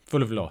memories,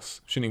 full of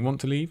loss. Shouldn't he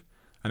want to leave?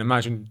 And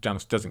imagine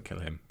Janos doesn't kill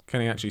him.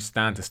 Can he actually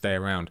stand to stay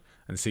around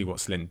and see what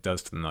Slynt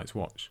does to the Night's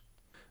Watch?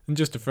 And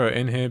just to throw it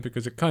in here,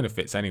 because it kind of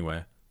fits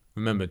anywhere,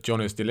 remember,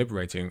 Jon is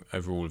deliberating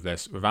over all of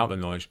this without the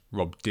knowledge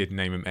Robb did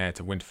name him heir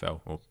to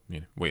Winterfell, or,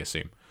 we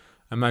assume.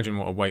 Imagine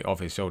what a weight off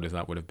his shoulders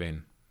that would have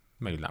been.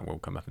 Maybe that will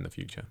come up in the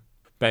future.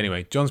 But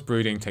anyway, Jon's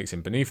brooding takes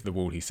him beneath the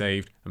wall he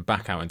saved and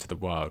back out into the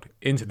wild,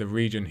 into the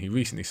region he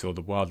recently saw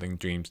the wildling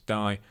dreams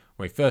die,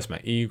 where he first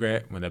met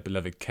Ygritte, where their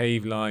beloved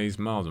cave lies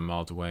miles and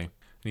miles away, and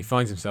he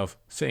finds himself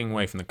sitting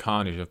away from the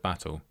carnage of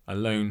battle,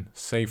 alone,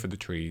 save for the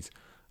trees,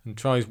 and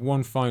tries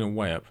one final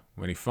way up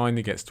when he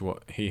finally gets to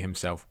what he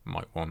himself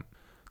might want.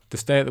 To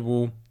stay at the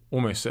wall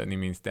almost certainly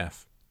means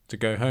death. To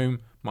go home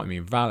might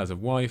mean Val as a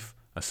wife,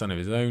 a son of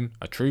his own,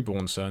 a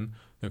true-born son,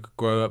 who could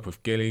grow up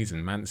with gillies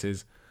and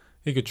manses.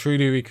 He could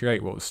truly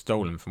recreate what was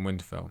stolen from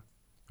Winterfell.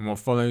 And what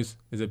follows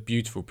is a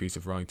beautiful piece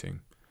of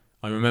writing.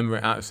 I remember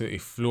it absolutely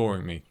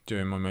flooring me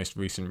during my most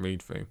recent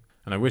read-through,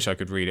 and I wish I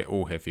could read it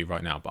all here for you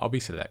right now, but I'll be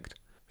select.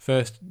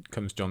 First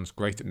comes Jon's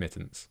great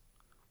admittance.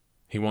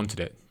 He wanted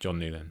it, Jon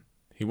knew then.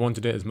 He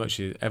wanted it as much as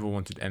he had ever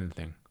wanted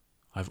anything.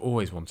 I've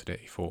always wanted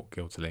it, he thought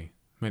guiltily.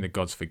 May the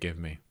gods forgive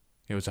me.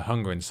 It was a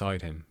hunger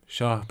inside him,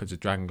 sharp as a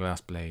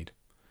dragonglass blade.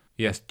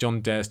 Yes,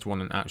 Jon dares to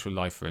want an actual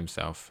life for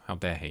himself. How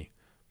dare he?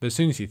 But as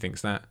soon as he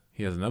thinks that,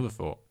 he has another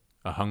thought.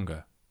 A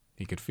hunger.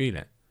 He could feel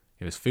it.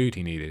 It was food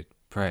he needed,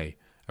 prey,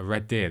 a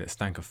red deer that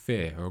stank of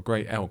fear, or a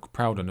great elk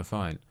proud and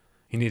defiant.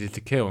 He needed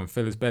to kill and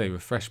fill his belly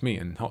with fresh meat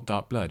and hot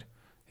dark blood.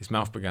 His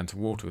mouth began to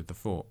water with the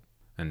thought.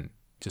 And,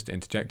 just to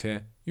interject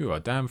here, you are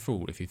a damn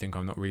fool if you think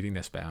I'm not reading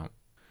this bit out.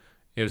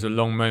 It was a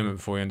long moment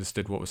before he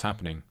understood what was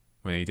happening.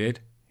 When he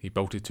did, he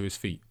bolted to his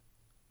feet.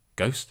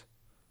 Ghost?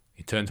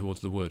 He turned towards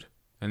the wood.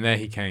 And there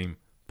he came,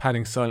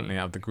 padding silently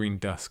out of the green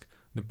dusk,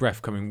 the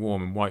breath coming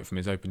warm and white from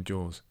his open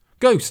jaws.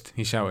 Ghost!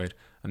 He shouted,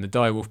 and the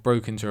direwolf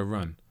broke into a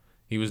run.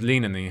 He was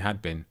leaner than he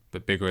had been,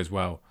 but bigger as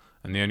well,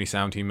 and the only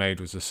sound he made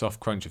was the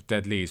soft crunch of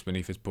dead leaves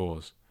beneath his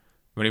paws.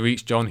 When he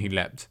reached Jon, he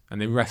leapt, and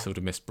they wrestled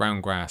amidst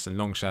brown grass and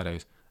long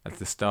shadows as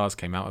the stars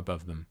came out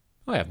above them.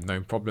 I have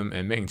no problem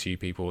admitting to you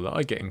people that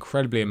I get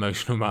incredibly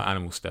emotional about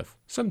animal stuff,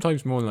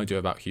 sometimes more than I do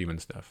about human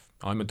stuff.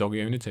 I'm a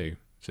doggy owner too.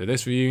 So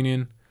this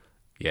reunion,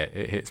 yeah,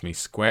 it hits me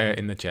square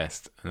in the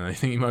chest, and I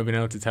think you might have been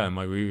able to tell in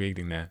my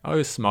rereading there. I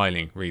was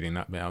smiling reading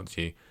that bit out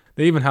to you.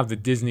 They even have the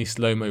Disney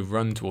slow-mo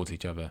run towards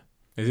each other.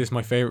 Is this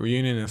my favourite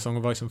reunion in A Song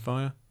of Ice and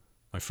Fire?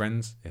 My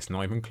friends, it's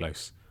not even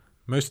close.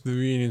 Most of the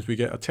reunions we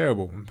get are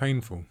terrible and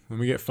painful, and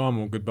we get far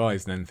more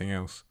goodbyes than anything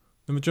else.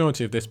 The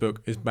majority of this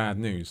book is bad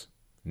news.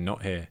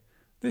 Not here.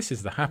 This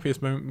is the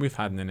happiest moment we've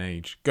had in an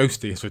age.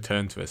 Ghosty has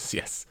returned to us,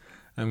 yes.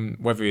 And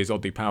whether he is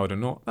oddly powered or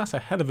not, that's a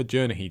hell of a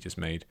journey he just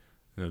made.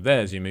 Now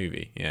there's your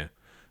movie, yeah.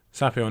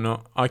 Sappy or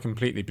not, I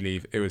completely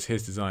believe it was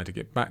his desire to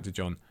get back to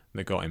Jon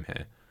that got him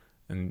here.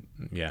 And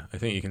yeah, I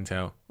think you can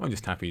tell, I'm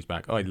just happy he's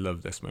back. I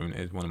love this moment,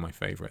 it is one of my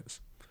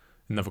favourites.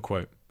 Another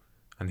quote.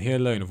 And he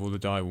alone of all the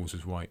direwolves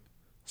was white.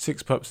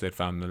 6 pups they'd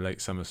found in the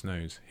late summer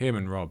snows, him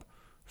and Robb.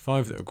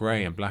 5 that were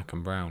grey and black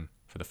and brown,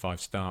 for the 5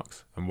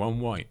 Starks, and 1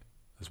 white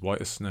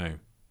as snow.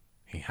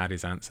 He had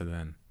his answer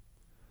then.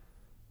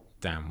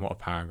 Damn, what a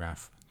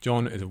paragraph.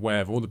 Jon is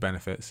aware of all the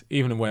benefits,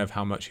 even aware of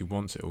how much he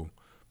wants it all.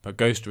 But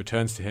Ghost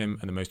returns to him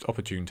at the most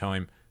opportune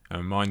time and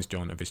reminds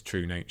Jon of his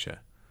true nature.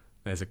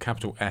 There's a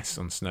capital S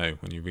on Snow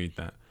when you read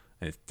that,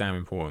 and it's damn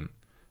important.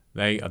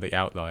 They are the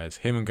outliers,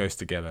 him and Ghost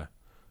together.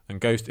 And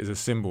Ghost is a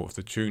symbol of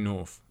the true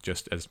North,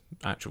 just as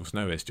actual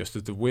Snow is, just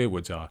as the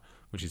Weirwoods are,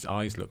 which his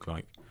eyes look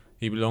like.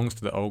 He belongs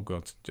to the old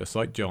gods, just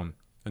like Jon,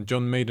 and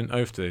Jon made an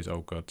oath to those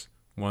old gods,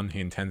 one he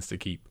intends to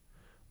keep.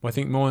 But I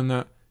think more than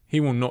that, he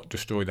will not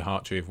destroy the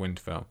Heart Tree of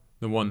Winterfell,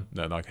 the one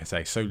that, like I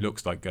say, so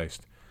looks like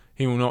Ghost.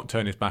 He will not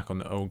turn his back on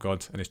the old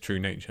gods and his true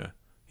nature.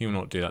 He will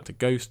not do that to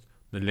Ghost,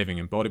 the living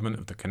embodiment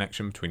of the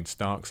connection between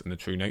Starks and the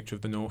true nature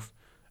of the North,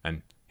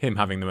 and him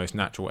having the most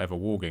natural ever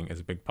warging is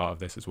a big part of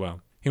this as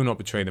well. He will not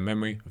betray the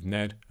memory of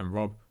Ned and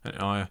Robb and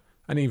Arya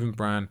and even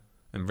Bran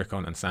and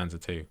Rickon and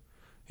Sansa too.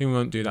 He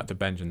won't do that to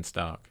Benjen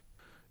Stark.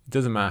 It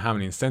doesn't matter how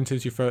many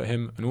incentives you throw at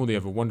him and all the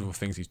other wonderful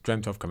things he's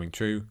dreamt of coming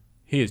true.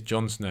 He is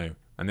Jon Snow,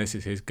 and this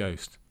is his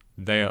ghost.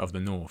 They are of the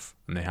North,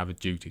 and they have a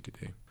duty to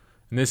do.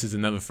 And this is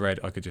another thread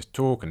I could just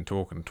talk and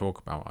talk and talk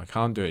about. I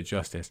can't do it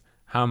justice.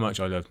 How much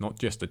I love not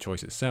just the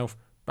choice itself,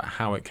 but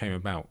how it came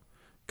about.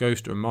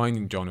 Ghost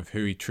reminding Jon of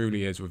who he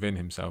truly is within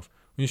himself.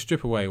 When you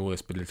strip away all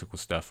this political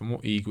stuff and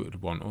what Ygritte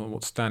would want, or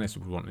what Stannis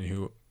would want,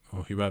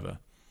 or whoever.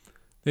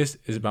 This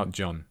is about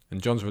Jon,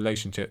 and Jon's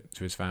relationship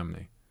to his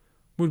family.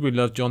 Would we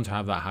love Jon to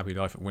have that happy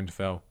life at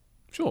Winterfell?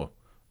 Sure.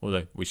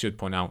 Although we should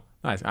point out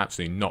that is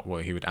absolutely not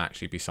what he would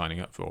actually be signing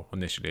up for,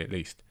 initially at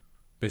least.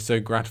 But it's so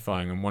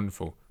gratifying and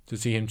wonderful to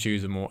see him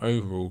choose a more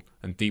overall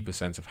and deeper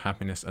sense of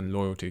happiness and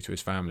loyalty to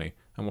his family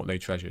and what they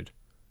treasured.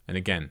 And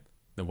again,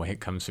 the way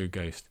it comes through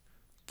Ghost.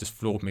 Just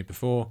floored me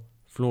before,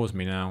 floors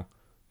me now.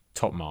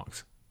 Top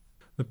marks.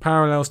 The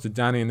parallels to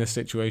Dany in this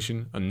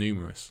situation are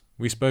numerous.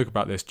 We spoke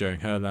about this during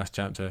her last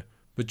chapter,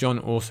 but Jon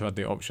also had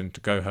the option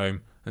to go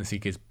home and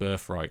seek his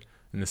birthright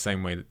in the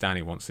same way that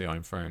Dany wants the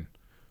Iron Throne.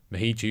 But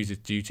he chooses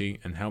duty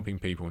and helping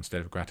people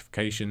instead of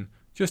gratification,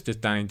 just as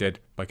Dany did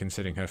by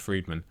considering her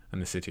freedmen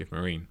and the city of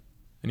Meereen.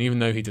 And even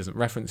though he doesn't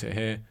reference it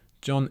here,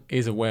 Jon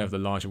is aware of the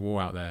larger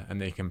war out there and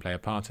that he can play a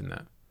part in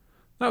that.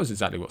 That was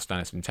exactly what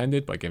Stannis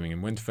intended by giving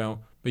him Winterfell,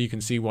 but you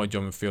can see why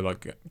Jon would feel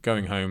like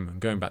going home and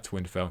going back to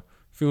Winterfell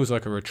feels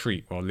like a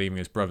retreat while leaving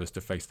his brothers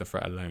to face the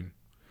threat alone.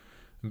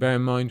 And bear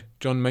in mind,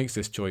 Jon makes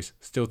this choice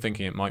still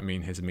thinking it might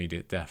mean his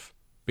immediate death,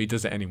 but he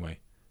does it anyway.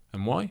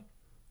 And why?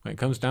 When it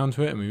comes down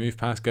to it and we move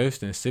past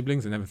Ghost and his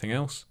siblings and everything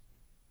else,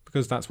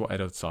 because that's what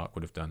Eddard Stark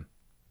would have done.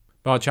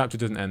 But our chapter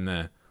doesn't end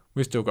there.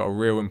 We've still got a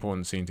real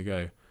important scene to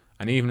go,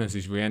 and even as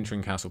he's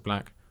re-entering Castle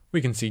Black,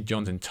 we can see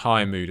Jon's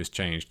entire mood has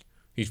changed.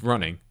 He's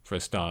running, for a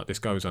start. This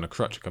guy was on a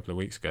crutch a couple of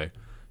weeks ago.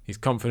 He's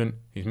confident,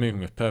 he's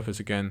moving with purpose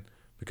again,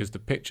 because the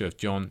picture of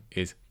Jon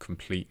is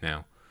complete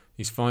now.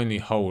 He's finally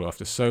whole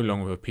after so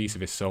long with a piece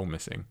of his soul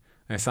missing,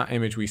 and it's that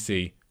image we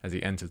see as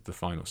he enters the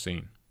final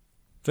scene.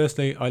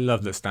 Firstly, I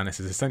love that Stannis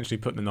has essentially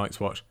put the Night's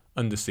Watch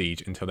under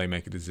siege until they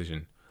make a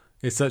decision.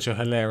 It's such a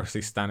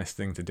hilariously Stannis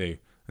thing to do,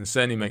 and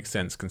certainly makes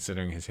sense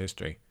considering his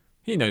history.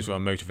 He knows what a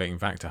motivating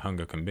factor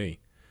hunger can be.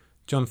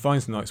 Jon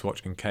finds the Night's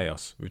Watch in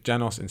chaos, with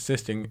Janos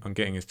insisting on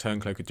getting his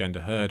Turncloak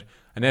agenda heard,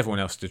 and everyone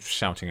else just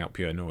shouting out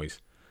pure noise.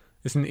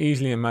 It's an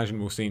easily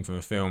imaginable scene from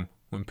a film,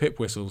 when Pip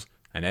whistles,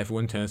 and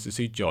everyone turns to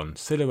see Jon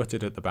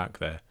silhouetted at the back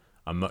there,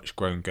 a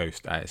much-grown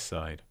Ghost at his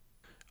side.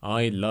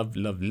 I love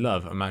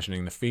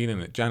imagining the feeling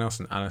that Janos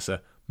and Alliser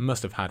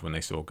must have had when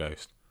they saw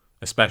Ghost,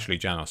 especially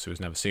Janos, who has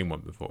never seen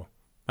one before.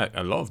 Heck,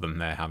 a lot of them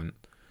there haven't.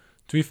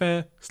 To be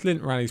fair,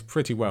 Slynt rallies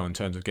pretty well in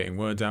terms of getting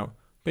words out,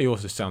 but he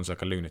also sounds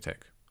like a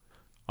lunatic.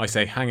 I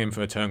say hang him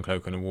for a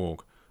Turncloak and a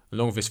warg,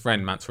 along with his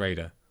friend Mance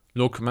Rayder.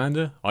 Lord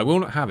Commander, I will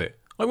not have it.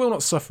 I will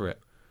not suffer it.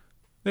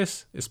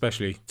 This,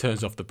 especially,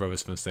 turns off the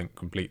brothers from Slynt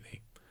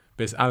completely.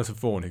 But it's Alliser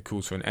Thorne who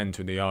calls for an end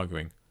to the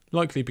arguing,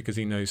 likely because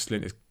he knows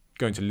Slynt is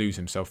going to lose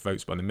himself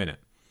votes by the minute.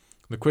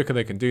 The quicker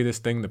they can do this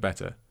thing, the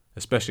better,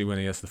 especially when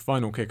he has the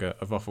final kicker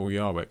of Offal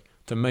Yarwick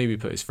to maybe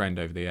put his friend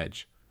over the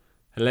edge.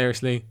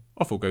 Hilariously,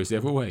 Offal goes the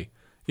other way.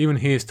 Even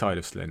he is tired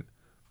of Slynt,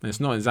 and it's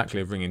not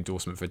exactly a ring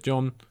endorsement for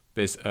Jon,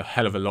 but it's a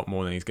hell of a lot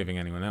more than he's giving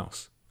anyone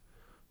else.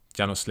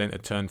 Janos Slynt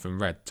had turned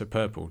from red to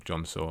purple,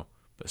 Jon saw,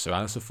 but Sir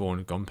Alliser Thorne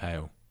had gone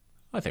pale.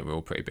 I think we're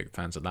all pretty big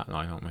fans of that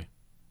line, aren't we?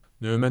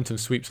 The momentum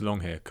sweeps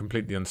along here,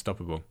 completely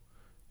unstoppable.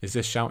 Is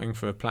this shouting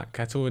for a black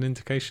kettle an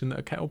indication that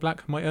a kettle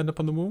black might end up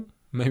on the wall?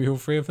 Maybe all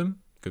three of them?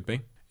 Could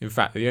be. In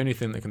fact, the only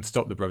thing that can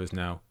stop the brothers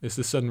now is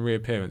the sudden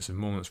reappearance of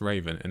Mormont's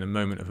Raven in a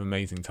moment of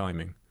amazing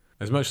timing.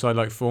 As much as I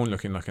like Thorne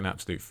looking like an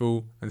absolute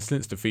fool, and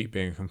Slynt's defeat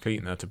being a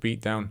complete and utter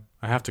beatdown,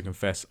 I have to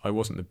confess I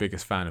wasn't the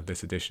biggest fan of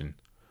this edition.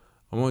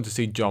 I wanted to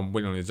see Jon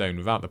win on his own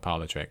without the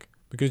parlour trick,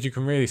 because you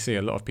can really see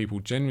a lot of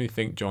people genuinely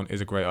think Jon is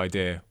a great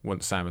idea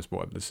once Sam has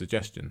brought up the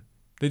suggestion.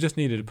 They just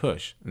needed a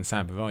push, and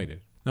Sam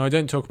provided. Now I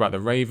don't talk about the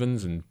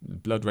Ravens and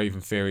Blood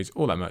Raven theories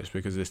all that much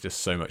because there's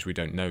just so much we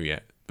don't know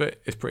yet, but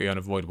it's pretty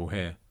unavoidable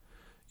here.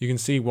 You can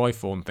see why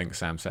Thorne thinks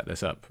Sam set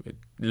this up. It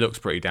looks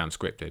pretty damn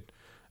scripted,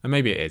 and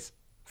maybe it is.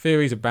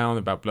 Theories abound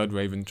about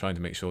Bloodraven trying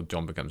to make sure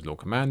Jon becomes Lord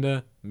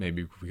Commander,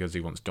 maybe because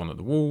he wants Jon at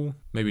the wall,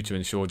 maybe to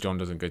ensure Jon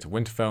doesn't go to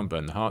Winterfell and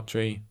burn the Heart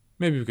Tree,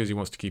 maybe because he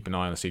wants to keep an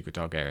eye on a secret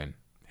Targaryen.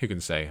 Who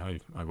can say?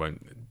 I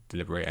won't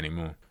deliberate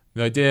anymore.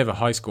 The idea of a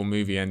high school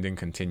movie ending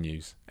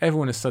continues.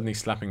 Everyone is suddenly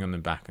slapping on the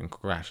back and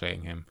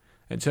congratulating him.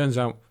 It turns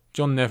out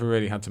Jon never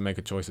really had to make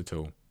a choice at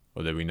all,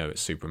 although we know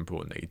it's super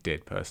important that he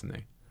did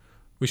personally.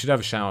 We should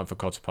have a shout out for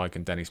Cotter Pike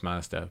and Denys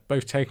Mallister,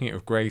 both taking it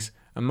with grace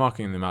and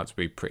marking them out to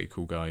be pretty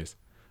cool guys.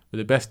 But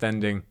the best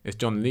ending is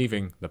Jon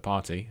leaving the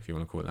party, if you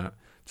want to call it that,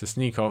 to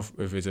sneak off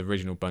with his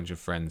original bunch of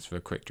friends for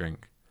a quick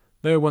drink.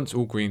 They were once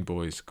all green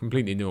boys,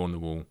 completely new on the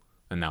wall,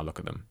 and now look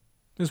at them.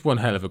 It's one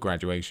hell of a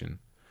graduation.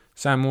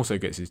 Sam also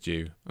gets his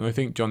due, and I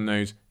think Jon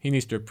knows he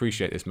needs to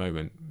appreciate this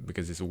moment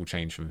because it's all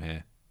changed from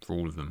here, for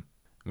all of them.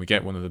 And we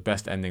get one of the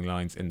best ending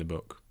lines in the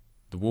book.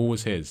 The wall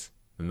was his,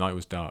 the night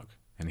was dark,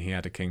 and he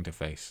had a king to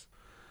face.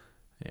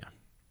 Yeah.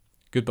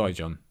 Goodbye,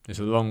 Jon. It's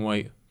a long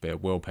wait, but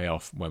it will pay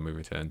off when we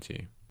return to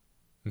you.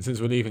 And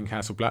since we're leaving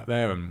Castle Black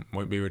there and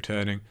won't be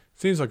returning,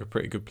 seems like a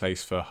pretty good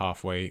place for a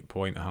halfway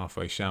point, a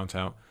halfway shout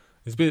out.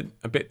 It's been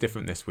a bit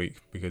different this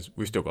week because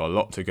we've still got a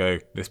lot to go.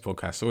 This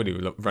podcast's already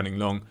running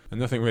long and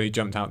nothing really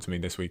jumped out to me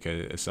this week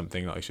as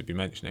something that I should be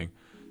mentioning.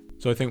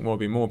 So I think what would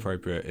be more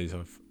appropriate is,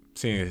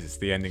 seeing as it's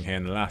the ending here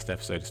in the last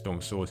episode of Storm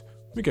of Swords,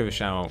 we give a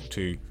shout out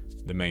to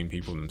the main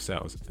people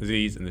themselves,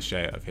 Aziz and the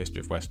Shea of History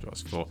of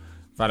Westeros. For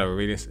Valar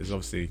Aurelius is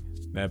obviously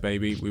their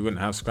baby. We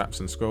wouldn't have Scraps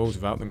and Scrolls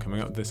without them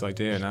coming up with this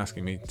idea and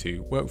asking me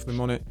to work with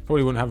them on it.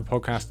 Probably wouldn't have a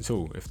podcast at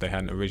all if they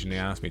hadn't originally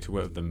asked me to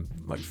work with them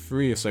like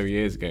 3 or so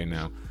years ago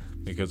now,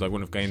 because I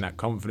wouldn't have gained that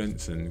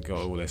confidence and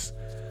got all this,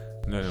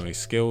 not only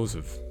skills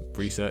of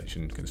research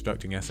and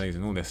constructing essays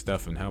and all this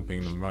stuff and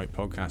helping them write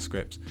podcast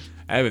scripts,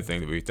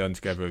 everything that we've done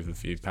together over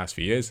the past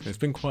few years. It's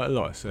been quite a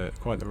lot. It's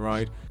quite the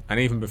ride. And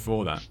even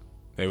before that,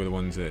 they were the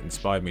ones that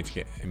inspired me to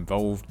get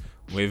involved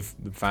with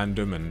the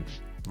fandom and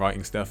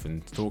writing stuff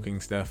and talking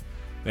stuff.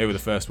 They were the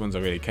first ones I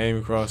really came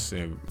across,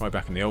 right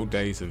back in the old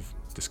days of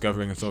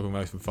discovering and talking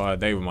about Fire.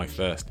 They were my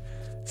first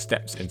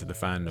steps into the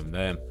fandom,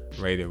 them,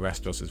 Radio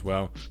Westeros as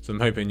well. So I'm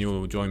hoping you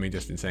all will join me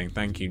just in saying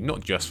thank you, not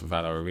just for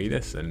Valar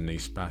Aurelius and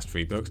these past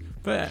 3 books,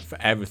 but for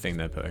everything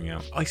they're putting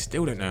out. I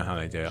still don't know how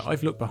they do it.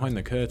 I've looked behind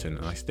the curtain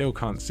and I still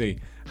can't see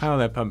how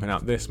they're pumping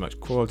out this much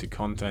quality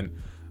content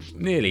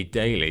nearly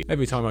daily.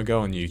 Every time I go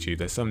on YouTube,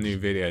 there's some new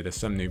video, there's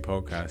some new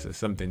podcast, there's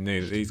something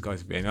new that these guys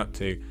have been up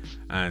to,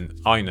 and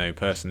I know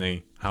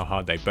personally how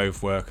hard they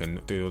both work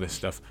and do all this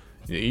stuff.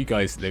 You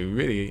guys, they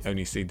really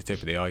only see the tip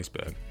of the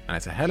iceberg, and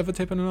it's a hell of a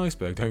tip on an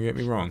iceberg, don't get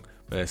me wrong,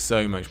 but there's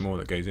so much more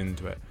that goes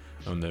into it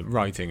on the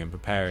writing and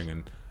preparing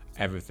and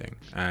everything,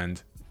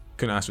 and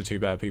couldn't ask for 2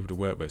 better people to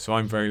work with. So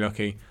I'm very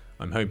lucky.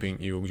 I'm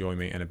hoping you will join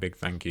me, and a big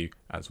thank you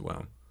as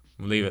well.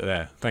 We'll leave it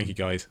there. Thank you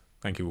guys.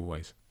 Thank you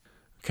always.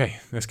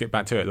 Okay, let's get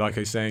back to it. Like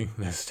I was saying,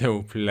 there's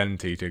still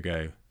plenty to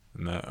go.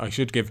 And I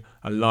should give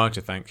a larger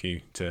thank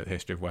you to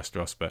History of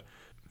Westeros, but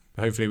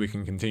hopefully we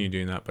can continue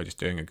doing that by just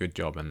doing a good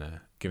job and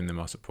giving them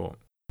our support.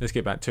 Let's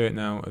get back to it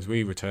now as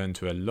we return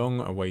to a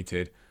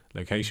long-awaited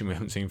location we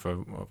haven't seen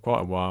for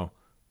quite a while,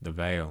 the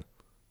Vale.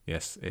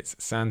 Yes, it's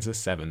Sansa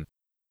 7.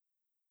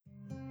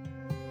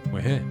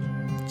 We're here.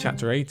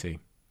 Chapter 80.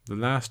 The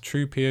last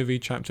true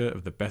POV chapter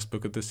of the best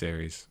book of the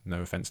series.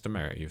 No offence to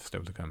Merritt, you've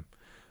still to come.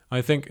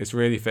 I think it's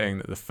really fitting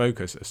that the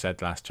focus of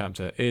said last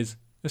chapter is,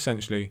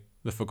 essentially,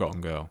 the Forgotten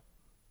Girl.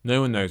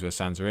 No one knows where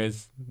Sansa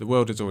is. The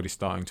world is already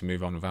starting to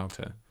move on without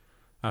her.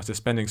 After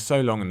spending so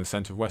long in the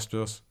centre of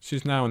Westeros,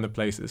 she's now in the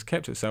place that has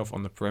kept itself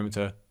on the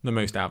perimeter the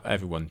most out of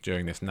everyone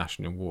during this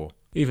national war.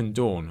 Even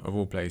Dorne, of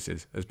all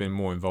places, has been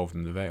more involved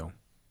in the Vale.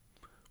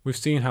 We've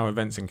seen how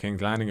events in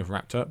King's Landing have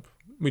wrapped up.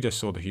 We just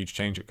saw the huge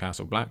change at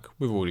Castle Black.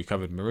 We've already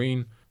covered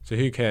Meereen. So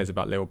who cares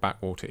about little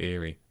backwater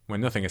Eyrie,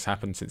 when nothing has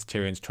happened since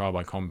Tyrion's trial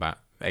by combat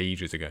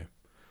ages ago?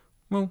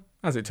 Well,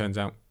 as it turns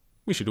out,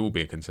 we should all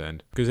be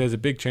concerned, because there's a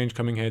big change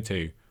coming here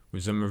too,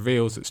 with some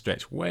reveals that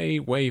stretch way,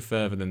 way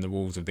further than the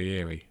walls of the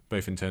Eyrie,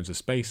 both in terms of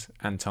space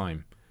and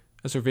time.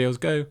 As reveals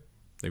go,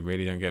 they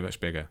really don't get much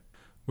bigger.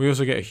 We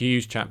also get a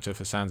huge chapter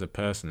for Sansa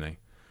personally.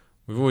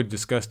 We've already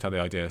discussed how the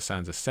idea of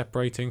Sansa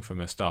separating from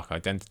her Stark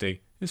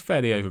identity is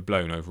fairly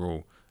overblown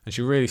overall, and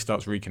she really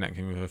starts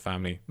reconnecting with her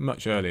family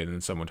much earlier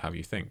than some would have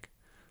you think.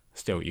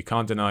 Still, you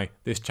can't deny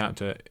this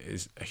chapter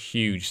is a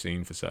huge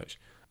scene for such.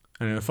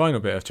 And in the final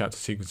bit of chapter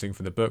sequencing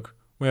for the book,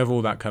 we have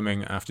all that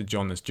coming after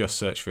Jon has just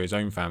searched for his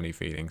own family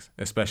feelings,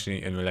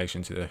 especially in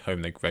relation to the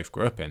home they both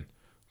grew up in.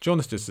 Jon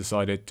has just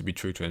decided to be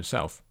true to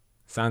himself.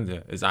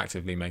 Sansa is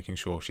actively making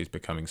sure she's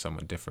becoming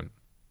someone different.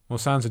 While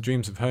Sansa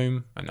dreams of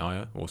home, and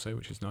Arya also,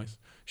 which is nice,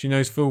 she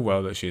knows full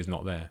well that she is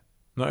not there.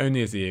 Not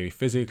only is the Eyrie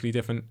physically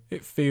different,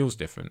 it feels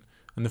different,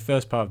 and the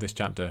first part of this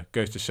chapter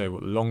goes to show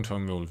what the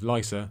long-term rule of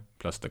Lysa,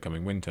 plus the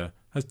coming winter,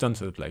 has done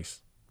to the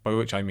place, by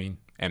which I mean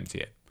empty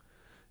it.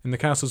 In the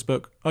Castles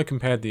book, I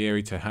compared the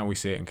Eyrie to how we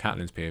see it in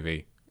Catelyn's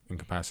POV, in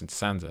comparison to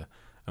Sansa,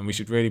 and we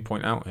should really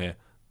point out here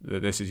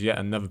that this is yet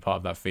another part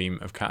of that theme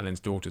of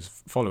Catelyn's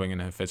daughters following in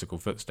her physical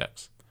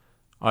footsteps.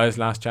 Arya's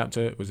last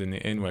chapter was in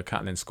the inn where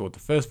Catelyn scored the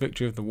first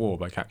victory of the war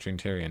by capturing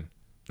Tyrion.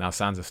 Now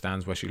Sansa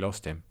stands where she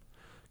lost him.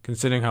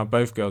 Considering how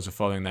both girls are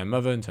following their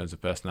mother in terms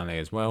of personality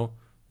as well,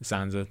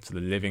 Sansa to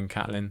the living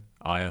Catelyn,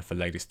 Arya for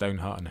Lady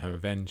Stoneheart and her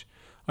revenge,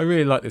 I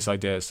really like this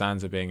idea of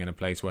Sansa being in a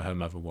place where her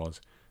mother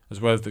was,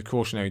 as well as the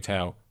cautionary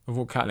tale of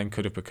what Catelyn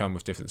could have become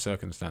with different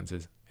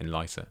circumstances in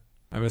Lysa.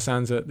 And for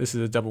Sansa, this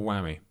is a double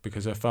whammy,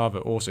 because her father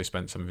also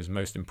spent some of his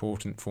most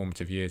important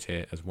formative years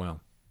here as well.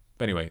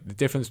 But anyway, the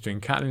difference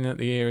between Catelyn at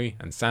the Eyrie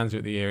and Sansa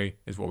at the Eyrie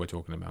is what we're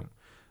talking about.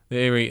 The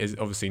Eyrie is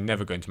obviously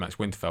never going to match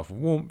Winterfell for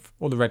warmth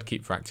or the Red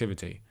Keep for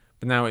activity,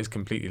 but now it is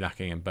completely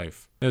lacking in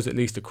both. There was at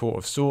least a court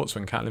of sorts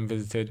when Catelyn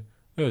visited,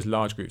 there was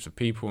large groups of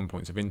people and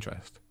points of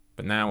interest.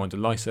 But now under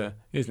Lysa,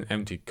 it is an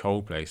empty,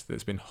 cold place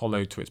that's been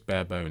hollowed to its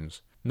bare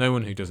bones. No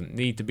one who doesn't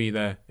need to be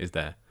there is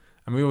there.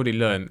 And we already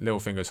learned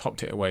Littlefinger's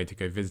hopped it away to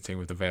go visiting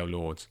with the Vale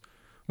Lords.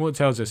 What it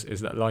tells us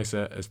is that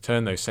Lysa has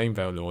turned those same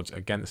Vale Lords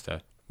against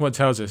her. What it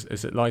tells us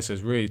is that Lysa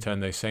has really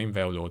turned those same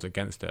Vale Lords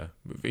against her,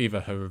 with either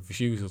her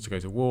refusal to go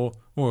to war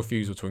or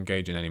refusal to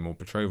engage in any more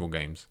betrothal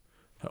games.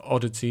 Her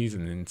oddities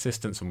and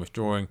insistence on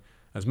withdrawing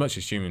as much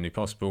as humanly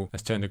possible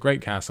has turned a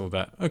great castle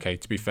that, okay,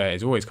 to be fair,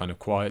 is always kind of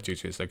quiet due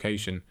to its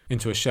location,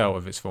 into a shell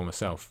of its former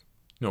self.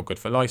 Not good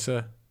for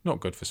Lysa,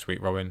 not good for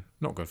Sweet Rowan,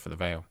 not good for the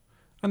Vale,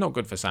 and not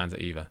good for Sansa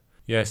either.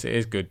 Yes, it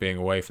is good being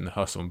away from the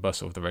hustle and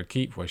bustle of the Red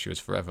Keep where she was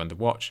forever under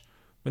watch,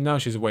 but now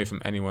she's away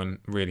from anyone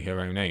really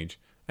her own age,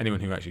 anyone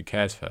who actually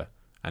cares for her,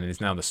 and it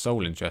is now the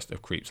sole interest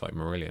of creeps like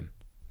Marillion.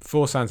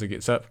 Before Sansa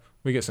gets up,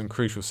 we get some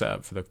crucial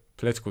setup for the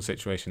political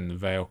situation in the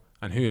Vale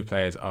and who the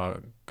players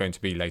are going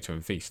to be later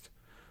in Feast.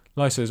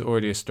 Lysa has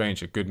already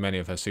estranged a good many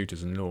of her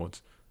suitors and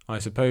lords. I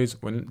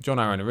suppose when Jon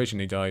Arryn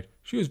originally died,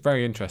 she was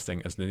very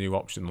interesting as the new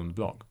option on the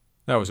block.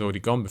 That was already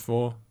gone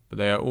before, but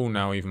they are all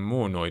now even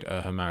more annoyed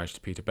at her marriage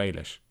to Peter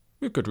Baelish.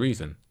 With good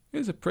reason. It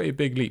is a pretty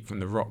big leap from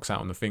the rocks out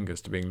on the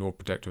fingers to being Lord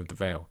Protector of the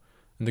Vale,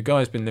 and the guy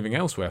has been living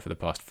elsewhere for the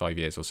past 5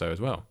 years or so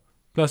as well.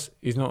 Plus,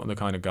 he's not the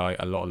kind of guy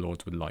a lot of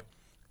lords would like.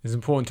 It's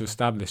important to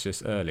establish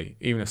this early,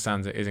 even if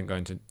Sansa isn't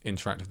going to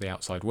interact with the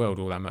outside world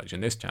all that much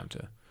in this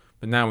chapter.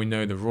 But now we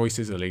know the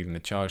Royces are leading the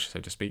charge, so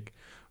to speak.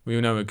 We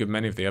all know a good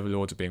many of the other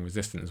lords are being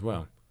resistant as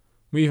well.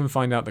 We even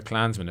find out the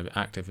clansmen are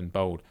active and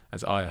bold,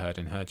 as Arya heard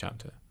in her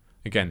chapter.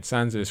 Again,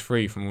 Sansa is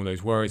free from all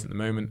those worries at the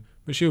moment,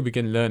 but she'll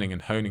begin learning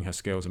and honing her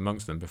skills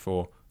amongst them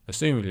before,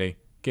 assumedly,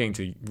 getting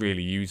to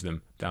really use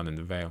them down in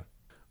the Vale.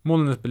 More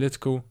than the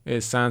political, it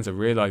is Sansa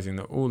realising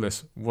that all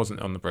this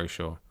wasn't on the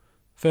brochure.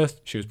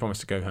 First, she was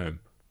promised to go home.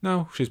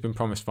 Now, she's been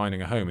promised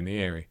finding a home in the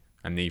Eyrie,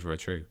 and neither are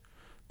true.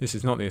 This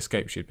is not the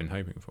escape she had been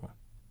hoping for.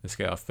 Let's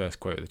get our first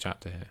quote of the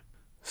chapter here.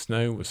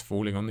 Snow was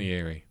falling on the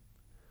Eyrie.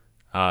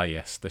 Ah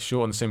yes, the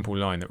short and simple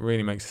line that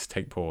really makes us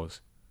take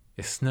pause.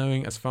 It's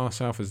snowing as far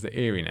south as the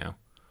Eyrie now.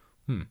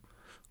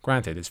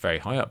 Granted, it's very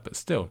high up, but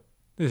still,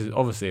 this is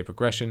obviously a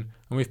progression,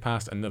 and we've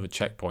passed another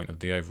checkpoint of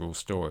the overall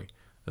story,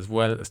 as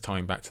well as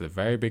tying back to the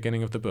very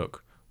beginning of the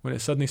book, when it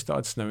suddenly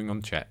started snowing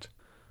on Chet.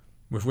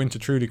 With winter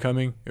truly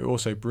coming, it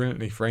also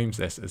brilliantly frames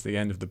this as the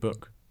end of the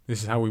book.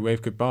 This is how we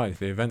wave goodbye to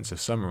the events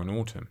of summer and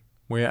autumn.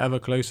 We are ever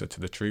closer to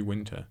the true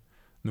winter.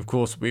 And of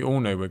course, we all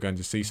know we're going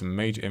to see some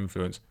major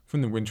influence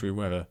from the wintry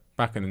weather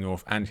back in the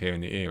north and here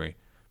in the Eyrie,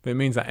 but it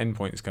means that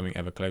endpoint is coming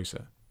ever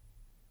closer.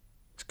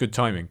 It's good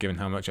timing given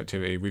how much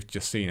activity we've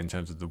just seen in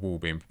terms of the wall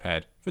being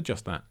prepared for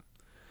just that.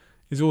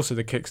 It's also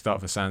the kickstart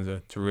for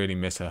Sansa to really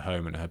miss her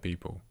home and her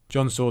people.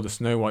 Jon saw the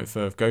snow-white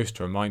fur of Ghost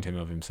to remind him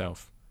of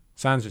himself.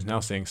 Sansa is now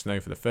seeing snow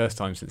for the first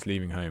time since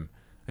leaving home,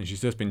 and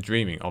she's just been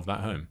dreaming of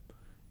that home.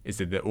 Is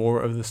it the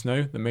aura of the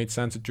snow that made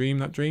Sansa dream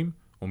that dream,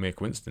 or mere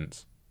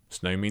coincidence?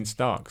 Snow means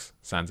Starks.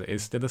 Sansa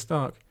is still a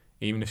Stark,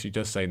 even if she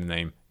does say the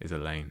name is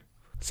Elaine.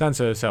 Sansa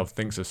herself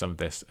thinks of some of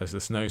this as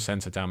the snow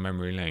sends her down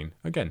memory lane,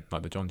 again,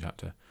 like the Jon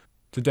chapter,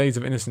 to days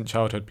of innocent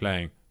childhood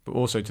playing, but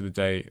also to the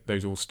day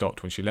those all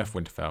stopped when she left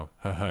Winterfell,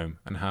 her home,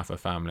 and half her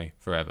family,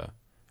 forever.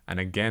 And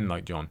again,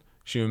 like Jon,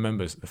 she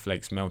remembers the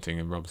flakes melting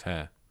in Rob's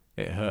hair.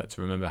 It hurt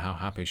to remember how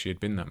happy she had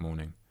been that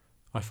morning.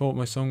 I thought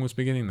my song was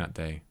beginning that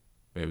day,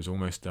 but it was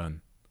almost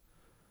done.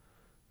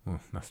 Oh,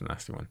 that's a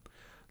nasty one.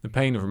 The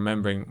pain of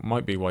remembering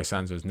might be why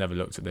Sansa has never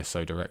looked at this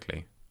so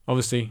directly.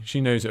 Obviously, she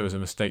knows it was a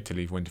mistake to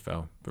leave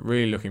Winterfell, but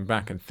really looking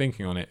back and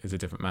thinking on it is a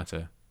different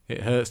matter.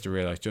 It hurts to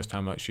realise just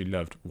how much she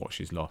loved what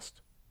she's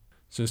lost.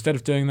 So instead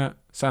of doing that,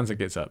 Sansa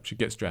gets up, she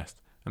gets dressed,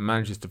 and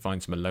manages to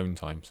find some alone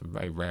time, some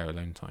very rare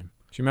alone time.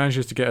 She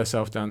manages to get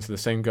herself down to the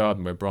same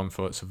garden where Bronn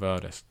fought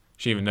Savardis.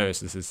 She even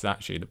notices the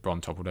statue that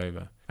Bronn toppled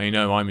over. And you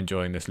know I'm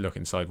enjoying this look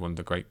inside one of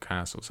the great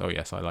castles, so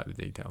yes, I like the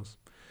details.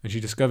 And she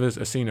discovers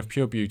a scene of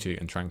pure beauty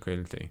and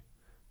tranquility.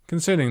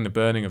 Considering the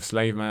burning of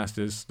slave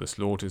masters, the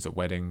slaughters at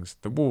weddings,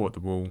 the war at the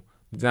wall,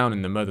 down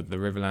in the mud of the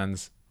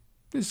Riverlands,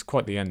 this is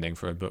quite the ending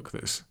for a book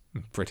that's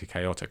pretty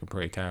chaotic and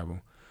pretty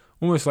terrible.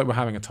 Almost like we're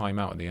having a time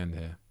out at the end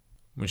here.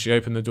 When she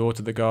opened the door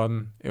to the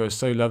garden, it was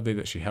so lovely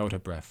that she held her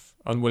breath,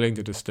 unwilling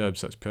to disturb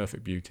such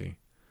perfect beauty.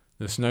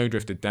 The snow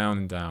drifted down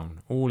and down,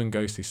 all in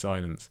ghostly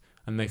silence,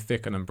 and lay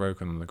thick and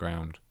unbroken on the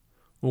ground.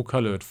 All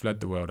colour had fled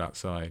the world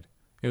outside.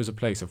 It was a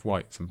place of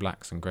whites and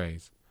blacks and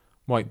greys.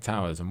 White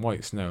towers and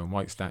white snow and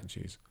white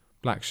statues,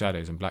 black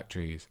shadows and black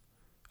trees.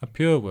 A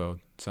pure world,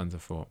 Sansa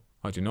thought.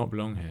 I do not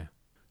belong here.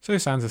 So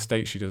Sansa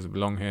states she doesn't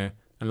belong here,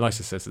 and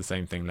Lysa says the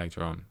same thing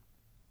later on.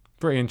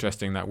 Pretty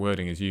interesting that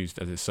wording is used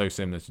as it's so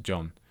similar to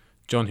Jon.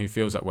 Jon who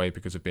feels that way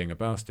because of being a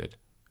bastard.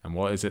 And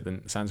what is it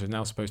that Sansa is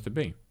now supposed to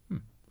be?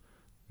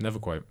 Another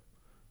quote.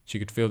 She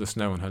could feel the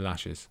snow on her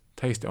lashes,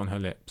 taste it on her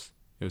lips.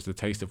 It was the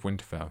taste of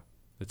Winterfell,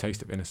 the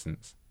taste of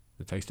innocence,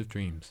 the taste of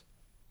dreams.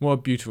 What a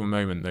beautiful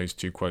moment those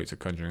two quotes are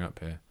conjuring up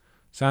here.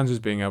 Sansa's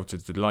being able to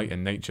delight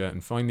in nature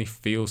and finally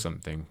feel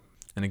something.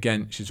 And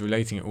again, she's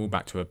relating it all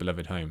back to her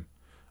beloved home.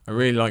 I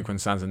really like when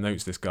Sansa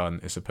notes this garden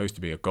is supposed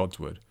to be a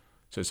godswood,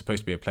 so it's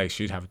supposed to be a place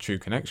she'd have a true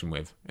connection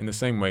with, in the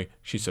same way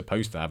she's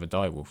supposed to have a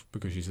direwolf,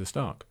 because she's a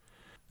Stark.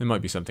 There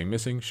might be something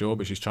missing, sure,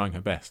 but she's trying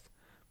her best.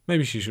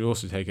 Maybe she should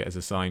also take it as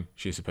a sign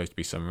she's supposed to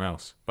be somewhere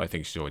else, but I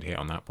think she's already hit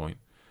on that point.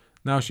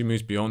 Now she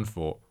moves beyond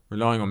thought,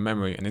 relying on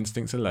memory and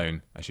instincts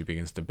alone as she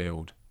begins to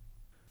build.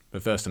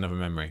 But first, another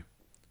memory.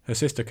 Her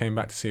sister came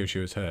back to see if she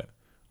was hurt.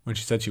 When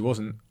she said she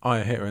wasn't,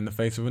 Arya hit her in the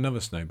face with another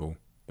snowball,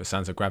 but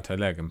Sansa grabbed her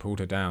leg and pulled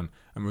her down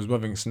and was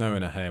rubbing snow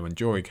in her hair when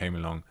Jory came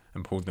along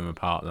and pulled them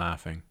apart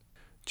laughing.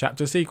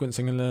 Chapter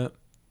sequencing alert.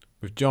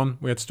 With Jon,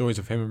 we had stories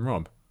of him and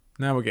Robb.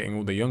 Now we're getting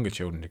all the younger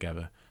children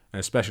together, and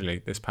especially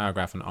this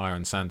paragraph on Arya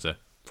and Sansa,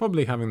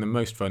 probably having the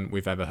most fun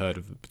we've ever heard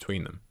of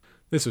between them.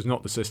 This was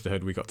not the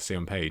sisterhood we got to see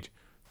on page,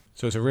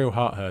 so it's a real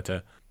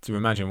heart-hurter to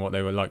imagine what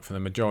they were like for the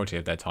majority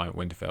of their time at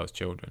Winterfell as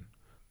children.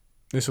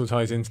 This all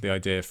ties into the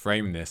idea of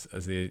framing this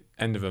as the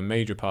end of a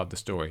major part of the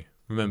story.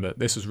 Remember,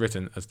 this was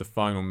written as the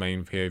final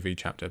main POV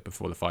chapter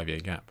before the 5-year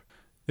gap.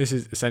 This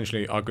is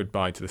essentially our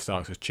goodbye to the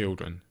Starks as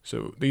children,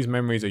 so these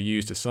memories are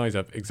used to size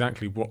up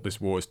exactly what this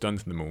war has done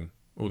to them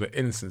all the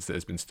innocence that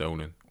has been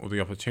stolen, all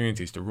the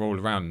opportunities to roll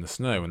around in the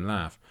snow and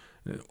laugh,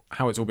 and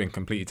how it's all been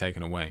completely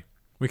taken away.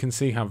 We can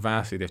see how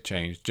vastly this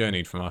change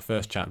journeyed from our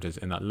first chapters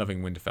in that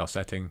loving Winterfell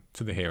setting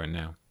to the here and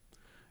now.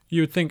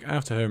 You would think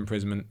after her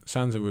imprisonment,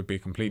 Sansa would be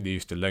completely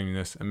used to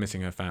loneliness and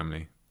missing her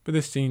family, but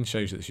this scene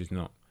shows that she's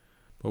not.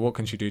 But what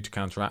can she do to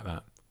counteract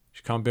that?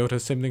 She can't build her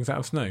siblings out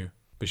of snow,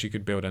 but she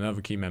could build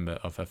another key member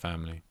of her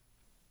family.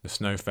 The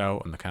snow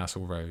fell and the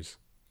castle rose.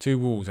 2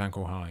 walls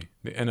ankle high,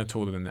 the inner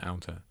taller than the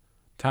outer.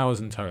 Towers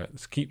and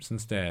turrets, keeps and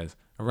stairs,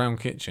 a round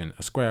kitchen,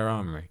 a square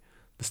armoury,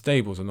 the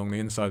stables along the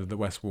inside of the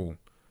west wall.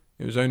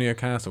 It was only a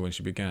castle when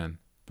she began,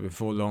 but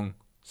before long,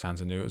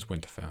 Sansa knew it was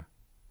Winterfell.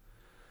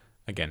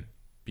 Again,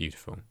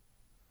 beautiful.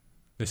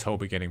 This whole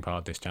beginning part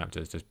of this chapter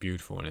is just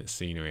beautiful in its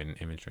scenery and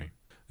imagery.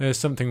 There is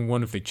something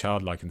wonderfully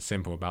childlike and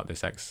simple about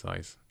this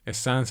exercise.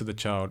 It's Sansa the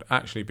child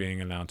actually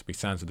being allowed to be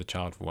Sansa the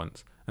child for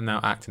once, and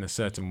now act in a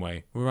certain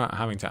way without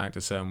having to act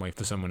a certain way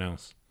for someone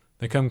else.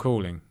 They come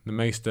calling, the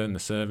maester and the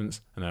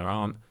servants and her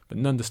aunt, but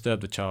none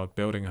disturb the child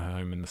building her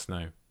home in the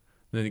snow.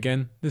 Then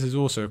again, this is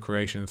also a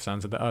creation of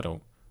Sansa the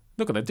adult.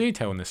 Look at the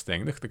detail in this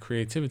thing, look at the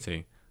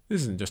creativity.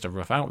 This isn't just a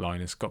rough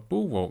outline, it's got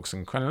bulwarks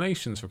and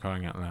crenellations for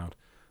crying out loud.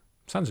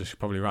 Sansa should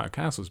probably write a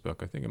castles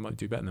book, I think it might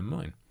do better than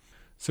mine.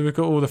 So we've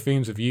got all the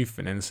themes of youth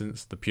and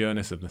innocence, the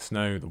pureness of the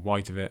snow, the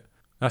white of it.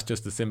 That's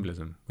just the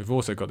symbolism. We've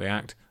also got the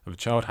act of a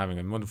child having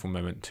a wonderful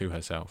moment to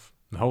herself.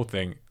 The whole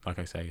thing, like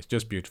I say, is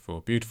just beautiful,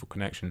 a beautiful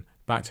connection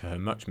back to her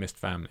much missed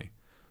family.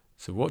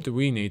 So what do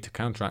we need to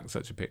counteract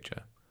such a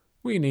picture?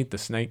 We need the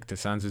snake to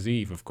Sansa's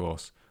Eve, of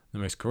course, the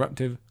most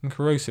corruptive and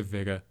corrosive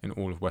figure in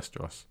all of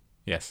Westeros.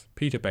 Yes,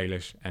 Peter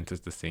Baelish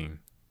enters the scene.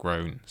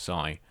 Groan,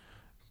 sigh,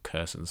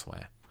 curse and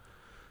swear.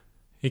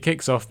 He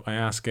kicks off by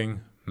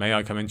asking, "May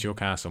I come into your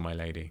castle, my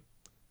lady?"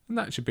 And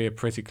that should be a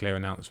pretty clear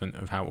announcement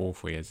of how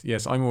awful he is.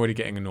 Yes, I'm already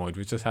getting annoyed.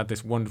 We've just had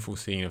this wonderful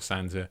scene of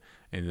Sansa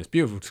in this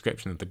beautiful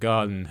description of the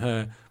garden,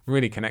 her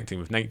really connecting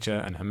with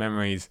nature and her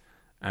memories,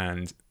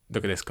 and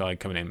look at this guy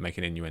coming in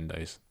making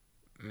innuendos.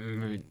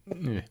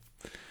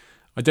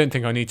 I don't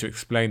think I need to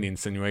explain the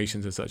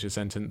insinuations of such a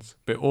sentence,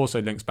 but it also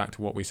links back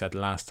to what we said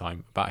last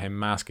time about him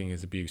masking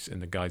his abuse in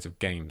the guise of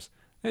games.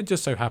 It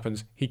just so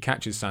happens he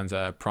catches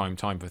Sansa at prime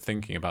time for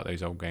thinking about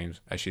those old games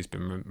as she's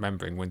been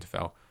remembering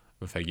Winterfell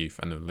with her youth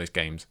and all those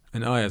games.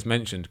 And I, as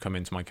mentioned, come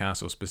into my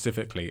castle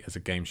specifically as a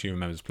game she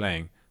remembers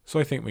playing, so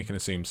I think we can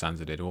assume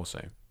Sansa did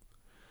also.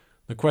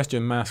 The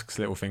question masks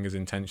Littlefinger's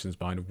intentions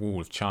behind a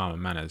wall of charm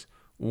and manners,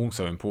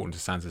 also important to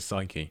Sansa's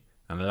psyche,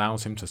 and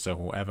allows him to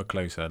circle ever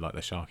closer like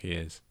the shark he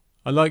is.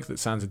 I like that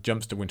Sansa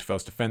jumps to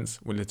Winterfell's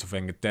defence when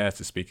Littlefinger dares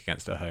to speak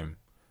against her home.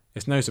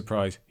 It's no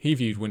surprise he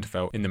viewed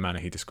Winterfell in the manner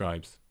he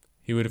describes.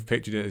 He would have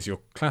pictured it as your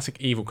classic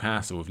evil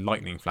castle with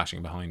lightning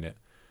flashing behind it.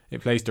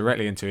 It plays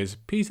directly into his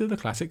Peter the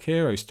classic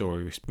hero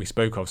story we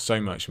spoke of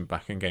so much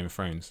back in Game of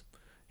Thrones.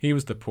 He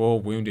was the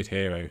poor, wounded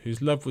hero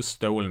whose love was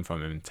stolen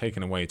from him and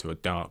taken away to a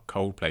dark,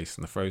 cold place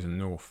in the frozen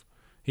north.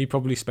 He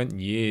probably spent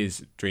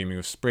years dreaming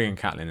of Spring and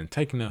Catelyn and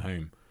taking her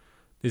home.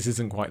 This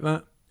isn't quite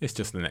that, it's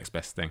just the next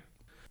best thing.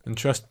 And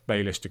trust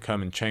Baelish to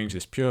come and change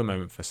this pure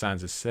moment for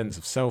Sansa's sense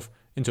of self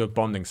into a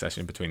bonding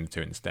session between the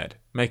two instead,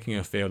 making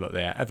her feel that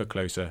they are ever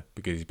closer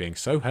because he's being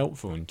so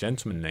helpful and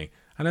gentlemanly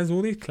and has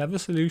all these clever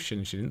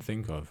solutions she didn't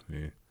think of.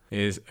 It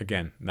is,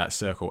 again, that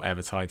circle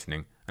ever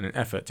tightening and an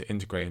effort to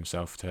integrate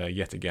himself to her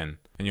yet again.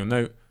 And you'll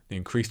note the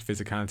increased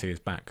physicality is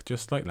back,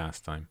 just like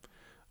last time.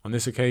 On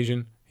this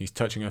occasion, he's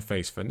touching her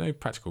face for no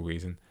practical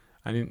reason,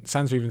 and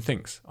Sansa even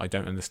thinks, "I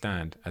don't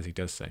understand," as he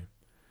does so.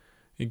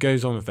 He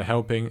goes on with the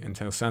helping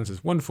until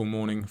Sansa's wonderful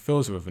morning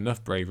fills her with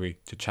enough bravery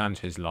to challenge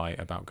his lie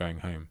about going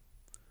home.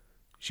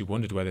 She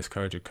wondered where this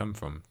courage had come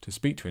from, to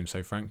speak to him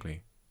so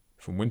frankly.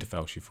 From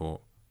Winterfell, she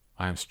thought.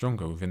 I am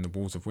stronger within the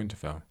walls of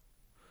Winterfell.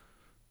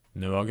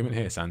 No argument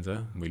here,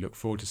 Sansa. We look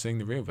forward to seeing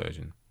the real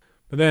version.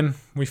 But then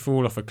we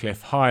fall off a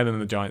cliff higher than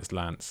the giant's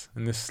lance,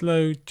 and this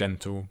slow,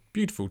 gentle,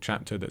 beautiful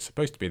chapter that's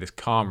supposed to be this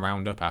calm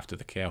roundup after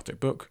the chaotic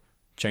book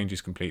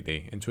changes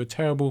completely into a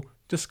terrible,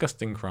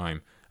 disgusting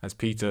crime as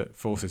Peter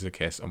forces a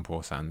kiss on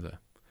poor Sansa.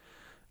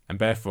 And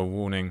bear for a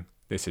warning,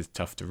 this is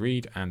tough to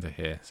read and to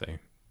hear, so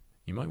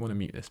you might want to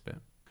mute this bit.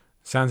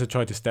 Sansa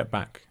tried to step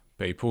back,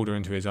 but he pulled her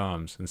into his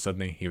arms, and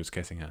suddenly he was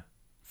kissing her.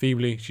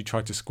 Feebly, she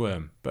tried to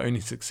squirm, but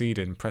only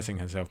succeeded in pressing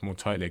herself more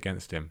tightly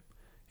against him.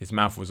 His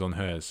mouth was on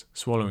hers,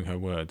 swallowing her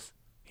words.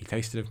 He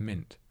tasted of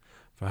mint.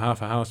 For half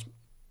a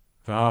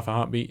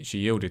heartbeat, she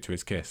yielded to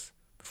his kiss,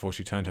 before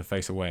she turned her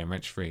face away and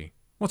wrenched free.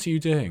 "What are you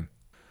doing?"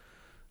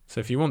 So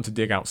if you want to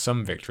dig out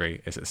some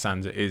victory, it's that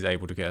Sansa is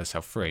able to get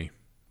herself free,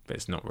 but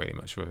it's not really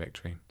much of a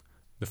victory.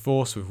 The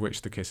force with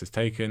which the kiss is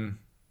taken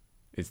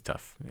is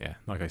tough. Yeah,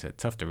 like I said,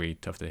 tough to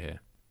read, tough to hear.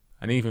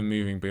 And even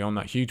moving beyond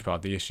that huge part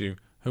of the issue,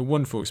 her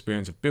wonderful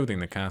experience of building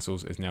the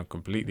castles is now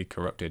completely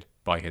corrupted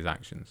by his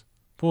actions.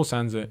 Poor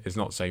Sansa is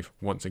not safe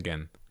once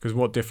again, because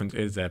what difference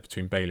is there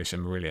between Baelish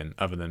and Marillion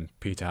other than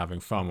Peter having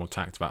far more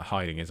tact about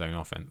hiding his own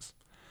offence?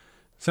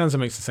 Sansa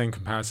makes the same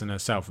comparison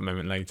herself a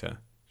moment later.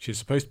 She is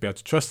supposed to be able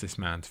to trust this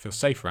man, to feel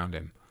safe around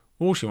him.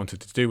 All she wanted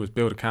to do was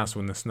build a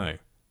castle in the snow.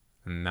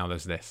 And now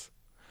there's this.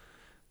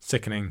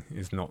 Sickening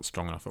is not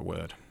strong enough a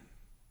word.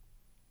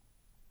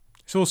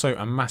 It's also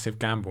a massive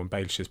gamble on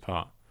Baelish's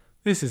part.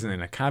 This isn't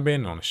in a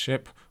cabin, on a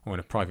ship, or in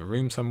a private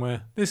room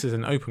somewhere. This is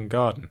an open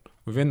garden,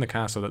 within the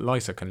castle that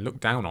Lysa can look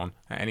down on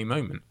at any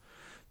moment.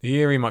 The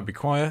Eyrie might be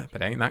quiet,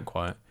 but it ain't that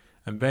quiet,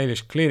 and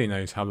Baelish clearly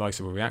knows how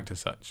Lysa will react to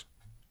such.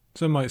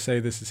 Some might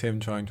say this is him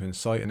trying to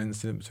incite an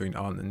incident between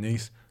aunt and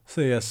niece,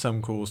 so he has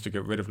some cause to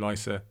get rid of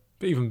Lysa,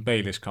 but even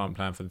Baelish can't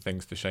plan for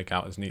things to shake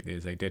out as neatly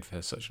as they did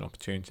for such an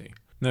opportunity.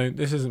 No,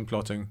 this isn't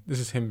plotting, this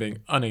is him being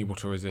unable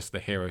to resist the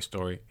hero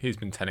story he's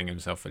been telling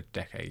himself for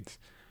decades.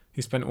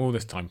 He spent all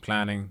this time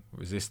planning,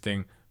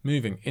 resisting,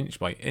 moving inch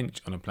by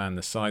inch on a plan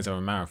the size of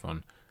a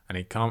marathon, and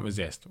he can't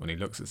resist when he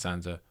looks at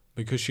Sansa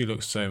because she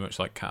looks so much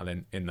like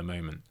Catelyn in the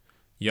moment.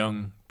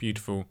 Young,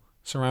 beautiful,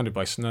 surrounded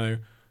by snow,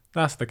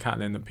 that's the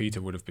Catelyn that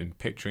Peter would have been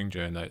picturing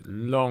during that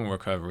long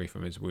recovery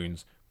from his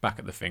wounds back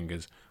at the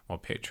Fingers while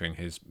picturing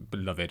his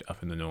beloved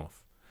up in the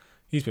north.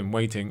 He's been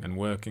waiting and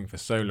working for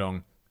so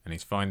long, and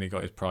he's finally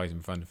got his prize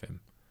in front of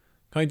him.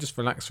 Can I just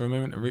relax for a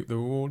moment and reap the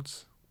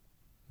rewards?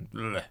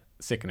 Blech,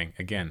 sickening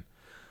again.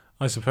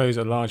 I suppose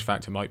a large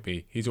factor might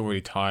be he's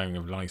already tiring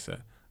of Lysa,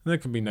 and there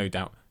can be no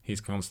doubt he's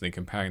constantly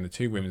comparing the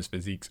two women's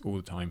physiques all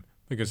the time,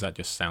 because that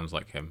just sounds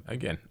like him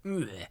again.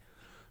 Blech.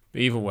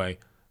 But either way,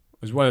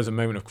 as well as a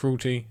moment of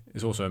cruelty,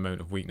 it's also a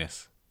moment of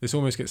weakness. This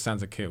almost gets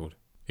Sansa killed.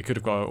 It could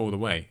have got her all the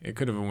way. It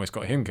could have almost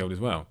got him killed as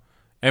well.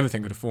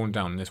 Everything could have fallen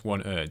down in this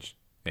one urge.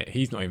 Yet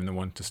he's not even the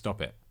one to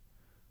stop it.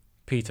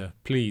 "Peter,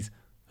 please."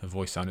 Her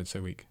voice sounded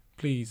so weak.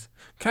 "Please."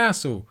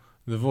 "Castle!"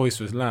 The voice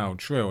was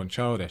loud, shrill and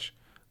childish.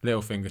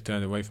 Littlefinger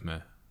turned away from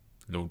her.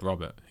 "Lord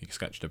Robert," he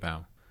sketched a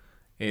bow.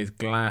 It is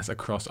glass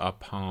across our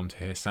palm to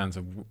hear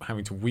Sansa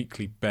having to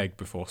weakly beg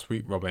before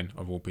sweet Robin,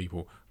 of all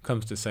people,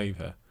 comes to save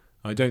her.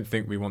 I don't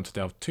think we want to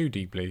delve too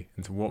deeply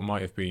into what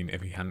might have been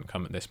if he hadn't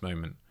come at this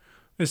moment.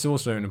 This is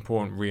also an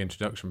important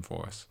reintroduction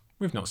for us.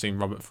 We've not seen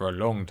Robert for a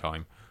long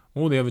time.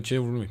 All the other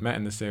children we've met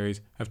in the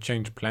series have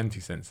changed plenty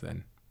since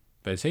then.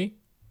 But is he?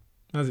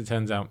 As it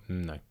turns out,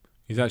 no.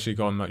 He's actually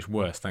gone much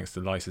worse thanks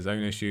to Lysa's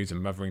own issues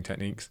and mothering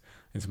techniques.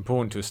 It's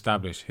important to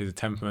establish his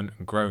temperament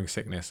and growing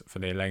sickness for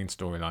the Elaine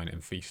storyline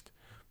in Feast.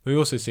 But we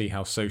also see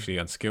how socially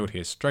unskilled he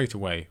is straight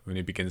away when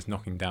he begins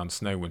knocking down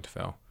Snow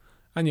Winterfell.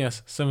 And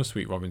yes, some of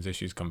Sweet Robin's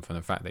issues come from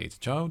the fact that he's a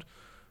child.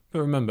 But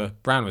remember,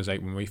 Bran was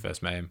 8 when we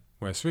first met him,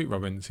 whereas Sweet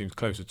Robin seems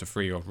closer to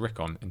 3-year-old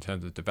Rickon in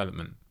terms of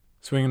development.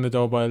 Swinging the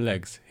doll by her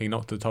legs, he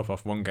knocked the top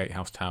off one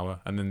gatehouse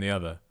tower and then the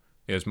other.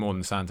 It was more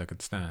than Sansa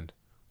could stand.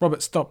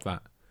 Robert stopped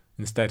that.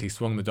 Instead, he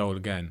swung the doll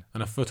again,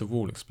 and a foot of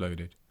wall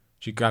exploded.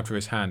 She grabbed for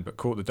his hand, but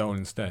caught the doll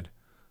instead.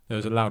 There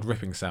was a loud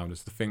ripping sound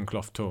as the thin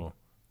cloth tore.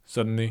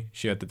 Suddenly,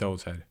 she had the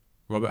doll's head.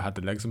 Robert had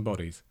the legs and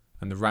bodies,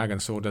 and the rag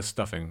and sawdust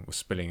stuffing was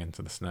spilling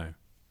into the snow.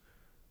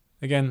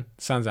 Again,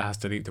 Sansa has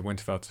to leap to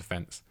Winterfell's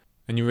defence,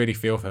 and you really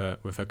feel for her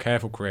with her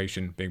careful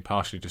creation being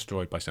partially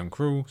destroyed by some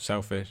cruel,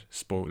 selfish,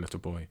 spoilt little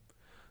boy.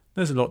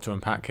 There's a lot to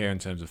unpack here in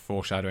terms of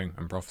foreshadowing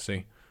and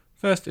prophecy.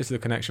 First is the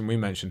connection we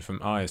mentioned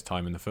from Arya's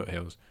time in the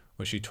foothills,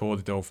 where she tore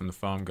the doll from the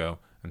farm girl,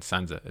 and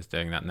Sansa is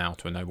doing that now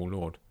to a noble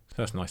lord. So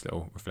that's a nice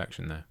little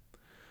reflection there.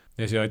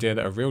 There's the idea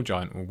that a real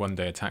giant will one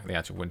day attack the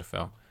Edge of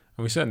Winterfell,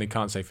 and we certainly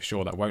can't say for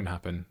sure that won't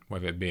happen,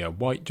 whether it be a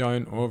white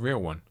giant or a real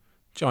one.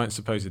 Giants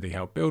supposedly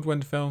helped build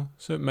Winterfell,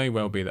 so it may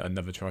well be that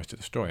another tries to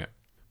destroy it.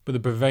 But the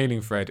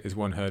prevailing thread is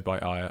one heard by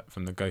Arya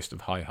from the Ghost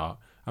of High Heart,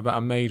 about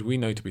a maid we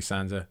know to be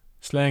Sansa,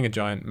 slaying a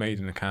giant made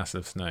in a castle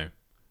of snow.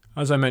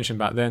 As I mentioned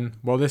back then,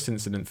 while this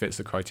incident fits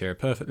the criteria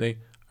perfectly,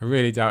 I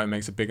really doubt it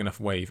makes a big enough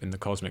wave in the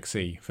cosmic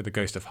sea for the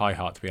Ghost of High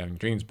Heart to be having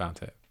dreams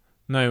about it.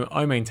 No,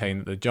 I maintain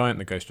that the giant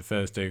the ghost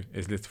refers to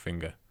is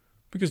Littlefinger,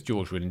 because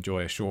George would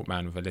enjoy a short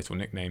man with a little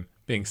nickname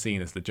being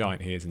seen as the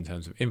giant he is in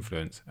terms of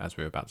influence, as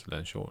we're about to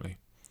learn shortly.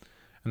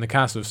 And the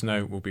Castle of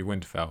Snow will be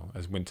Winterfell,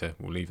 as winter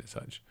will leave it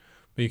such.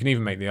 but you can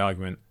even make the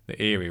argument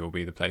that Erie will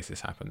be the place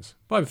this happens.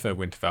 But I prefer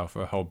Winterfell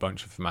for a whole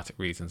bunch of thematic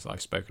reasons that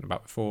I've spoken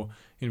about before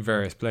in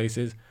various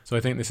places, so I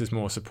think this is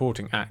more a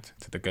supporting act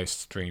to the Ghost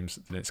Streams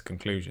than its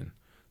conclusion.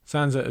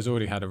 Sansa has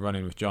already had a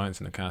run-in with giants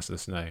in the Castle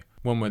of Snow,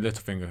 one where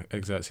Littlefinger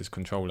exerts his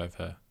control over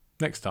her.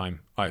 Next time,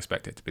 I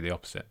expect it to be the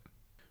opposite.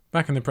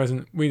 Back in the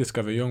present, we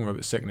discover young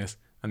Robert's sickness,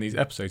 and these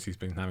episodes he's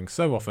been having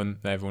so often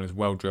that everyone is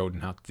well drilled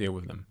in how to deal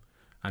with them.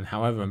 And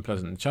however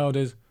unpleasant the child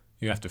is,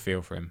 you have to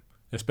feel for him,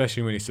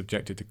 especially when he's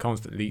subjected to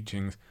constant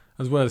leechings,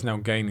 as well as now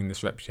gaining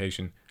this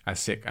reputation as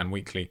sick and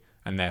weakly,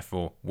 and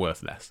therefore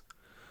worthless.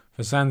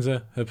 For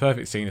Sansa, her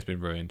perfect scene has been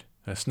ruined.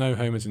 Her snow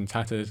home is in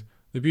tatters,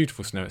 the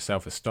beautiful snow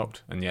itself has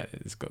stopped, and yet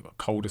it's got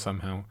colder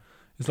somehow.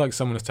 It's like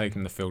someone has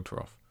taken the filter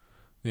off.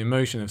 The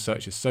emotion of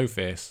such is so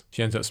fierce,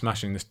 she ends up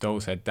smashing this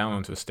doll's head down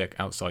onto a stick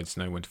outside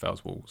Snow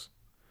Winterfell's walls.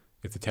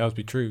 If the tales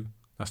be true,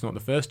 that's not the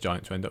first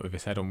giant to end up with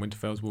his head on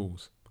Winterfell's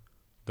walls.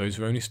 Those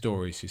were only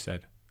stories, she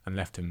said, and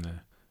left him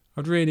there.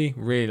 I'd really,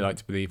 really like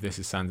to believe this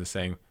is Sansa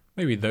saying,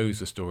 maybe those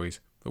were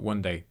stories, but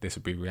one day this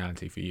will be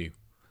reality for you.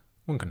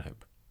 One can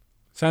hope.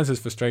 Sansa's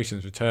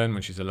frustrations return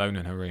when she's alone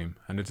in her room,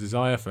 and a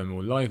desire for a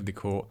more lively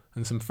court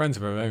and some friends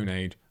of her own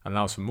age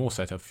allows for more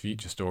setup for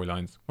future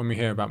storylines when we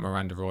hear about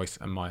Miranda Royce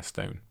and Maya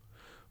Stone.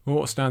 But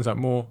what stands out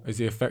more is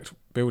the effect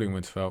building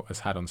Winterfell has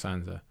had on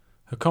Sansa.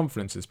 Her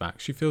confidence is back,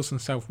 she feels some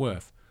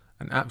self-worth,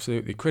 and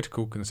absolutely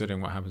critical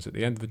considering what happens at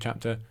the end of the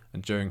chapter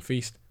and during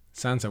Feast,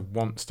 Sansa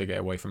wants to get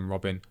away from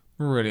Robin,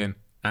 Marillion,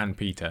 and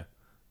Peter.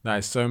 That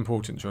is so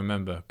important to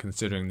remember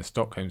considering the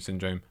Stockholm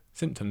Syndrome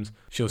symptoms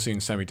she'll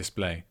soon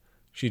semi-display.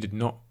 She did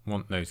not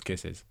want those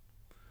kisses.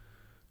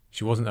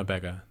 She wasn't a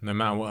beggar, no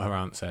matter what her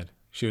aunt said.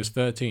 She was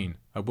 13,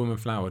 a woman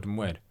flowered and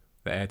wed,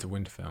 the heir to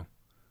Winterfell.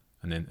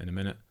 And then, in a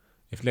minute,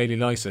 if Lady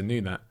Lysa knew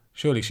that,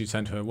 surely she'd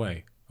send her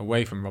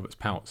away from Robert's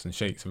pouts and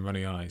shakes and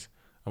runny eyes,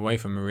 away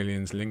from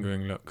Marillion's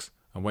lingering looks,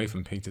 away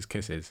from Peter's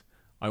kisses.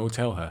 I will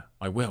tell her,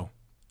 I will.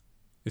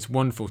 It's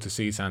wonderful to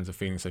see Sansa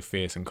feeling so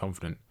fierce and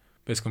confident,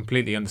 but it's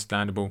completely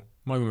understandable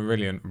why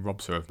Marillion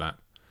robs her of that.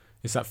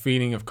 It's that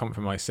feeling of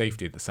compromised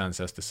safety that Sansa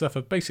has to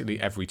suffer basically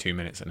every 2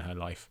 minutes in her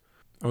life.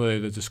 Although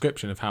the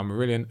description of how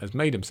Marillion has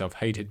made himself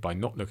hated by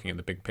not looking at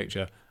the big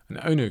picture and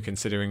only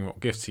considering what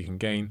gifts he can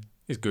gain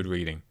is good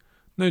reading.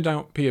 No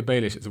doubt Peter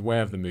Baelish is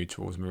aware of the mood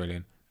towards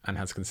Marillion and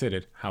has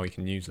considered how he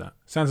can use that.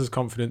 Sansa's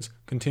confidence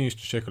continues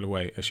to trickle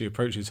away as she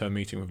approaches her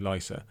meeting with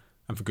Lysa,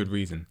 and for good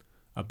reason.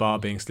 A bar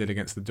being slid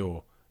against the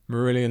door,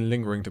 Marillion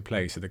lingering to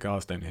play so the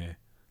guards don't hear.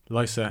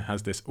 Lysa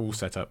has this all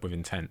set up with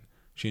intent.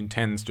 She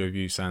intends to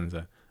abuse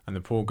Sansa, and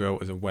the poor girl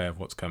is aware of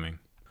what's coming.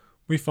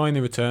 We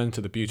finally return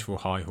to the beautiful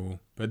High Hall,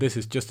 but this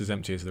is just as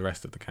empty as the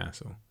rest of the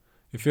castle.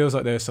 It feels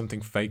like there is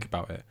something fake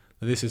about it,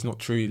 that this is not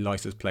truly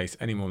Lysa's place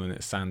any more than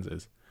it's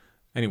Sansa's.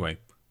 Anyway,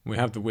 we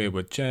have the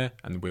weirwood chair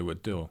and the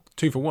weirwood door.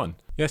 2 for 1.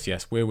 Yes,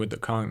 weirwood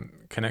that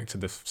can't connect to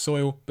the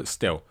soil, but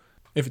still.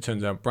 If it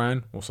turns out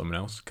Bran, or someone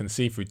else, can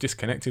see through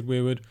disconnected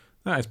weirwood,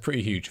 that is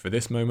pretty huge for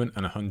this moment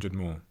and 100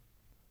 more.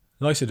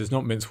 Lysa does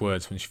not mince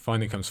words when she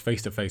finally comes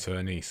face to face with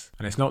her niece,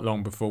 and it's not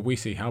long before we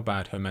see how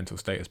bad her mental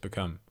state has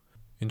become.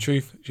 In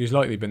truth, she's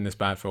likely been this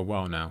bad for a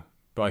while now,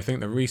 but I think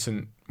the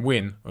recent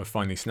win of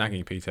finally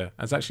snagging Peter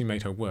has actually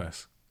made her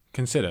worse.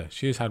 Consider,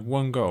 she has had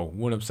one goal,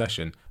 one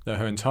obsession, that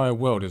her entire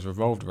world has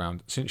revolved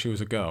around since she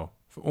was a girl.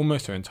 For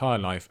almost her entire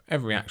life,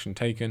 every action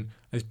taken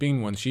has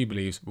been one she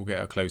believes will get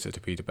her closer to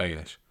Peter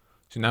Baelish.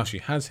 So now she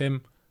has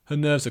him, her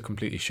nerves are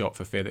completely shot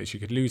for fear that she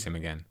could lose him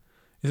again.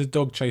 It's a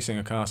dog chasing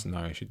a car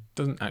scenario, she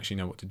doesn't actually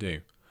know what to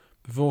do.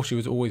 Before she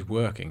was always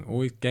working,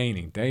 always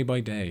gaining, day by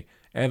day,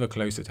 ever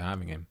closer to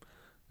having him.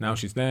 Now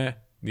she's there,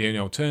 the only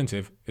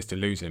alternative is to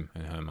lose him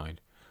in her mind.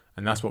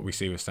 And that's what we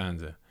see with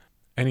Sansa.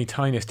 Any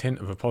tiniest hint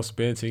of a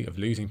possibility of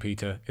losing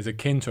Peter is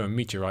akin to a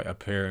meteorite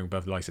appearing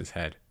above Lysa's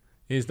head.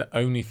 It is the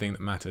only thing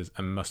that matters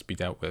and must be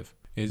dealt with.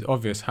 It is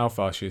obvious how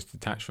far she is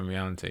detached from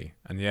reality,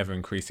 and the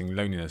ever-increasing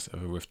loneliness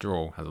of her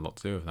withdrawal has a lot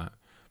to do with that.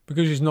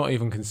 Because she's not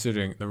even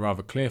considering the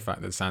rather clear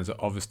fact that Sansa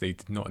obviously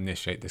did not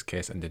initiate this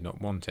kiss and did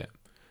not want it.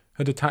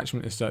 Her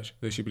detachment is such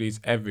that she believes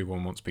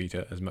everyone wants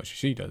Peter as much as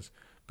she does,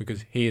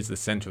 because he is the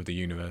centre of the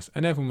universe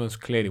and everyone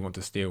must clearly want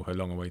to steal her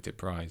long-awaited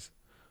prize.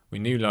 We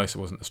knew Lysa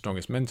wasn't the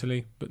strongest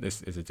mentally, but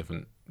this is a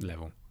different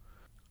level.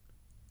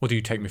 Or do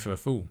you take me for a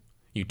fool?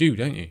 You do,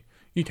 don't you?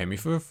 You take me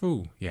for a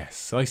fool.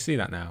 Yes, I see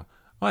that now.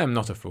 I am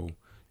not a fool.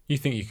 You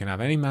think you can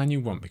have any man you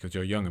want because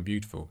you're young and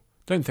beautiful.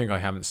 Don't think I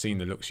haven't seen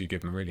the looks you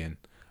give Marillion.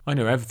 I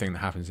know everything that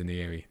happens in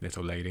the Eyrie,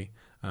 little lady,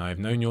 and I have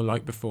known your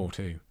like before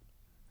too.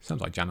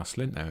 Sounds like Janos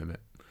Slynt there a bit.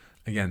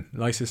 Again,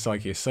 Lysa's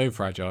psyche is so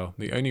fragile,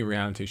 the only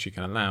reality she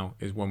can allow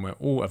is one where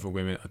all other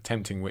women are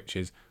tempting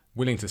witches,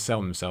 willing to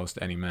sell themselves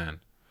to any man.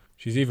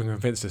 She's even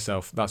convinced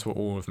herself that's what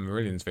all of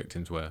Marillion's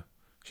victims were.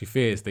 She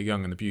fears the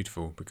young and the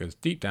beautiful, because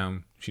deep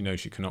down she knows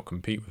she cannot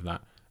compete with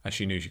that, as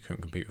she knew she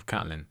couldn't compete with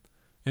Catelyn.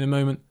 In a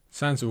moment,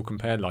 Sansa will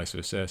compare Lysa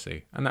with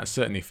Cersei, and that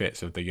certainly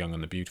fits with the young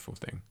and the beautiful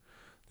thing.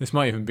 This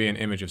might even be an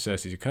image of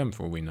Cersei to come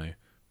for all we know,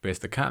 but it's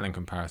the Catelyn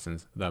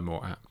comparisons that are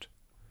more apt.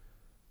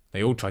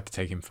 They all tried to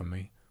take him from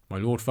me. My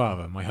lord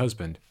father, my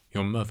husband,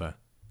 your mother,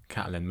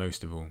 Catelyn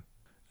most of all.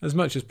 As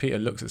much as Peter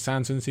looks at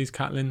Sansa and sees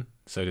Catelyn,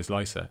 so does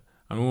Lysa,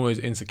 and all those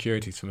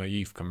insecurities from her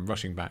youth come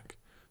rushing back.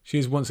 She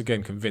is once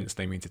again convinced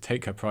they mean to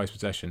take her prized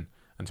possession,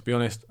 and to be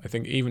honest, I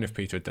think even if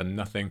Peter had done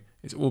nothing,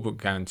 it's all but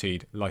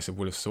guaranteed Lysa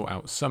would have sought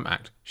out some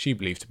act she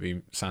believed to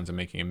be Sansa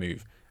making a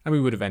move, and we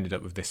would have ended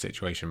up with this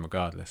situation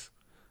regardless.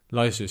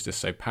 Lysa is just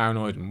so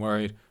paranoid and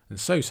worried, and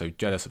so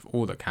jealous of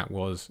all that Cat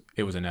was,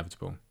 it was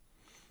inevitable.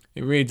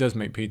 It really does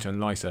make Peter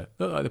and Lysa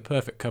look like the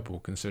perfect couple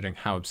considering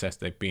how obsessed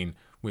they've been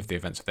with the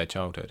events of their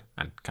childhood,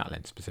 and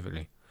Catelyn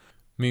specifically.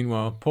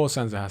 Meanwhile, poor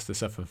Sansa has to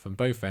suffer from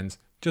both ends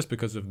just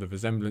because of the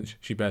resemblance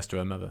she bears to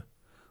her mother.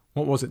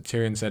 What was it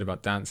Tyrion said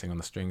about dancing on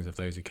the strings of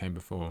those who came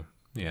before?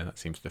 Yeah, that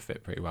seems to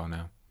fit pretty well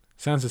now.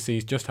 Sansa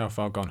sees just how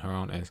far gone her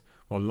aunt is,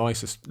 while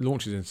Lysa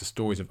launches into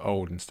stories of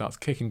old and starts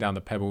kicking down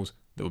the pebbles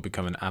that will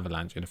become an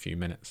avalanche in a few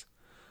minutes.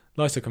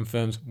 Lysa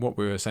confirms what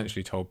we were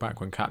essentially told back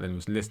when Catelyn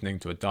was listening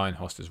to a dying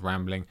hostess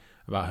rambling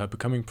about her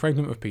becoming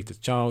pregnant with Peter's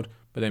child,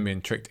 but then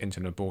being tricked into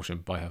an abortion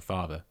by her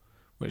father,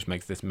 which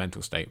makes this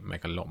mental state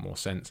make a lot more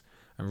sense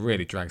and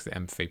really drags the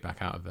empathy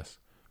back out of us.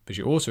 But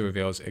she also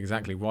reveals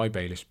exactly why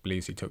Baelish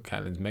believes he took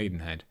Catelyn's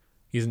maidenhead.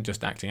 He isn't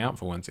just acting out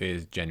for once, it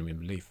is genuine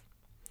belief.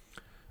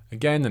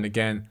 Again and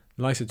again,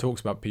 Lysa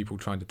talks about people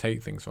trying to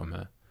take things from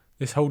her.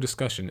 This whole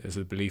discussion is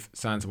the belief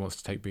Sansa wants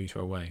to take Peter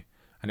away,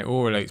 and it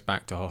all relates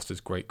back to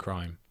Hoster's great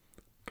crime.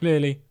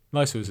 Clearly,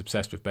 Lysa was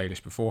obsessed with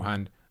Baelish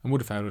beforehand and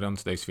would have held on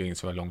to those feelings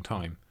for a long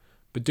time.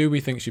 But do we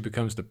think she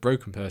becomes the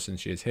broken person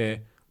she is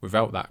here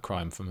without that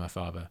crime from her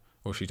father,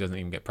 or she doesn't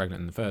even get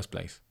pregnant in the first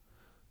place?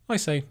 I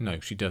say no,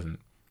 she doesn't.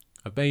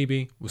 A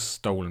baby was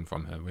stolen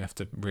from her. We have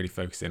to really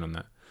focus in on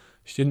that.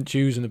 She didn't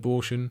choose an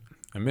abortion,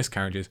 and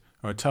miscarriages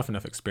are a tough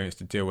enough experience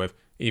to deal with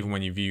even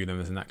when you view them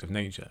as an act of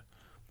nature.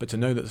 But to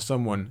know that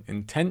someone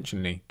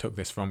intentionally took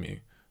this from you,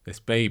 this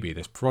baby,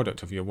 this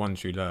product of your one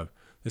true love,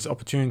 this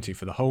opportunity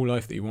for the whole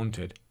life that you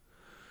wanted,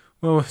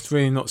 well, it's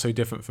really not so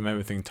different from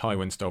everything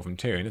Tywin stole from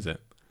Tyrion, is it?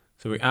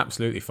 So we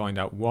absolutely find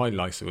out why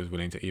Lysa was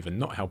willing to either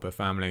not help her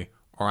family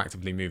or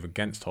actively move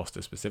against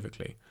Hoster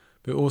specifically.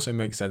 But it also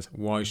makes sense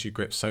why she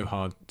grips so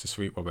hard to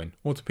Sweet Robin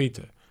or to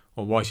Peter,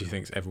 or why she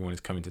thinks everyone is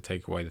coming to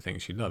take away the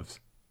things she loves.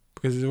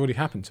 Because it's already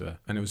happened to her,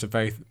 and it was the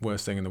very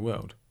worst thing in the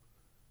world.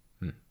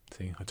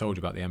 See, I told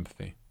you about the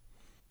empathy.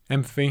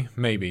 Empathy,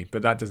 maybe,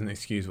 but that doesn't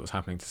excuse what's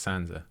happening to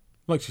Sansa.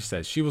 Like she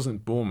says, she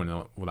wasn't born when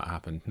all that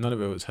happened. None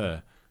of it was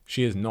her.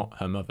 She is not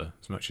her mother,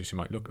 as much as she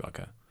might look like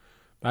her.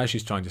 But as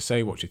she's trying to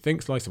say what she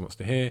thinks Lysa wants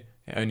to hear,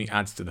 it only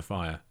adds to the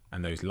fire,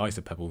 and those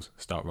Lysa pebbles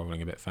start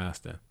rolling a bit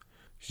faster.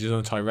 She's on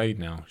a tirade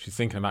now. She's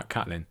thinking about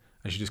Catelyn,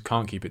 and she just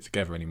can't keep it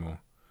together anymore.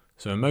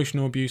 So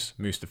emotional abuse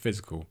moves to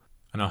physical,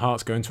 and our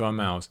hearts go into our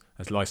mouths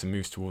as Lysa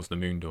moves towards the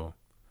moon door.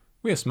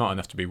 We are smart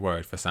enough to be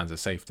worried for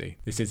Sansa's safety.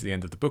 This is the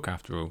end of the book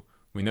after all.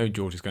 We know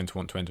George is going to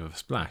want to enter with a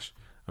splash,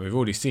 and we've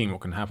already seen what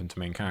can happen to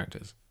main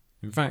characters.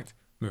 In fact,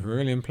 with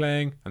Marillion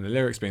playing and the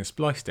lyrics being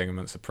spliced in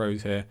amongst the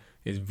prose here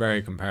is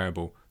very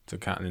comparable to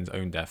Catelyn's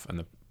own death and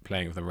the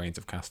playing of the Reigns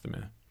of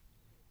Castamere.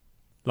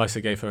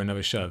 Lysa gave her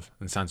another shove,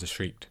 and Sansa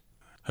shrieked.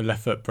 Her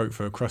left foot broke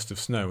through a crust of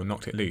snow and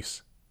knocked it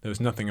loose. There was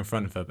nothing in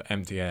front of her but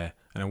empty air,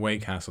 and a way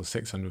castle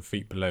 600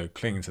 feet below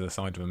clinging to the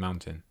side of a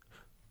mountain.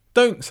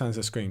 "Don't!"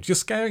 Sansa screamed. "You're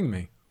scaring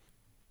me!"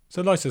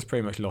 So Lysa's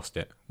pretty much lost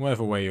it,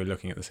 whatever way you're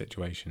looking at the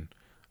situation.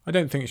 I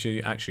don't think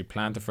she actually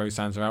planned to throw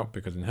Sansa out,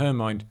 because in her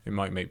mind it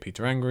might make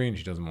Peter angry and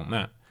she doesn't want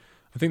that.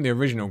 I think the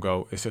original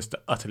goal is just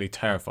to utterly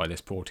terrify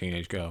this poor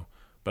teenage girl,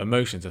 but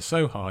emotions are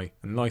so high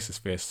and Lysa's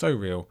fear so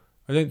real,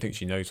 I don't think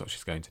she knows what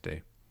she's going to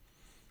do.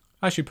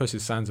 As she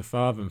pushes Sansa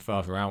farther and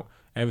farther out,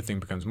 everything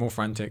becomes more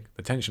frantic,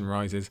 the tension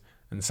rises,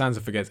 and Sansa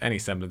forgets any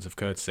semblance of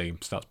courtesy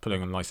and starts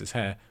pulling on Lysa's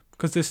hair,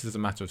 because this is a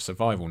matter of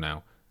survival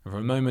now, and for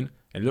a moment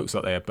it looks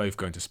like they are both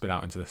going to spit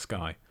out into the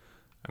sky.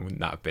 And wouldn't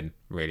that have been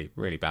really,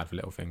 really bad for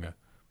Littlefinger?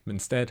 But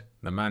instead,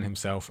 the man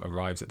himself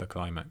arrives at the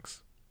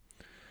climax.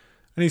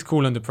 And he's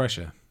cool under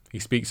pressure. He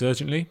speaks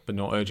urgently, but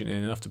not urgently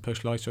enough to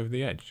push Lysa over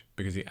the edge,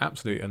 because he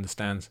absolutely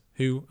understands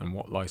who and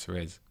what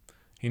Lysa is.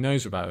 He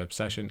knows about her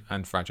obsession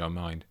and fragile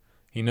mind.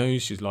 He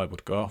knows she's liable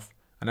to go off,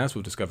 and as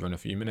we'll discover in a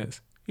few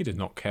minutes, he does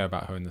not care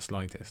about her in the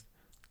slightest.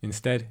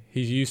 Instead,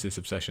 he's used this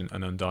obsession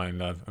and undying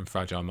love and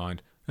fragile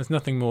mind as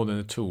nothing more than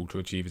a tool to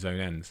achieve his own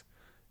ends.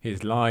 He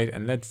has lied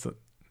and led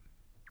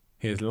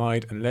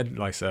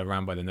Lysa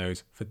around by the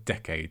nose for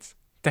decades.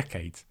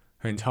 Decades.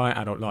 Her entire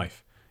adult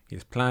life. He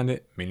has planned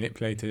it,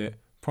 manipulated it,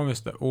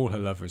 promised that all her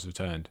love was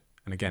returned.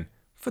 And again,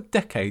 for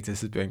decades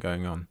this has been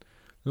going on.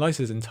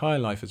 Lysa's entire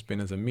life has been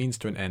as a means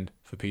to an end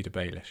for Peter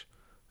Baelish.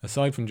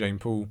 Aside from Jane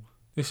Poole,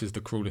 this is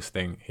the cruelest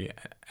thing he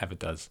ever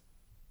does.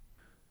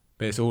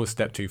 But it's all a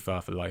step too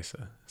far for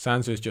Lysa.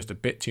 Sansa is just a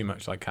bit too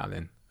much like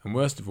Catelyn. And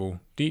worst of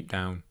all, deep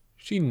down,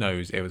 she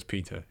knows it was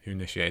Peter who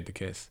initiated the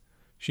kiss.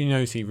 She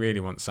knows he really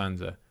wants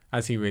Sansa,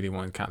 as he really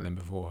wanted Catelyn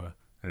before her,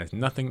 and there's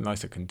nothing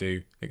Lysa can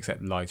do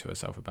except lie to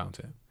herself about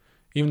it.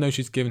 Even though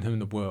she's given him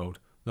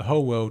the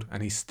whole world,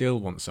 and he still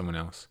wants someone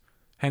else.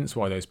 Hence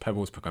why those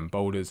pebbles become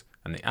boulders,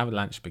 and the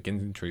avalanche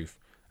begins in truth,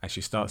 as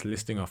she starts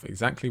listing off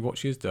exactly what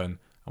she has done,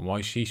 and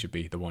why she should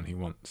be the one he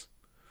wants.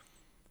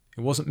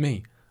 "It wasn't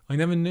me. I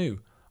never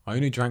knew. I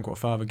only drank what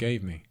father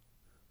gave me.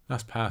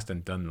 That's past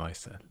and done,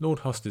 Lysa. Lord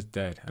Hoster's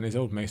dead, and his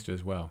old maester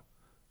as well.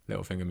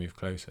 Littlefinger moved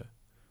closer.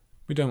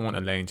 We don't want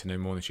Elaine to know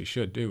more than she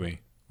should, do we?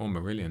 Or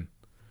Marillion.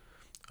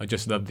 I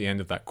just love the end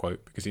of that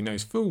quote, because he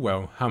knows full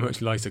well how much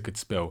Lysa could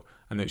spill,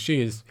 and that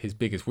she is his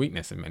biggest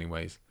weakness in many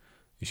ways.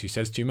 If she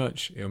says too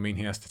much, it'll mean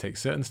he has to take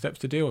certain steps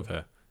to deal with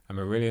her, and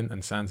Marillion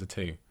and Sansa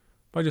too.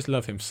 But I just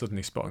love him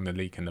suddenly spotting the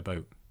leak in the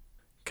boat.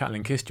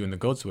 Catelyn kissed you in the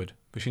Godswood,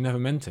 but she never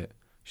meant it.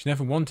 She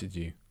never wanted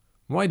you.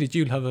 Why did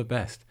you love her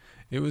best?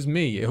 It was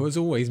me. It was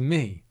always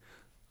me.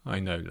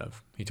 I know,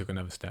 love. He took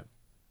another step.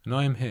 And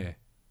I am here.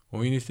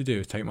 All you need to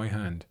do is take my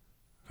hand.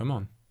 Come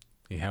on.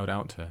 He held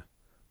out to her.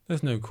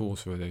 There's no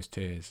cause for those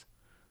tears.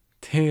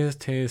 Tears,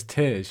 tears,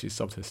 tears, she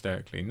sobbed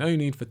hysterically. No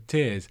need for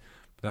tears.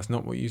 But that's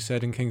not what you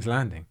said in King's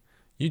Landing.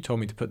 You told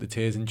me to put the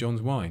tears in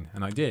Jon's wine,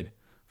 and I did.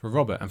 For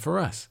Robert and for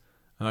us.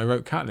 And I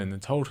wrote Catelyn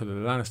and told her the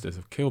Lannisters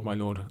have killed my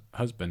lord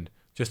husband,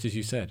 just as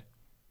you said.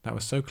 That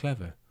was so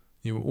clever.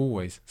 You were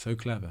always so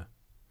clever.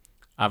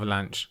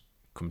 Avalanche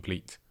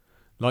complete.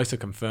 Lysa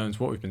confirms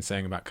what we've been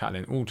saying about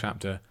Catelyn all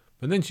chapter,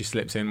 but then she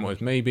slips in what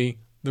is maybe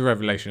the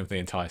revelation of the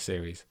entire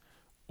series.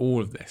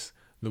 All of this,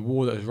 the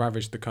war that has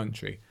ravaged the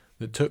country,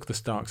 that took the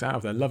Starks out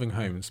of their loving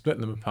home and split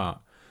them apart,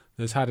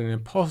 that has had an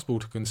impossible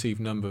to conceive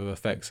number of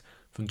effects,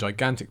 from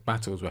gigantic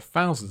battles where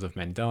thousands of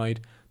men died,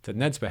 to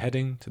Ned's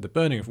beheading, to the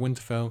burning of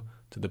Winterfell,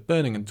 to the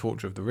burning and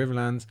torture of the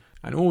Riverlands,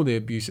 and all the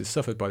abuses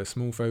suffered by the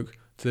small folk,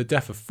 to the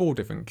death of 4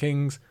 different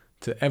kings,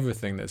 to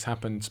everything that's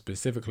happened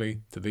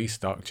specifically to these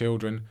Stark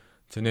children,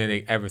 to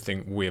nearly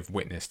everything we have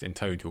witnessed in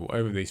total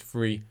over these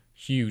 3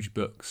 huge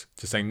books,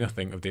 to say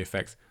nothing of the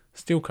effects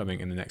still coming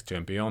in the next 2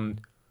 and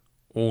beyond.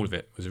 All of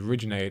it was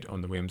originated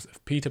on the whims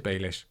of Peter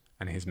Baelish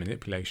and his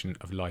manipulation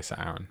of Lysa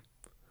Arryn.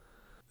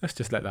 Let's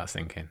just let that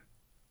sink in.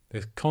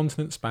 This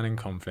continent-spanning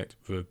conflict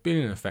with a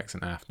billion effects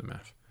and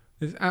aftermath,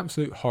 this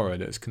absolute horror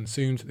that has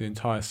consumed the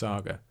entire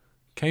saga,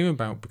 came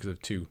about because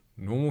of 2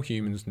 normal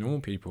humans,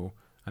 normal people,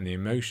 and the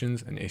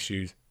emotions and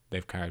issues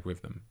they've carried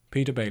with them.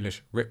 Peter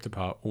Baelish ripped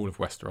apart all of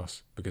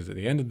Westeros because at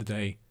the end of the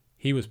day,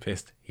 he was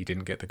pissed he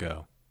didn't get the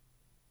girl.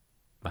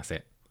 That's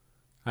it.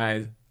 That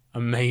is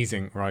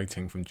amazing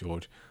writing from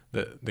George,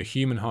 that the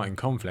human heart in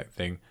conflict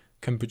thing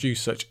can produce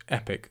such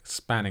epic,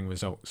 spanning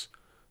results.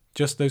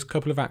 Just those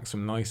couple of acts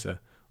from Lysa,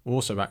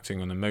 also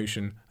acting on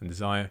emotion and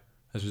desire,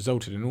 has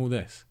resulted in all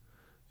this.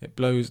 It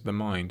blows the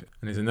mind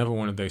and is another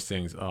one of those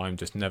things I'm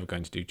just never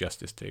going to do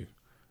justice to.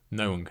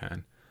 No one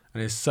can.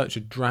 And it's such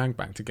a drag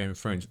back to Game of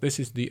Thrones. This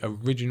is the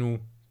original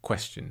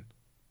question.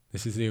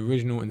 This is the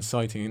original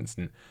inciting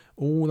incident.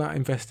 All that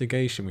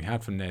investigation we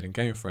had from Ned in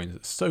Game of Thrones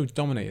that so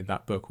dominated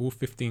that book, all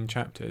 15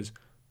 chapters,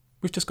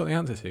 we've just got the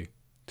answer to.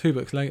 2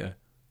 books later.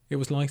 It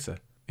was Lysa.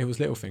 It was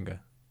Littlefinger.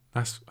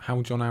 That's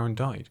how Jon Arryn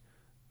died.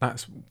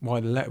 That's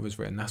why the letter was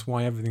written. That's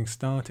why everything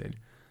started.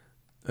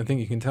 I think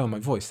you can tell in my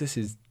voice, this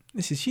is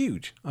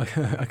huge. I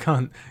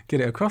can't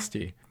get it across to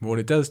you. But what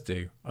it does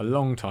do, a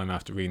long time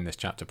after reading this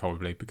chapter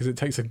probably, because it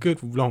takes a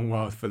good long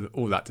while for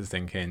all that to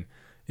sink in,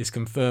 is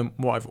confirm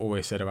what I've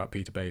always said about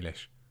Peter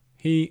Baelish.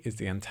 He is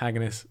the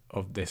antagonist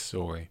of this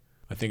story.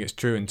 I think it's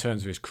true in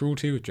terms of his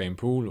cruelty with Jane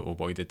Poole or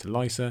what he did to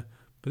Lysa,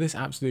 but this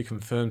absolutely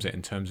confirms it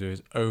in terms of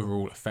his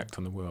overall effect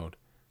on the world.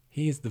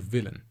 He is the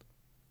villain.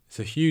 It's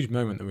a huge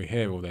moment that we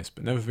hear all this,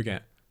 but never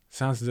forget,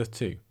 Sansa does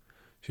too.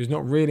 She's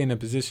not really in a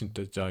position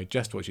to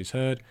digest what she's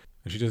heard,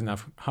 and she doesn't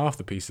have half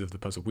the pieces of the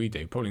puzzle we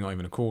do, probably not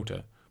even a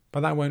quarter.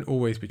 But that won't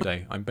always be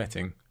today. I'm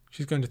betting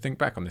she's going to think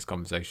back on this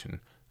conversation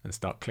and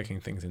start clicking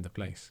things into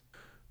place.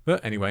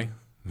 But anyway,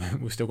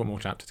 we've still got more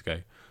chapters to go.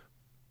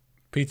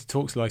 Peter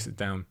talks Lysa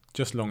down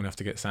just long enough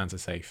to get Sansa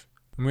safe,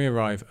 and we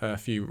arrive at a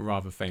few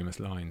rather famous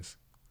lines.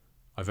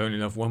 I've only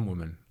loved one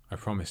woman, I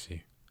promise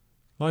you.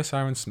 Lysa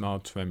Arryn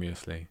smiled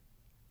tremulously.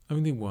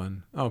 Only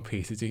one? Oh,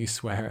 Peter, do you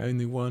swear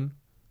only one?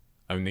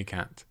 Only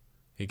Cat.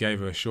 He gave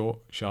her a short,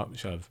 sharp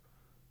shove.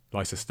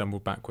 Lysa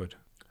stumbled backward,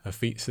 her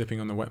feet slipping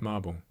on the wet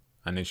marble,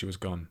 and then she was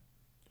gone.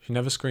 She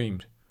never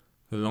screamed.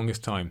 For the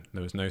longest time,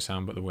 there was no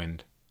sound but the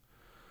wind.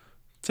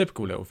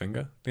 Typical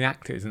Littlefinger. The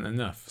act isn't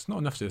enough. It's not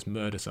enough to just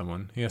murder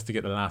someone. He has to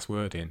get the last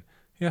word in.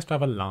 He has to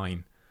have a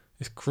line.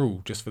 It's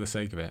cruel just for the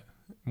sake of it.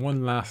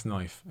 One last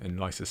knife in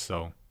Lysa's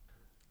soul.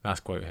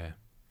 Last quote here.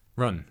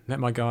 Run,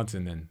 let my guards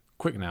in then.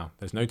 Quick now,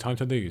 there's no time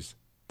to lose.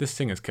 This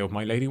thing has killed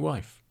my lady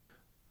wife.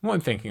 What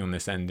I'm thinking on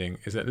this ending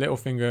is that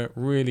Littlefinger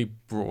really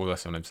brought all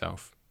this on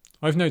himself.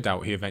 I've no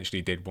doubt he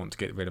eventually did want to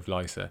get rid of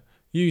Lysa,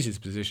 use his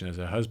position as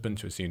her husband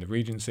to assume the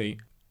regency,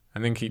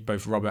 and then keep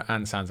both Robert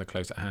and Sansa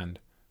close at hand.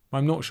 But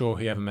I'm not sure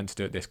he ever meant to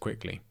do it this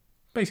quickly.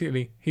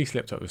 Basically, he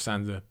slipped up with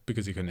Sansa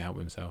because he couldn't help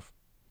himself.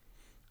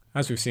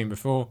 As we've seen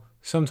before,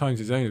 sometimes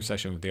his own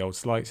obsession with the old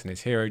slights and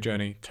his hero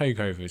journey take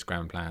over his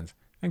grand plans,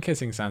 and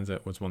kissing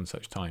Sansa was one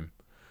such time.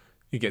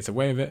 He gets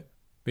away with it,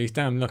 but he's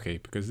damn lucky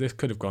because this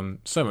could have gone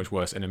so much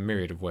worse in a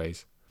myriad of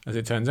ways. As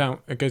it turns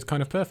out, it goes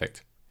kind of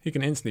perfect. He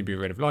can instantly be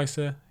rid of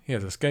Lysa, he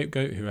has a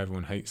scapegoat who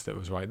everyone hates that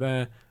was right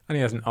there, and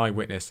he has an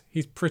eyewitness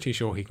he's pretty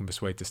sure he can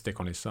persuade to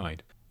stick on his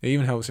side. It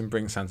even helps him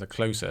bring Sansa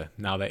closer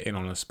now they're in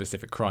on a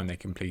specific crime they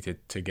completed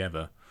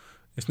together.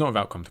 It's not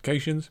without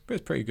complications, but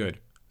it's pretty good.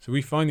 So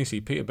we finally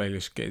see Peter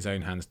Baelish get his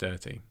own hands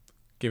dirty.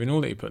 Given all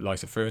that he put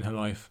Lysa through in her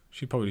life,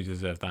 she probably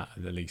deserved that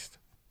at the least.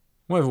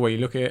 Whatever way you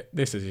look at it,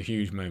 this is a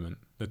huge moment.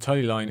 The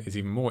Tully line is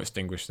even more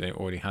extinguished than it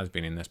already has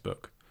been in this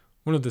book.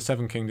 One of the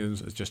 7 kingdoms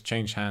has just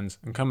changed hands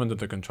and come under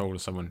the control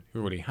of someone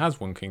who already has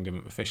one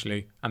kingdom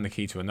officially and the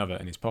key to another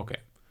in his pocket.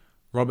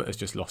 Robert has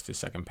just lost his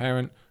second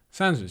parent,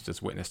 Sansa has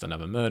just witnessed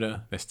another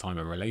murder, this time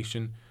a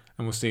relation,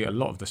 and we'll see a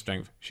lot of the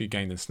strength she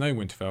gained in Snow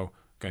Winterfell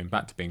going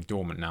back to being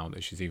dormant now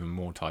that she's even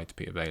more tied to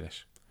Peter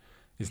Baelish.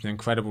 It's an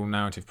incredible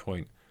narrative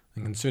point,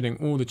 and considering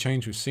all the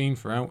change we've seen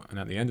throughout and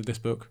at the end of this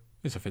book,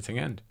 it's a fitting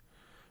end.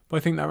 But I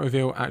think that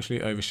reveal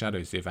actually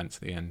overshadows the events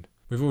at the end.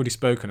 We've already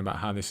spoken about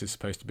how this is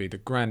supposed to be the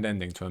grand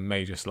ending to a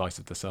major slice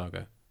of the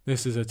saga.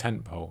 This is a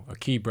tentpole, a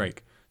key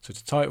break, so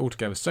to tie it all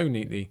together so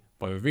neatly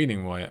by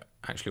revealing why it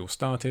actually all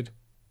started,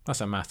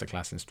 that's a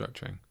masterclass in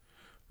structuring.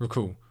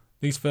 Recall,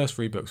 these first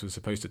 3 books were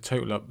supposed to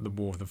total up the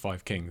War of the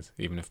Five Kings,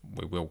 even if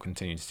we will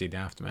continue to see the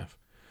aftermath.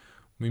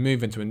 We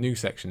move into a new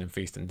section in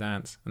Feast and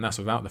Dance, and that's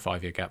without the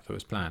 5-year gap that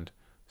was planned,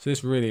 so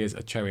this really is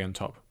a cherry on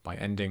top by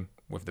ending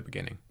with the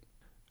beginning.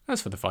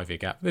 As for the 5-year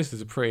gap, this is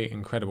a pretty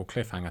incredible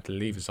cliffhanger to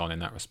leave us on in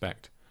that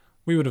respect.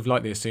 We would have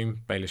likely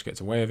assumed Baelish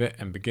gets away with it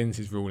and begins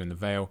his rule in the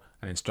Vale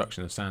and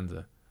instruction of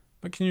Sansa.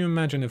 But can you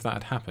imagine if that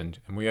had happened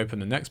and we open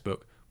the next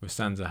book with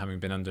Sansa having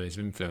been under his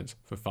influence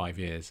for 5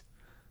 years?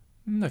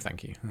 No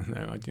thank you.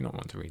 No, I do not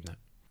want to read that.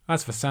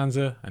 As for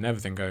Sansa and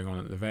everything going on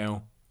at the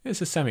Vale, it's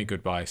a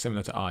semi-goodbye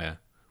similar to Arya.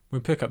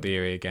 We'll pick up the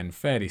Eyrie again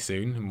fairly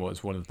soon in what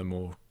is one of the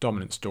more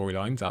dominant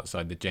storylines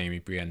outside the Jaime,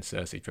 Brienne,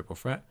 Cersei triple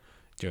threat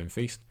during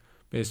Feast.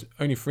 But it's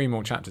only 3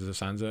 more chapters of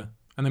Sansa,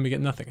 and then we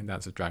get nothing in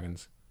Dance of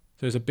Dragons.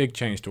 So it's a big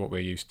change to what we're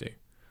used to.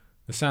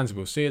 The Sansa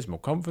we'll see is more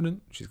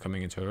confident, she's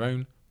coming into her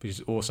own, but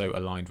she's also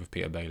aligned with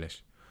Peter Baelish.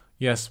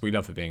 Yes, we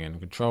love her being in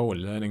control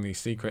and learning these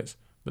secrets,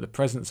 but the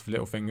presence of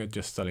Littlefinger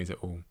just sullies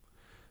it all.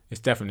 It's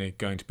definitely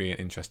going to be an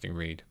interesting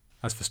read.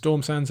 As for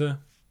Storm Sansa,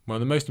 well,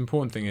 the most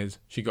important thing is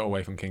she got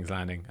away from King's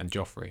Landing and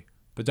Joffrey.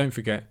 But don't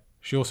forget,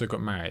 she also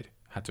got married,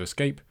 had to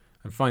escape,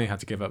 and finally had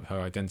to give up her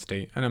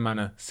identity in a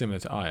manner similar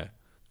to Arya.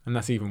 And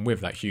that's even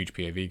with that huge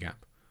POV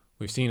gap.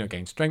 We've seen her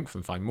gain strength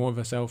and find more of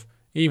herself,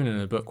 even in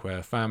a book where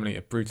her family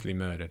are brutally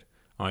murdered.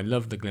 I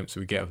love the glimpse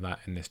we get of that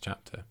in this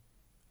chapter.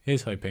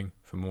 Here's hoping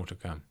for more to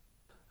come.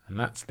 And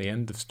that's the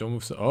end of Storm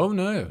of Swords. Oh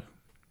no!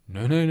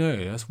 No,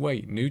 let's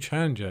wait. New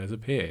challenger has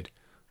appeared.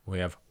 We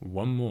have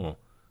one more.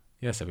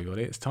 Yes,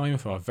 everybody, it's time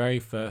for our very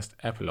first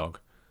epilogue.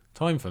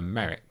 Time for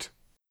merit.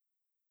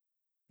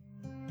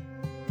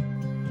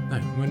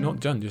 No, we're not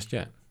done just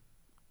yet.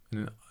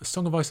 And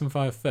Song of Ice and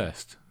Fire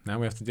first. Now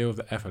we have to deal with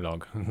the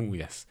epilogue. Oh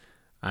yes.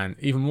 And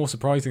even more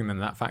surprising than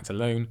that fact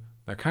alone,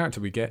 the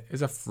character we get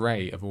is a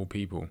Frey of all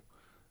people.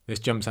 This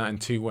jumps out in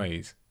 2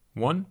 ways.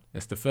 One,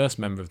 it's the first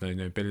member of the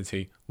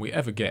nobility we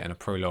ever get in a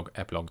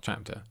prologue-epilogue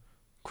chapter.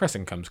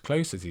 Cresson comes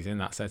close as he's in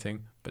that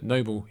setting, but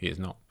noble he is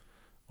not.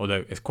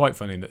 Although it's quite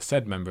funny that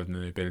said member of the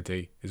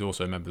nobility is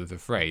also a member of the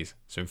Freys,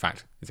 so in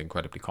fact it's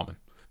incredibly common.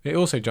 It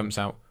also jumps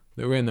out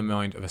that we're in the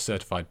mind of a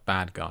certified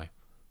bad guy.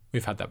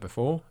 We've had that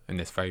before in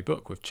this very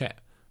book with Chet,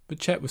 but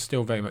Chet was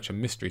still very much a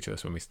mystery to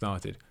us when we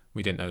started.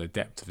 We didn't know the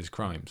depth of his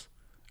crimes.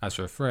 As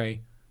for a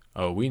Frey,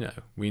 oh we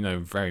know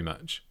very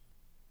much.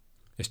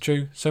 It's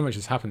true, so much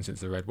has happened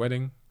since the Red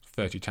Wedding,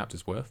 30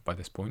 chapters worth by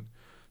this point,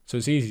 so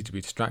it's easy to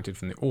be distracted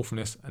from the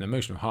awfulness and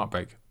emotional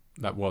heartbreak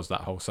that was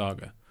that whole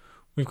saga.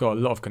 We've got a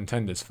lot of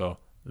contenders for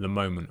the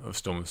moment of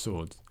Storm of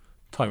Swords,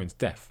 Tywin's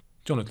death,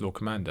 Jon as Lord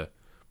Commander,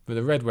 but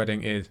the Red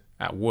Wedding is,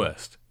 at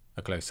worst,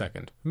 a close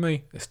second. For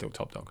me, it's still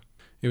top dog.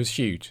 It was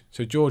huge,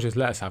 so George has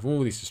let us have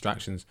all these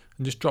distractions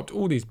and just dropped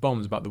all these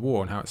bombs about the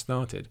war and how it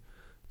started.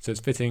 So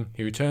it's fitting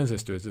he returns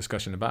us to a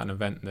discussion about an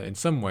event that in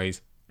some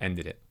ways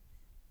ended it.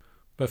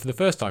 But for the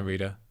first time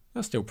reader,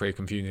 that's still pretty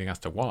confusing as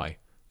to why.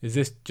 Is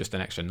this just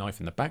an extra knife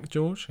in the back,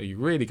 George? Are you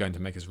really going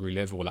to make us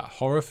relive all that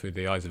horror through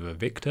the eyes of a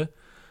victor?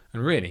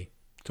 And really,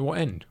 to what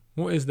end?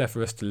 What is there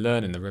for us to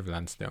learn in the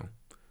Riverland still?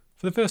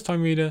 For the first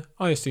time reader,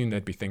 I assume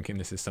they'd be thinking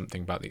this is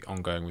something about the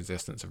ongoing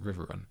resistance of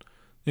Riverrun.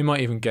 They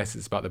might even guess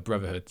it's about the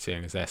Brotherhood,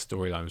 seeing as their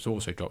storyline was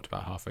also dropped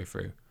about halfway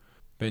through.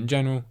 But in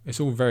general, it's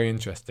all very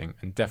interesting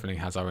and definitely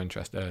has our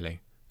interest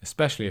early,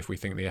 especially if we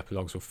think the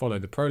epilogues will follow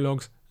the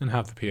prologues and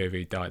have the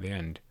POV die at the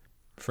end.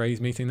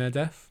 Freys meeting their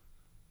death?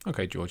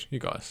 Okay, George, you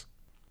got us.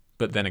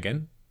 But then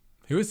again,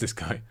 who is this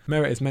guy?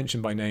 Merritt is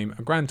mentioned by name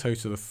a grand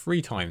total of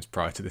 3 times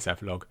prior to this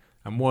epilogue,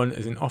 and one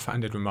is an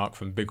offhanded remark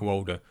from Big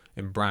Walder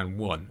in Bran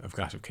 1 of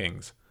Clash of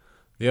Kings.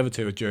 The other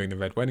 2 are during the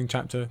Red Wedding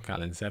chapter,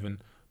 Catelyn 7,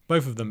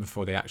 both of them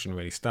before the action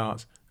really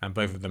starts, and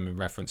both of them in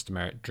reference to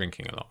Merritt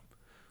drinking a lot.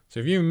 So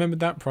if you remembered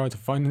that prior to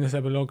finding this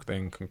epilogue,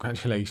 then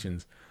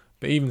congratulations.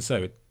 But even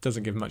so, it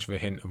doesn't give much of a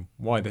hint of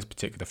why this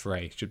particular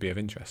Frey should be of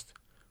interest.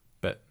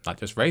 But that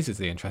just raises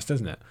the interest,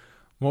 doesn't it?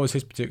 What was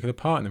his particular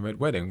part in the Red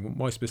Wedding?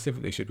 Why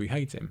specifically should we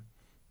hate him?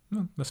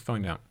 Well, let's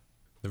find out.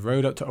 The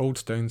road up to Old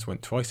Stones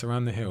went twice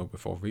around the hill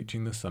before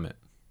reaching the summit.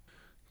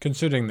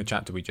 Considering the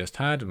chapter we just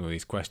had and all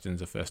these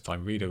questions a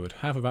first-time reader would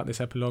have about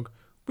this epilogue,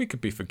 we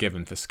could be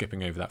forgiven for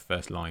skipping over that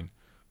first line.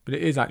 But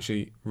it is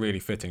actually really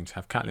fitting to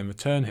have Catelyn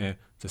return here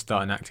to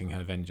start enacting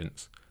her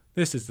vengeance.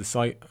 This is the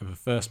site of a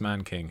first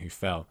man king who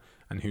fell,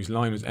 and whose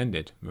line was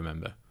ended,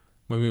 remember.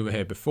 When we were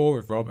here before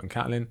with Robb and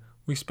Catelyn,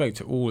 we spoke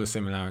to all the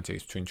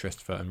similarities between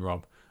Christopher and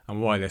Robb,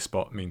 and why this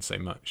spot means so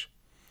much.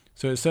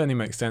 So it certainly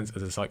makes sense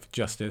as a site for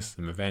justice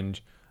and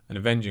revenge, and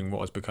avenging what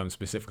has become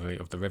specifically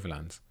of the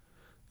Riverlands.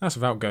 That's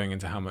without going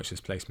into how much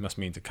this place must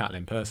mean to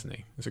Catelyn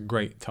personally. It's a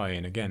great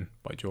tie-in again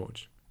by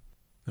George.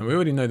 Now we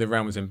already know the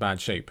realm was in bad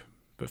shape,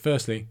 but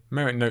firstly,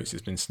 Merritt notes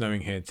it's been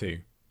snowing here too.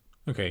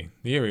 Okay,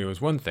 the area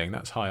was one thing,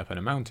 that's high up in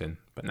a mountain,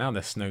 but now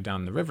there's snow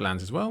down in the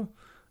Riverlands as well?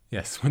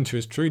 Yes, winter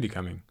is truly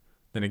coming.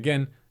 Then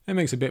again, it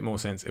makes a bit more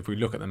sense if we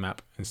look at the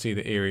map and see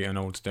the Eyrie and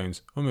Old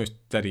Stones almost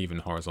dead even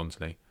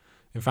horizontally.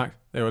 In fact,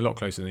 they're a lot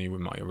closer than you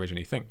might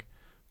originally think.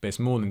 But it's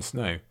more than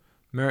snow.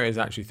 Merritt is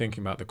actually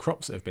thinking about the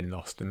crops that have been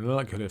lost and the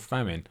likelihood of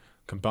famine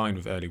combined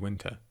with early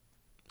winter.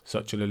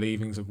 Such are the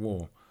leavings of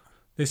war.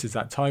 This is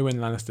that Tywin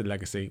Lannister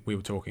legacy we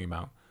were talking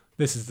about.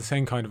 This is the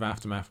same kind of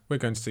aftermath we're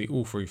going to see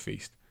all through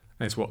Feast,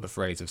 and it's what the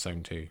Freys have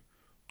sown too.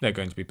 They're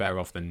going to be better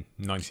off than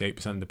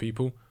 98% of the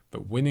people,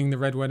 but winning the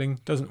Red Wedding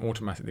doesn't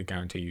automatically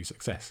guarantee you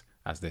success,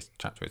 as this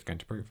chapter is going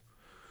to prove.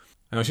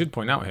 And I should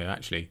point out here,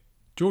 actually,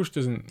 George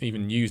doesn't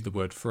even use the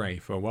word Frey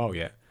for a while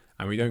yet,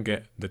 and we don't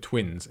get the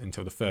twins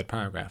until the third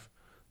paragraph.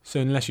 So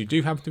unless you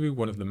do happen to be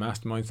one of the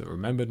masterminds that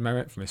remembered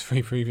Merritt from his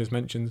 3 previous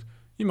mentions,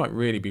 you might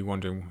really be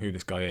wondering who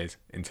this guy is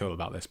until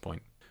about this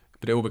point.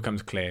 But it all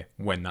becomes clear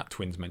when that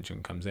twins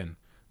mention comes in.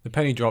 The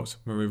penny drops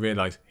when we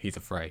realise he's a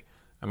Frey,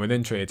 and we're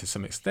then treated to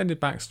some extended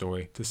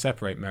backstory to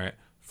separate Merritt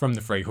from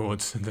the Frey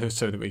hordes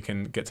so that we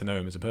can get to know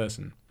him as a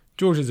person.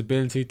 George's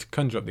ability to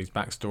conjure up these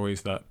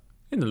backstories that,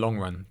 in the long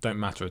run, don't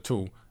matter at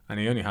all, and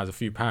he only has a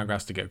few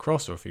paragraphs to get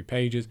across or a few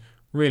pages,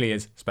 really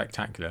is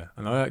spectacular,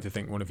 and I like to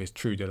think one of his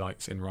true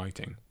delights in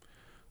writing.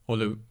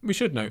 Although we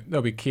should note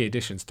there'll be key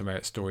additions to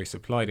Merritt's story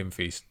supplied in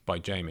Feast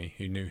by Jaime,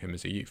 who knew him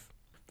as a youth.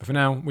 But for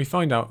now, we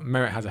find out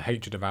Merritt has a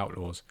hatred of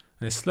outlaws,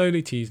 and is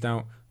slowly teased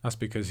out that's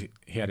because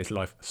he had his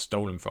life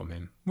stolen from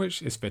him,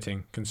 which is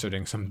fitting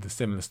considering some of the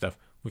similar stuff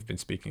we've been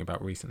speaking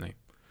about recently.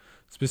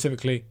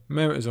 Specifically,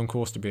 Merritt is on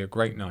course to be a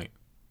great knight,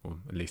 or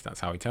at least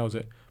that's how he tells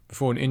it,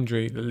 before an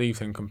injury that leaves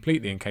him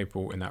completely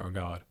incapable in that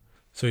regard.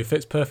 So he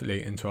fits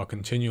perfectly into our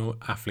continual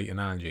athlete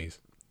analogies.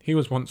 He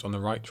was once on the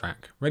right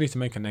track, ready to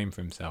make a name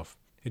for himself.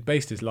 He'd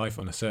based his life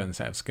on a certain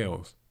set of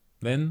skills.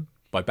 Then,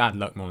 by bad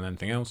luck more than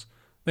anything else,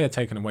 they are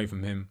taken away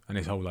from him and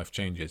his whole life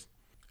changes.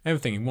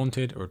 Everything he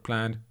wanted or had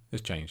planned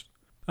has changed.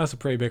 That's a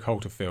pretty big hole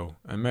to fill,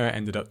 and Merritt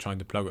ended up trying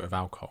to plug it with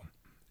alcohol.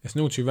 It's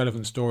an all too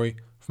relevant story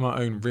from our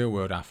own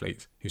real-world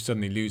athletes who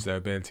suddenly lose their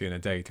ability in a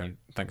day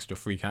thanks to a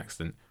freak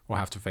accident or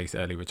have to face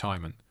early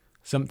retirement.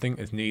 Something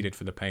is needed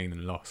for the pain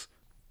and loss.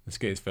 Let's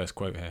get his first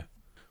quote here.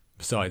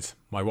 Besides,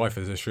 my wife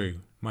is a shrew.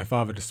 My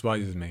father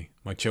despises me.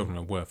 My children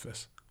are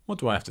worthless. What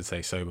do I have to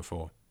say sober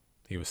for?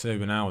 He was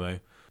sober now, though.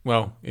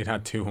 Well, he'd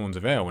had 2 horns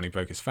of ale when he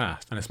broke his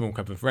fast, and a small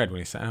cup of red when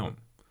he set out.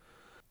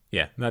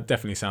 Yeah, that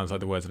definitely sounds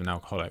like the words of an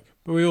alcoholic,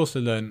 but we also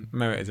learn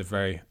Merritt is a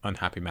very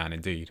unhappy man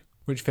indeed,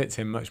 which fits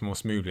him much more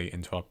smoothly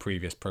into our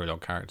previous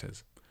prologue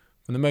characters.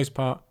 For the most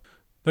part,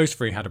 those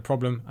 3 had a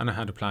problem and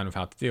had a plan of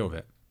how to deal with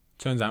it.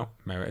 Turns out,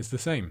 Merritt is the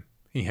same.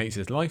 He hates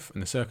his life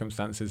and the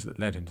circumstances that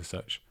led him to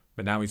such,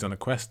 but now he's on a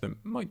quest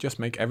that might just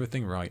make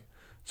everything right.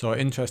 So our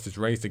interest is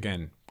raised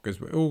again, because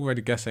we're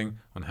already guessing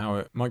on how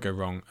it might go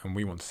wrong and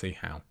we want to see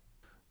how.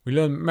 We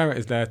learn Merritt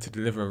is there to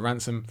deliver a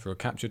ransom for a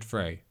captured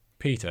Frey,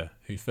 Peter,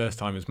 who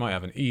first-timers might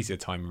have an easier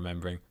time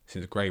remembering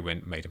since Grey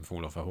Wind made him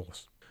fall off a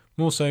horse.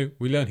 More so,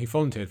 we learn he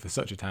volunteered for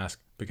such a task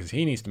because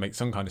he needs to make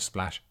some kind of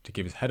splash to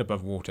keep his head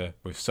above water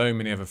with so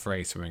many other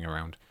Freys swimming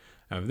around.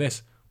 And with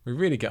this, we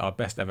really get our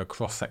best ever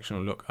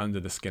cross-sectional look under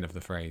the skin of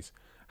the Freys,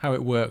 how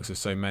it works with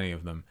so many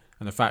of them,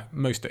 and the fact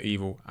most are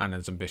evil and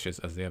as ambitious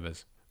as the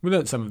others. We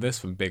learnt some of this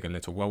from Big and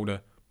Little Walder,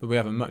 but we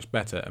have a much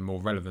better and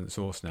more relevant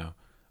source now,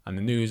 and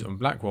the news on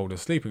Black Walder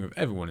sleeping with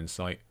everyone in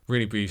sight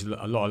really breathes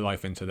a lot of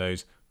life into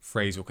those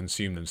Freys will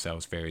consume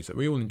themselves theories that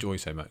we all enjoy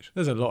so much.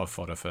 There's a lot of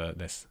fodder for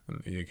this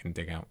that you can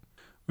dig out.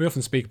 We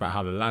often speak about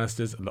how the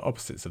Lannisters are the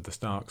opposites of the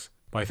Starks,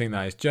 but I think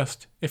that is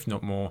just, if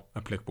not more,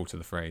 applicable to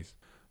the Freys.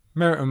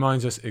 Merritt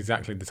reminds us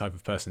exactly the type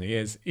of person he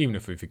is, even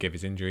if we forgive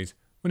his injuries,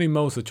 when he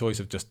moulds the choice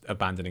of just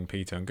abandoning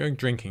Peter and going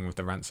drinking with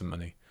the ransom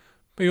money.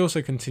 But he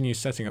also continues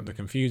setting up the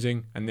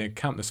confusing and near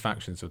countless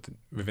factions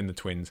within the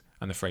twins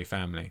and the Frey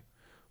family.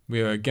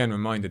 We are again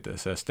reminded that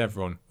Ser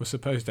Stevron was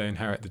supposed to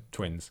inherit the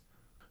twins,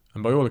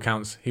 and by all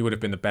accounts he would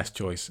have been the best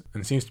choice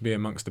and seems to be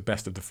amongst the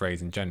best of the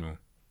Freys in general.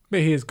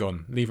 But he is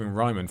gone, leaving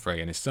Ryman Frey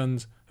and his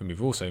sons, whom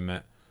we've also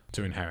met,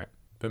 to inherit.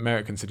 But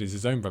Merritt considers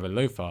his own brother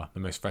Lothar the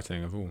most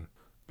threatening of all.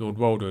 Lord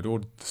Walder had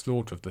ordered the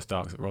slaughter of the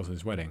Starks at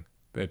Roslyn's wedding,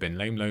 but it had been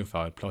lame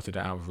Lothar had plotted it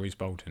out with Roose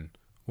Bolton,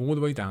 all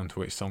the way down to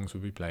which songs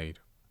would be played.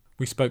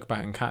 We spoke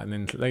back in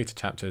Catelyn's later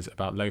chapters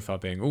about Lothar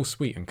being all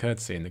sweet and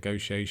courtesy in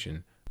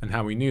negotiation, and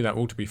how we knew that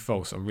all to be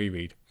false on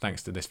reread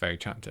thanks to this very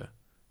chapter.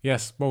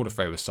 Yes, Walder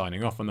Frey was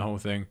signing off on the whole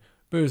thing,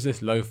 but it was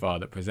this Lothar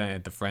that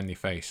presented the friendly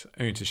face,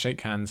 only to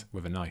shake hands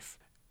with a knife.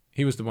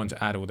 He was the one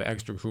to add all the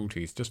extra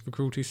cruelties just for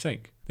cruelty's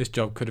sake. This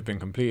job could have been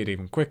completed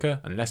even quicker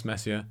and less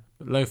messier,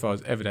 but Lothar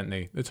is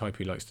evidently the type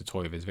who likes to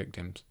toy with his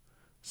victims.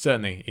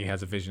 Certainly, he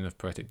has a vision of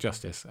poetic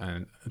justice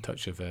and a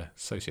touch of a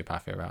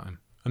sociopathy about him.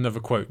 Another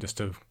quote just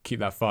to keep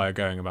that fire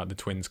going about the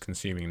twins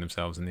consuming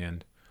themselves in the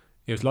end.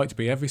 It was like to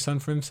be every son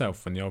for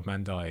himself when the old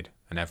man died,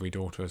 and every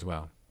daughter as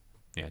well.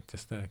 Yeah,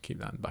 just keep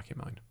that in the back of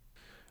your mind.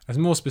 As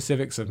more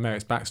specifics of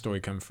Merritt's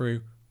backstory come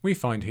through, we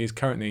find he is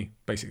currently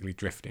basically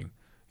drifting.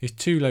 He's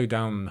too low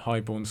down on the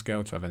highborn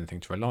scale to have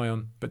anything to rely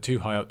on, but too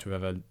high up to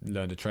have ever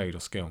learned a trade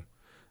or skill.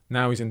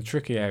 Now he's in the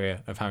tricky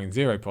area of having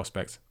zero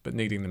prospects, but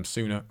needing them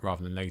sooner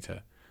rather than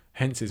later.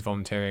 Hence his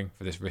volunteering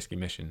for this risky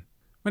mission.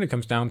 When it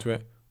comes down to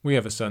it, we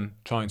have a son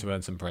trying to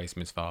earn some praise from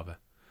his father.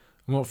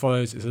 And what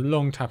follows is a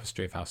long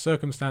tapestry of how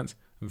circumstance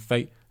and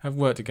fate have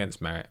worked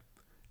against Merritt.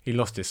 He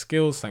lost his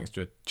skills thanks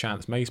to a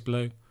chance mace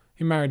blow.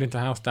 He married into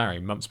House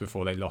Darry months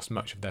before they lost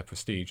much of their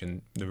prestige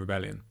in the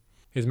rebellion.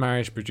 His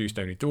marriage produced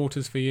only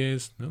daughters for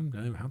years. Oh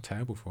no, how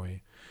terrible for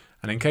you.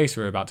 And in case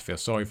we're about to feel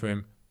sorry for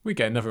him, we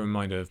get another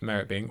reminder of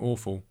Merritt being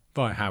awful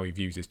via how he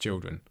views his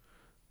children.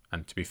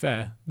 And to be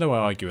fair, though I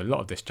argue a lot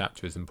of this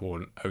chapter is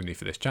important only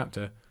for this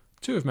chapter,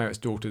 2 of Merritt's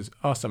daughters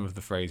are some of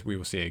the phrase we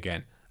will see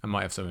again and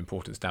might have some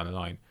importance down the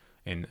line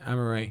in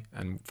Amaray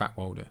and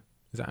Fatwalder.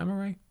 Is that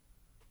Amaray?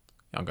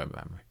 Yeah, I'm going with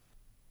Amaray.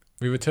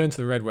 We return to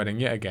the Red Wedding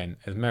yet again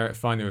as Merritt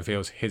finally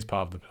reveals his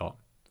part of the plot.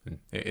 And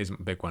it isn't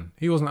a big one.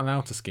 He wasn't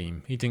allowed to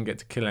scheme. He didn't get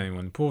to kill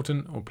anyone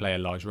important or play a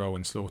large role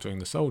in slaughtering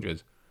the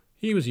soldiers.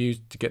 He was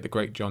used to get the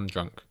great John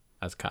drunk,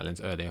 as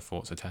Catelyn's earlier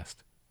thoughts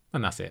attest.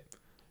 And that's it.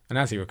 And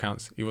as he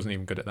recounts, he wasn't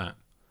even good at that.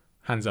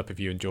 Hands up if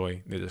you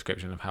enjoy the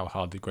description of how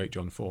hard the great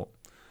John fought.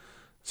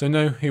 So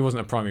no, he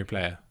wasn't a primary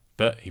player,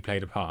 but he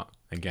played a part.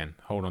 Again,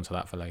 hold on to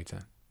that for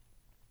later.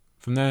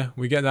 From there,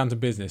 we get down to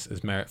business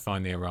as Merritt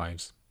finally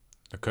arrives.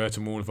 The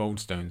curtain wall of old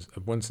stones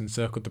had once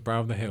encircled the brow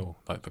of the hill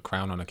like the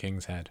crown on a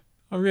king's head.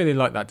 I really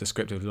like that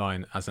descriptive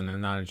line as an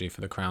analogy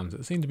for the crowns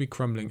that seem to be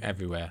crumbling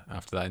everywhere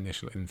after that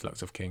initial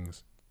influx of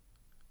kings.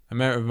 And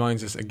Merritt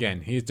reminds us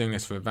again he is doing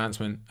this for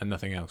advancement and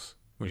nothing else,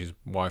 which is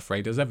why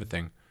Frey does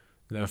everything.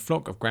 They're a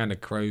flock of grounded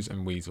crows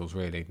and weasels,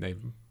 really. They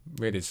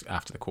really is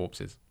after the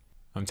corpses.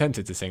 I'm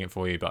tempted to sing it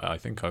for you, but I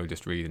think I'll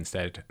just read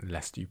instead,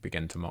 lest you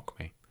begin to mock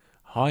me.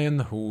 High in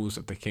the halls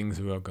of the kings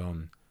who are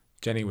gone,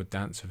 Jenny would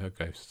dance with her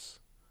ghosts.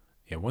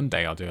 Yeah, one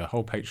day I'll do a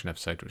whole Patreon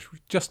episode which was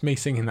just me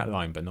singing that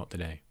line, but not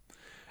today.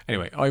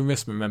 Anyway, I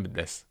misremembered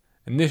this.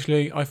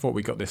 Initially, I thought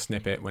we got this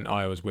snippet when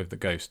Arya was with the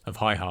ghost of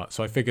Highheart,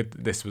 so I figured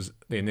that this was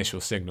the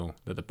initial signal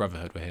that the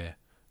Brotherhood were here.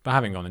 But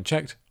having gone and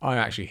checked, I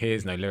actually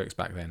hears no lyrics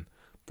back then.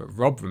 But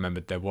Rob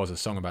remembered there was a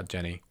song about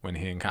Jenny when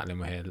he and Catelyn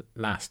were here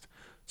last,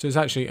 so it's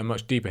actually a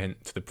much deeper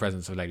hint to the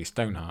presence of Lady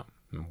Stoneheart.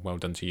 Well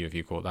done to you if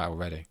you caught that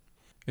already.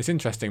 It's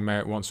interesting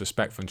Merritt wants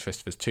respect from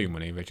Tristev's tomb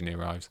when he originally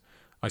arrives.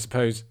 I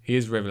suppose he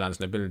is Riverland's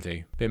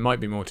nobility, but it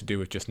might be more to do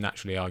with just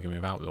naturally arguing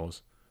with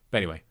outlaws. But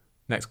anyway,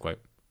 next quote.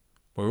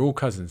 We're all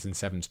cousins in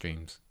Seven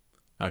Streams.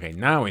 Okay,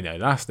 now we know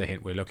that's the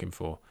hint we're looking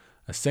for.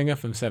 A singer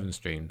from Seven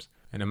Streams,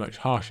 in a much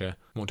harsher,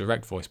 more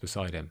direct voice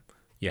beside him.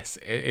 Yes,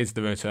 it is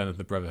the return of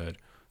the Brotherhood.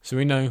 So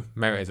we know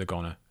Merritt is a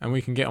goner, and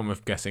we can get on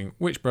with guessing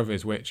which brother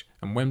is which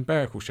and when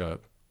Beric will show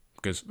up.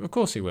 Because, of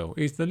course he will.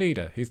 He's the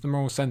leader. He's the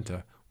moral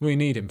centre. We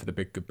need him for the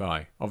big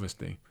goodbye,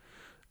 obviously.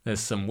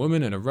 There's some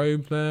woman in a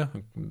robe there.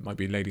 Might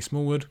be Lady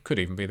Smallwood. Could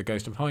even be the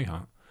ghost of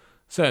Highheart.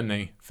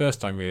 Certainly,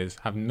 first-time readers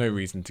have no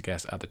reason to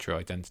guess at the true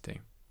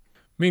identity.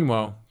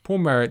 Meanwhile, Paul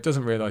Merritt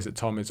doesn't realise that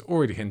Tom is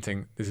already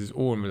hinting this is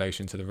all in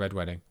relation to the Red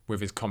Wedding,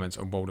 with his comments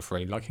on Walder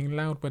Frey liking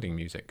loud wedding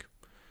music.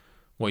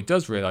 What he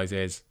does realise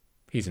is,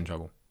 he's in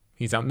trouble.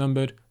 He's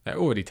outnumbered, they're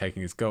already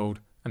taking his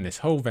gold, and this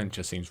whole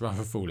venture seems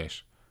rather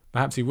foolish.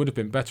 Perhaps he would have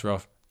been better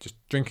off just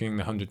drinking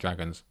the 100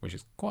 dragons, which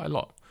is quite a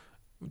lot,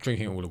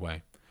 drinking it all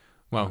away.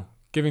 Well,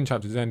 given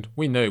chapter's end,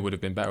 we know he would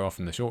have been better off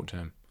in the short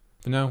term.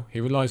 For now,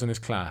 he relies on his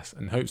class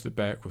and hopes that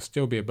Beric will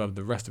still be above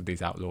the rest of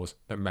these outlaws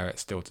that Merritt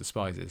still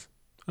despises.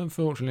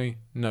 Unfortunately,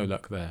 no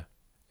luck there.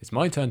 It's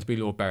my turn to be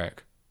Lord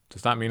Beric.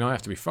 Does that mean I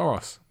have to be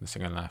Thoros? The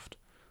singer laughed.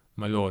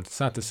 My lord,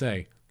 sad to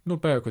say,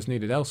 Lord Beric was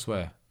needed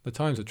elsewhere. The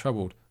times are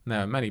troubled, and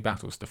there are many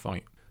battles to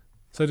fight.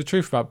 So the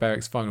truth about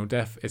Beric's final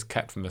death is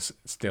kept from us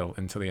still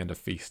until the end of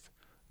Feast.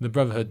 The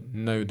Brotherhood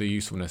know the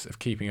usefulness of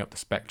keeping up the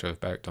spectre of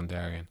Beric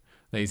Dondarrion,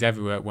 that he's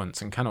everywhere at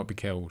once and cannot be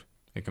killed.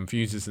 It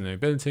confuses the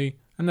nobility,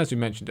 and as we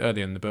mentioned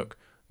earlier in the book,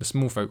 the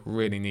small folk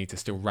really need to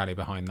still rally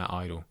behind that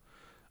idol.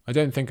 I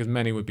don't think as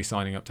many would be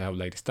signing up to help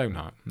Lady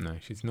Stoneheart. No,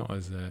 she's not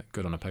as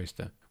good on a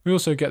poster. We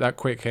also get that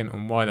quick hint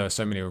on why there are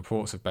so many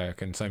reports of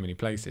Beric in so many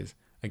places.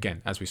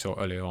 Again, as we saw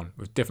earlier on,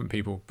 with different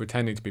people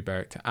pretending to be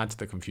Beric to add to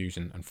the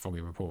confusion and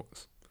foggy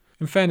reports.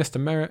 In fairness to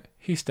Merritt,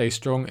 he stays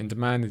strong in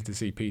demanding to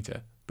see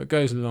Peter, but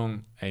goes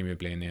along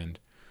amiably in the end.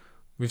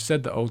 We've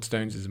said that Old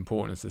Stones is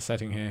important as the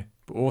setting here,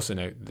 but also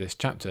note that this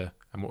chapter,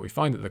 and what we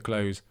find at the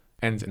close,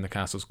 ends in the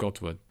castle's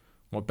Godswood.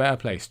 What better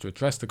place to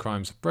address the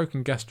crimes of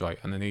broken guest right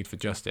and the need for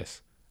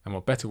justice? And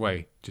what better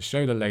way to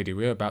show the lady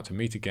we are about to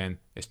meet again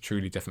is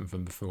truly different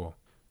from before?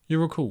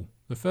 You'll recall,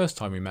 the first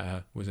time we met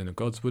her was in a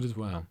Godswood as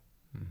well.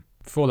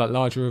 Before that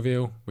larger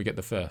reveal, we get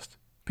the first.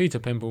 Peter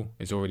Pimple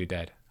is already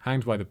dead,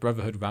 hanged by the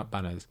Brotherhood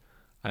banners,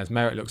 and as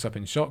Merritt looks up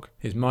in shock,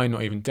 his mind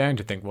not even daring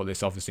to think what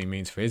this obviously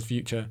means for his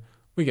future,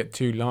 we get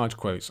two large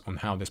quotes on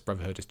how this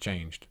Brotherhood has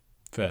changed.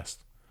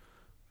 First,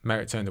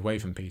 Merritt turned away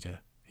from Peter.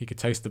 He could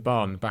taste the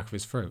bar on the back of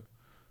his throat.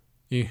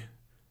 You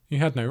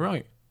had no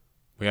right.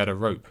 We had a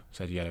rope,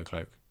 said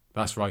Yellowcloak.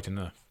 That's right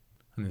enough.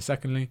 And then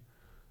secondly,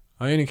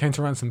 I only came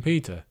to ransom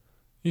Peter.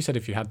 You said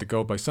if you had the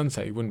gold by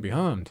sunset he wouldn't be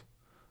harmed.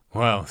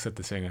 Well, said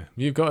the singer,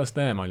 you've got us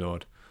there, my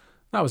lord.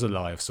 That was a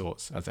lie of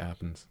sorts, as it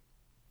happens.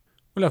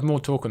 We'll have more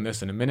talk on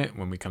this in a minute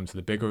when we come to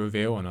the bigger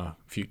reveal and our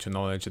future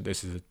knowledge that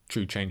this is a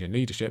true change in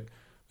leadership,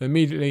 but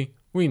immediately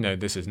we know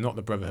this is not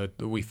the Brotherhood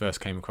that we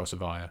first came across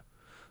of Aya.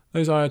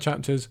 Those Aya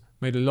chapters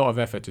made a lot of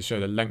effort to show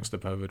the lengths the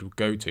Brotherhood would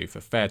go to for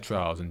fair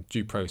trials and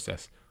due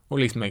process, or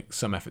at least make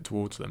some effort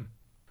towards them.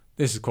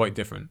 This is quite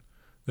different.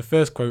 The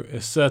first quote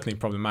is certainly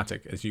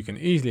problematic, as you can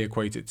easily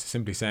equate it to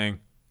simply saying,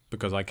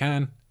 because I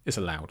can, it's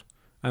allowed.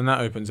 And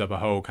that opens up a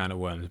whole can of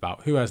worms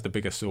about who has the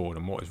bigger sword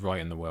and what is right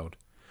in the world.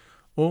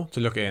 Or, to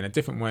look at it in a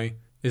different way,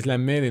 is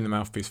Len merely the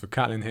mouthpiece for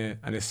Catelyn here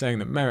and is saying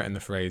that Merritt and the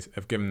Freys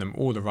have given them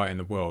all the right in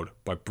the world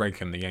by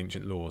breaking the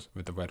ancient laws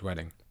with the Red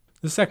Wedding.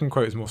 The second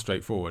quote is more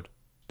straightforward.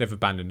 They've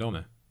abandoned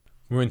honour.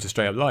 We're into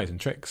straight up lies and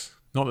tricks.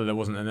 Not that there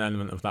wasn't an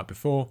element of that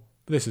before,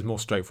 but this is more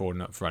straightforward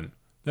and upfront.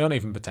 They aren't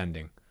even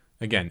pretending.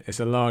 Again, it's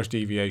a large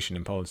deviation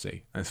in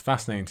policy, and it's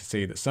fascinating to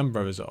see that some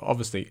brothers are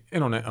obviously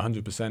in on it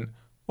 100%,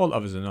 while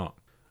others are not.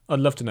 I'd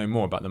love to know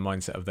more about the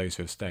mindset of those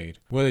who have stayed.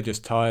 Were they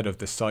just tired of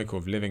this cycle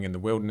of living in the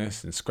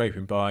wilderness and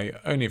scraping by,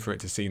 only for it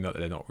to seem that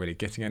they're not really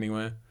getting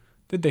anywhere?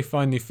 Did they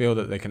finally feel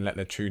that they can let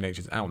their true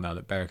natures out now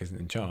that Beric isn't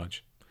in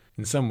charge?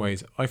 In some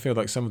ways, I feel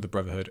like some of the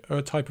Brotherhood are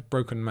a type of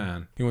broken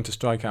man who want to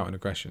strike out in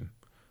aggression.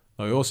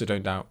 Though I also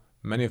don't doubt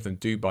many of them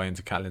do buy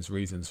into Catelyn's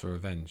reasons for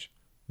revenge.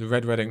 The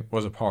Red Wedding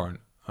was abhorrent,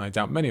 and I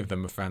doubt many of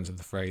them were fans of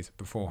the phrase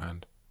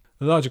beforehand.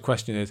 The larger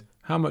question is,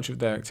 how much of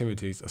their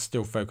activities are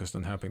still focused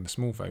on helping the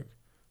small folk?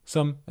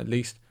 Some, at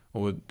least,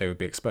 or they would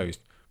be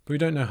exposed, but we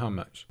don't know how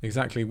much.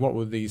 Exactly what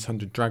will these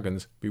 100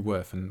 dragons be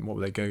worth and what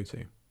will they go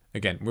to?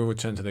 Again, we'll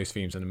return to those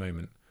themes in a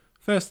moment.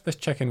 First, let's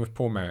check in with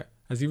poor Merritt,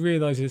 as he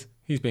realises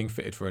he's being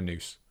fitted for a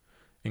noose.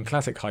 In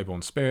classic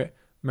highborn spirit,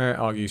 Merritt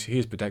argues he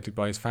is protected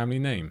by his family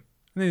name,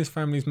 and then his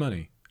family's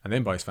money, and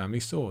then by his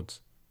family's swords.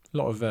 A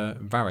lot of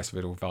Varys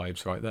riddle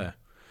vibes right there.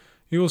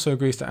 He also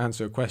agrees to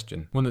answer a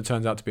question, one that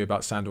turns out to be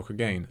about Sandor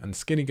Clegane and the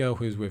skinny girl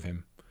who is with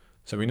him.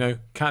 So we know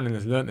Catelyn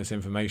has learnt this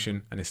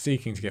information and is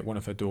seeking to get one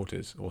of her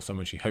daughters, or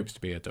someone she hopes to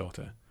be her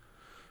daughter.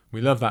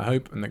 We love that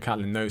hope and that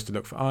Catelyn knows to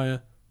look for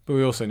Arya, but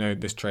we also know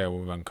this trail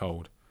will run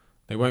cold.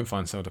 They won't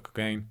find Sandor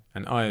Clegane,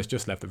 and Arya's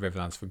just left the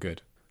Riverlands for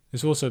good.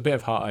 There's also a bit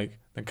of heartache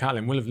that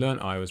Catelyn will have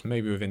learnt Arya was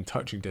maybe within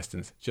touching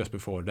distance just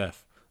before her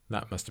death.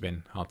 That must have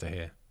been hard to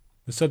hear.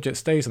 The subject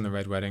stays on the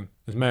Red Wedding,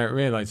 as Merritt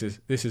realises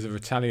this is a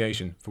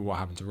retaliation for what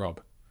happened to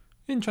Robb.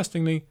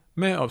 Interestingly,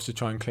 Merritt opts to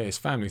try and clear his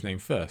family's name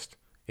first.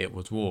 It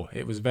was war,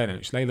 it was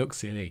Venage, they look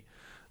silly.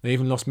 They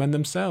even lost men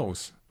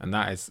themselves, and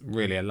that is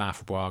really a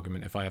laughable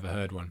argument if I ever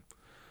heard one.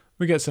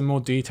 We get some more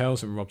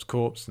details of Robb's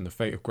corpse and the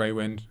fate of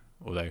Greywind,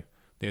 although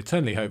the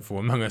eternally hopeful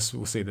among us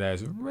will see that there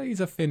is a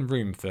razor-thin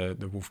room for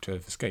the wolf to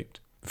have escaped,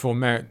 before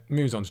Merritt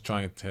moves on to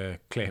trying to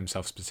clear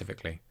himself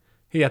specifically.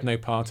 He had no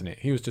part in it,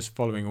 he was just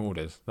following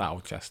orders, that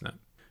old chestnut.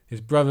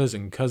 His brothers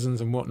and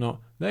cousins and whatnot,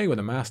 they were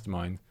the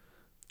mastermind.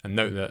 And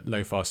note that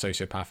Lothar's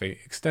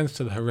sociopathy extends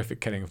to the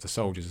horrific killing of the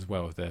soldiers as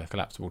well as their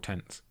collapsible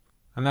tents.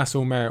 And that's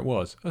all Merritt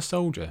was, a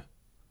soldier.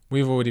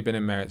 We've already been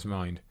in Merritt's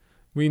mind.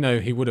 We know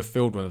he would have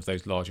filled one of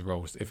those larger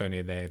roles if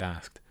only they had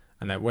asked,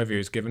 and that whether he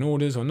was given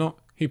orders or not,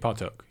 he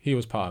partook. He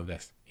was part of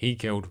this. He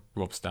killed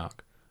Robb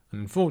Stark. And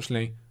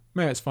unfortunately,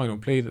 Merritt's final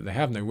plea that they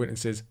have no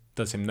witnesses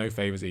does him no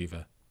favours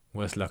either.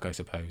 Worse luck, I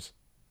suppose.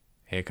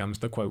 Here comes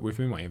the quote we've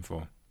been waiting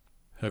for.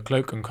 Her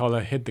cloak and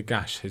collar hid the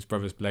gash his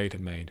brother's blade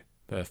had made,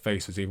 but her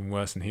face was even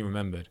worse than he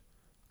remembered.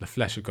 The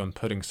flesh had gone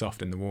pudding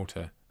soft in the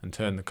water and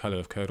turned the colour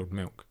of curdled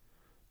milk.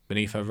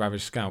 Beneath her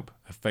ravaged scalp,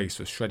 her face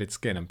was shredded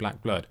skin and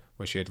black blood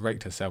where she had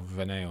raked herself with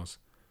her nails.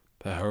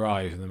 But her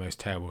eyes were the most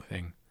terrible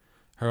thing.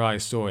 Her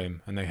eyes saw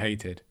him, and they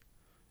hated.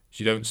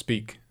 She don't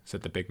speak,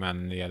 said the big man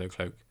in the yellow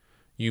cloak.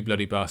 You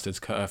bloody bastards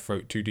cut her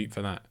throat too deep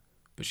for that.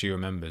 But she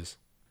remembers.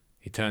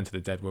 He turned to the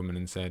dead woman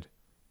and said,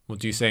 What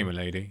do you say, my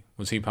lady?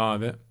 Was he part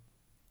of it?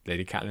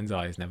 Lady Catelyn's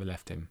eyes never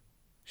left him.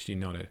 She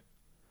nodded.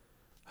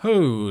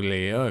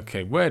 Holy,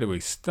 okay, where do we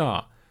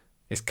start?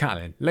 It's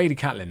Catelyn, Lady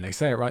Catelyn, they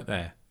say it right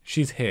there.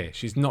 She's here,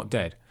 she's not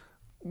dead.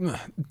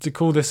 To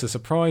call this a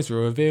surprise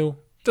or a reveal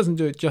doesn't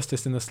do it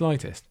justice in the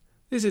slightest.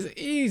 This is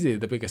easily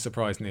the biggest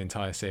surprise in the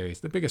entire series,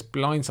 the biggest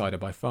blindsider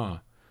by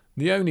far.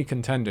 The only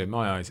contender in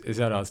my eyes is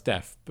Eddard's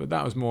death, but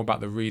that was more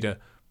about the reader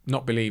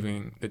not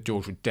believing that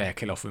George would dare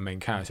kill off the main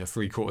character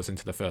 3/4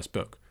 into the first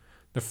book.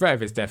 The threat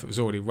of his death was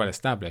already well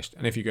established,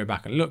 and if you go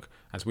back and look,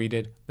 as we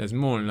did, there's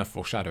more than enough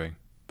foreshadowing.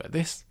 But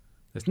this?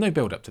 There's no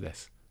build-up to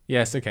this.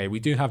 Yes, okay,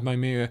 we do have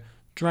Nymeria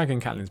dragging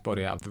Catelyn's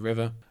body out of the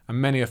river,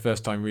 and many a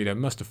first-time reader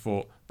must have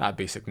thought that'd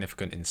be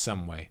significant in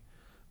some way.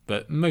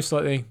 but most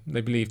likely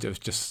they believed it was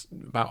just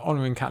about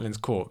honouring Catelyn's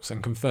corpse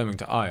and confirming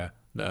to Arya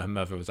that her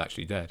mother was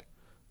actually dead.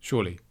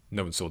 Surely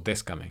no one saw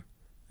this coming.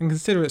 And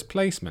consider its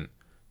placement.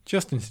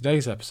 Just in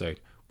today's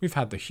episode, we've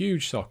had the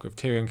huge shock of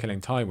Tyrion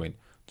killing Tywin,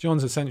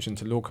 Jon's ascension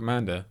to Lord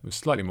Commander was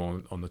slightly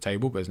more on the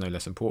table but is no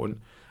less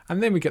important,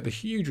 and then we get the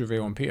huge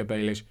reveal on Peter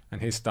Baelish and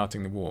his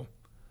starting the war.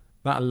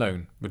 That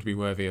alone would be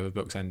worthy of a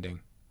book's ending.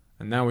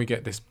 And now we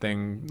get this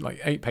thing,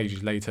 like 8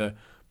 pages later,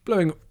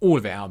 blowing all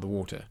of it out of the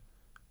water.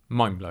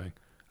 Mind-blowing.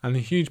 And a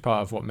huge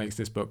part of what makes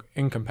this book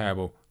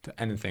incomparable to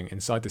anything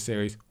inside the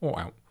series or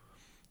out.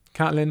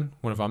 Catelyn,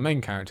 one of our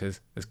main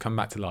characters, has come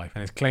back to life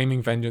and is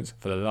claiming vengeance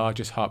for the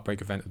largest heartbreak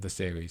event of the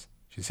series.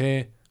 She's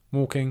here,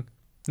 walking,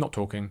 not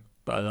talking,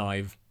 but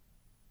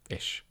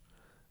alive-ish.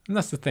 And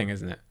that's the thing,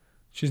 isn't it?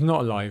 She's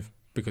not alive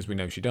because we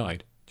know she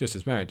died, just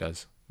as Merritt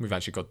does. We've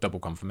actually got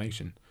double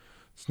confirmation.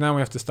 So now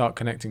we have to start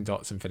connecting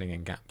dots and filling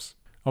in gaps.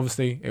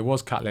 Obviously, it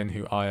was Catelyn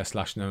who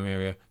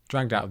Arya/Nymeria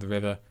dragged out of the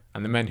river,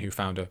 and the men who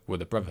found her were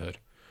the Brotherhood.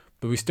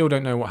 But we still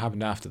don't know what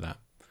happened after that.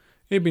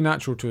 It'd be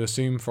natural to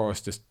assume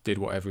Forrest just did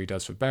whatever he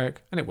does for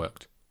Beric, and it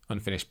worked.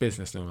 Unfinished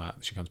business and all that,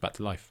 she comes back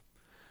to life.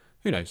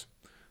 Who knows?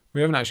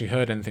 We haven't actually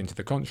heard anything to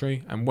the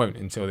contrary, and won't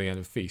until the end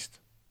of Feast.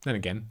 Then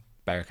again,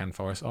 Beric and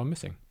Forrest are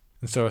missing.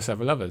 And so are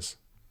several others.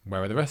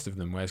 Where are the rest of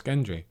them? Where's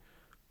Gendry?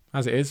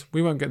 As it is,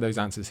 we won't get those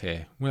answers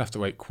here. We'll have to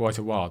wait quite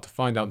a while to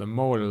find out the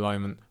moral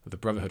alignment of the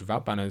Brotherhood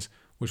without banners,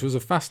 which was a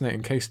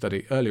fascinating case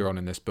study earlier on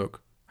in this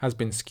book, has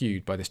been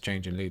skewed by this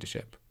change in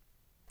leadership.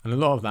 And a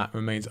lot of that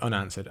remains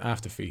unanswered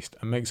after Feast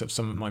and makes up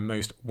some of my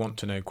most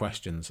want-to-know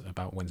questions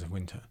about Winds of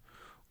Winter.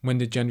 When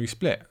did Gendry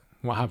split?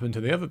 What happened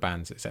to the other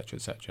bands, etc.,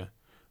 etc.?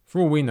 For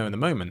all we know in the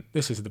moment,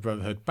 this is the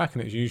Brotherhood back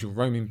in its usual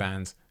roaming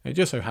bands, and it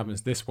just so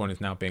happens this one is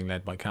now being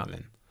led by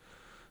Catelyn.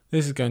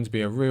 This is going to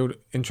be a real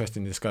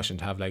interesting discussion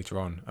to have later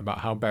on about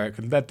how Beric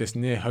had led this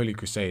near-holy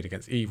crusade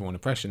against evil and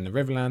oppression in the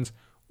Riverlands,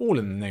 all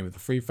in the name of the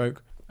Free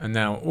Folk, and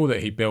now all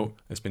that he built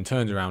has been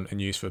turned around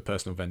and used for a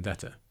personal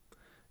vendetta.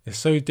 It's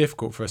so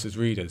difficult for us as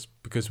readers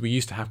because we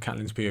used to have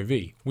Catelyn's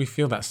POV. We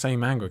feel that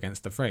same anger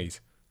against the phrase.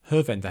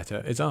 Her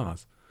vendetta is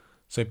ours.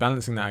 So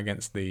balancing that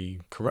against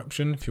the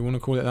corruption, if you want to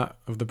call it that,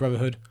 of the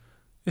Brotherhood,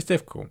 it's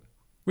difficult.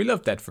 We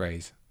love dead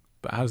phrase,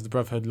 but has the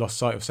Brotherhood lost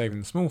sight of saving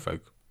the small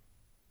folk?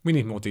 We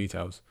need more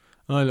details,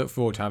 and I look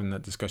forward to having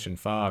that discussion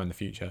far in the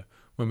future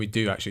when we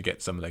do actually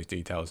get some of those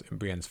details in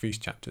Brienne's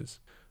Feast chapters.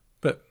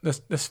 But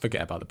let's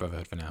forget about the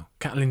Brotherhood for now.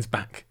 Catelyn's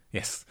back.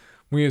 Yes,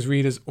 we as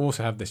readers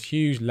also have this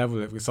huge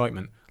level of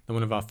excitement that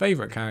one of our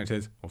favourite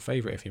characters, or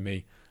favourite if you're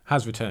me,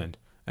 has returned,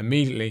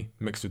 immediately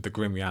mixed with the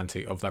grim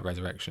reality of that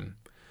resurrection.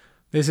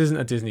 This isn't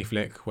a Disney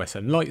flick where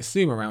some lights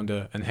zoom around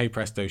her and hey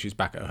presto she's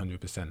back at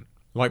 100%.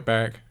 Like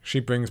Beric, she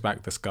brings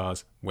back the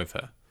scars with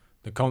her.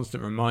 The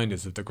constant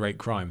reminders of the great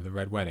crime of the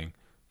Red Wedding,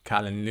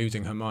 Catelyn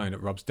losing her mind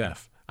at Robb's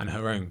death, and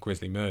her own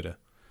grisly murder.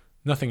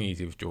 Nothing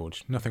easy with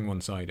George, nothing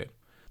one-sided.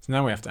 So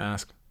now we have to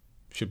ask,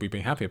 should we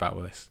be happy about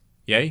all this?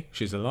 Yay,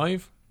 she's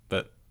alive,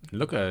 but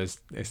look at her,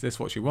 is this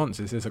what she wants?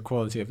 Is this a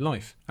quality of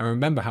life? And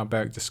remember how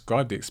Beric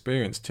described the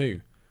experience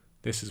too.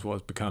 This is what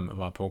has become of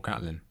our poor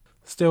Catelyn.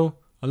 Still,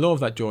 a lot of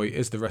that joy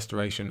is the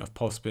restoration of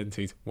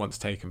possibilities once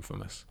taken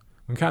from us.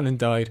 When Catelyn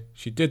died,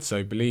 she did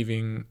so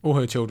believing all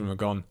her children were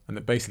gone and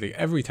that basically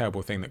every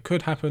terrible thing that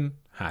could happen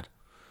had.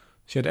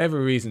 She had every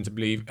reason to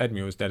believe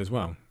Edmure was dead as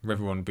well,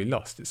 Riverrun would be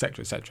lost,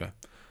 etc., etc.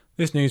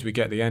 This news we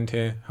get at the end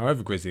here,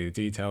 however grisly the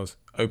details,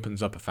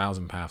 opens up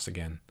 1,000 paths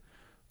again.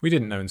 We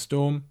didn't know in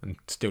Storm, and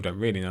still don't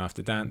really know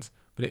after Dance,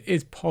 but it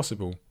is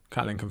possible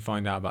Catelyn can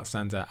find out about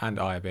Sansa and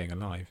Arya being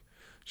alive.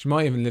 She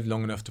might even live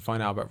long enough to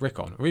find out about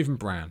Rickon, or even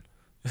Bran.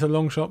 It's a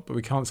long shot, but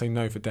we can't say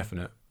no for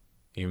definite.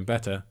 Even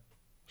better,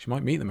 she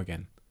might meet them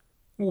again.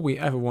 All we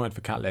ever wanted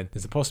for Catelyn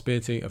is the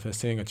possibility of her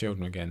seeing her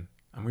children again,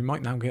 and we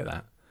might now get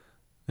that.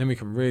 Then we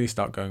can really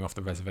start going off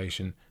the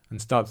reservation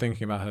and start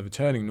thinking about her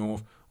returning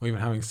north or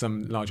even having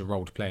some larger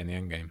role to play in the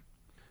endgame.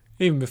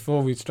 Even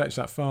before we stretch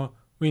that far,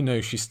 we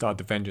know she started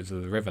the vengeance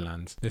of the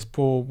Riverlands. This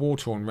poor,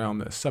 war-torn realm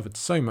that has suffered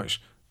so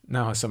much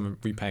now has someone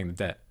repaying the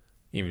debt,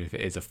 even if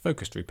it is a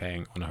focused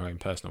repaying on her own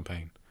personal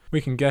pain. We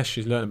can guess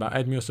she's learned about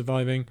Edmure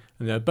surviving,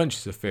 and there are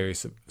bunches of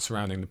theories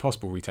surrounding the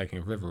possible retaking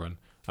of Riverrun,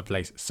 a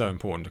place so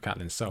important to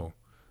Catelyn's soul.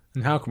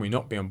 And how can we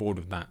not be on board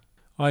with that?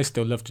 I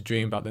still love to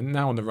dream about the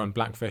now-on-the-run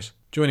Blackfish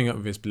joining up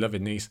with his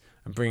beloved niece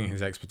and bringing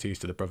his expertise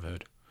to the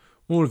Brotherhood.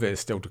 All of it is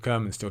still to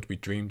come and still to be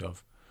dreamed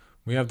of.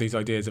 We have these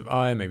ideas of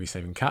Arya maybe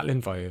saving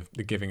Catelyn via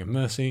the giving of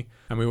mercy,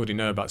 and we already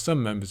know about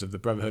some members of the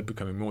Brotherhood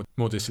becoming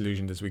more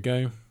disillusioned as we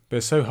go, but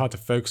it's so hard to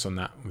focus on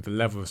that with the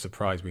level of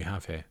surprise we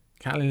have here.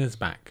 Catelyn is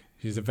back.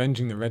 She's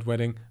avenging the Red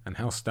Wedding and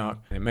House Stark,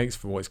 and it makes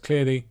for what is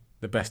clearly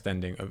the best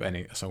ending of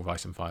any A Song of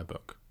Ice and Fire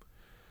book.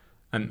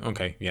 And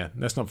okay, yeah,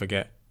 let's not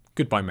forget,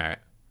 goodbye Merritt.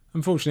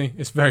 Unfortunately,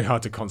 it's very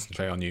hard to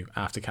concentrate on you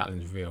after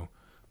Catelyn's reveal,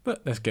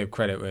 but let's give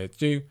credit where it's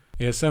due.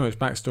 He has so much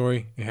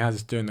backstory, he has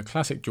us doing the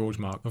classic George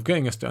mark of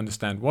getting us to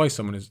understand why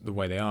someone is the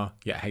way they are,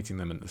 yet hating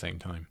them at the same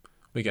time.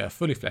 We get a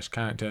fully fleshed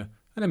character,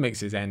 and it makes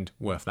his end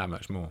worth that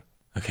much more.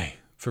 Okay,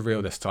 for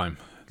real this time.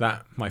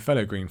 That, my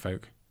fellow green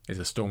folk, is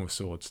A Storm of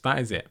Swords. That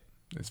is it.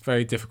 It's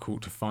very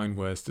difficult to find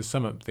words to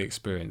sum up the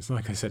experience.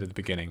 Like I said at the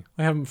beginning,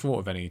 I haven't thought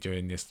of any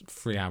during this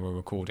 3-hour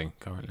recording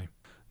currently.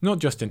 Not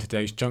just in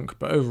today's chunk,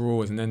 but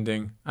overall as an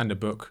ending and a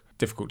book,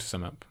 difficult to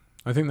sum up.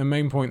 I think the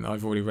main point that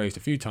I've already raised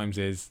a few times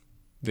is,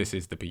 this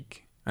is the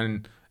peak.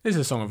 And this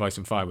is a Song of Ice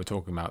and Fire we're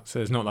talking about, so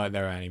it's not like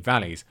there are any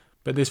valleys,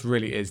 but this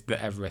really is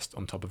the Everest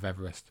on top of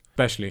Everest,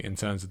 especially in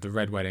terms of the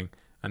Red Wedding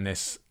and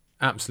this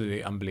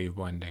absolutely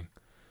unbelievable ending.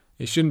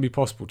 It shouldn't be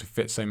possible to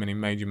fit so many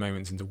major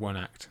moments into one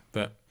act,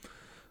 but,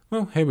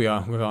 well, here we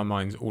are with our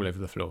minds all over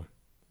the floor.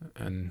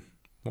 And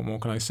what more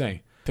can I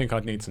say? I think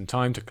I'd need some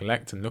time to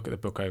collect and look at the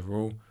book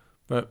overall,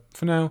 but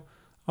for now,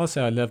 I'll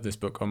say I love this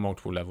book on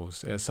multiple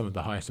levels. It has some of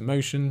the highest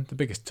emotion, the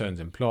biggest turns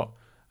in plot,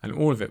 and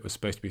all of it was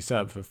supposed to be set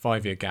up for a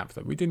 5-year gap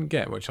that we didn't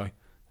get, which I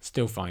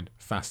still find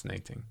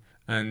fascinating.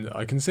 And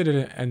I considered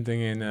it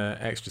ending in an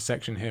extra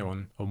section here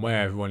on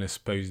where everyone is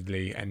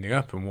supposedly ending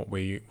up and what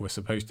we were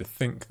supposed to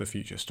think the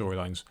future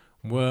storylines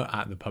were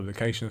at the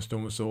publication of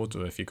Storm of Swords,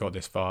 or if you got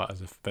this far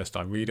as a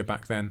first-time reader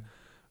back then.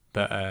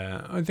 But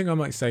I think I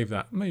might save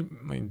that,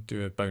 might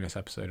do a bonus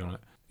episode on it.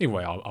 Either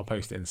way, I'll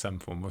post it in some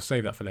form. We'll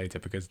save that for later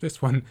because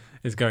this one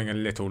is going a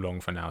little long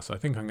for now, so I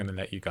think I'm going to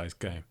let you guys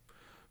go.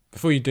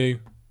 Before you do,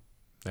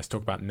 let's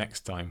talk about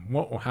next time.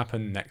 What will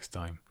happen next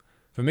time?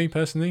 For me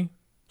personally,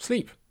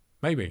 sleep.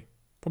 Maybe.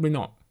 Probably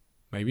not.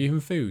 Maybe even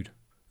food.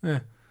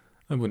 I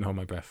wouldn't hold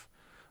my breath.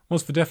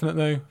 What's for definite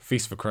though?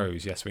 Feast for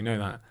Crows. Yes, we know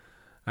that.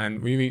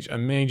 And we reach a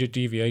major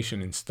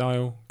deviation in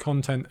style,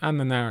 content and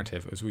the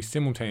narrative as we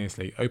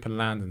simultaneously open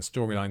land and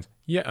storylines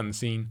yet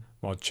unseen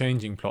while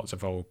changing plots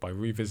evolve by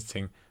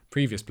revisiting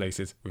previous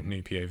places with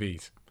new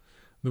POVs.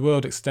 The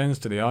world extends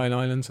to the Iron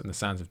Islands and the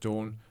Sands of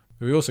Dawn,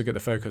 but we also get the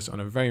focus on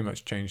a very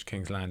much changed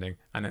King's Landing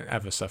and an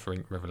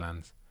ever-suffering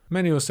Riverlands.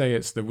 Many will say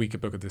it's the weaker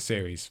book of the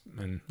series,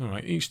 and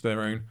alright, each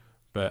their own,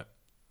 but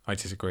I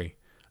disagree.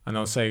 And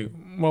I'll say,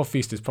 while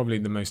Feast is probably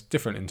the most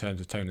different in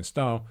terms of tone and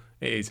style,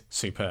 it is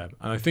superb,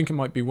 and I think it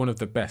might be one of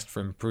the best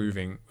for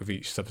improving with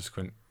each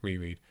subsequent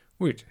reread,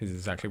 which is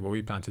exactly what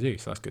we plan to do,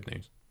 so that's good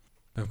news.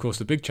 And of course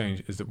the big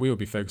change is that we will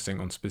be focusing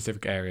on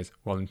specific areas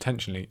while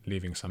intentionally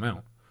leaving some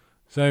out.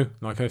 So,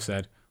 like I've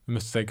said, we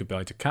must say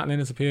goodbye to Catelyn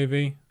as a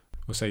POV,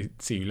 we'll say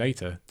see you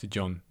later to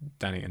Jon,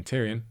 Dany and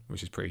Tyrion,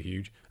 which is pretty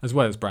huge, as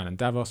well as Bran and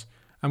Davos,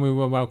 and we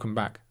will welcome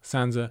back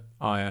Sansa,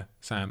 Arya,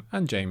 Sam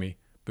and Jaime,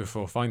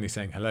 before finally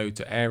saying hello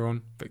to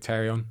Aeron,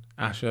 Victarion,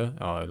 Asher,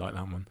 oh I like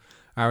that one,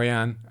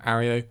 Arianne,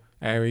 Areo,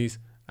 Aerys,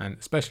 and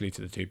especially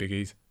to the two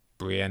biggies,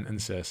 Brienne and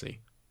Cersei.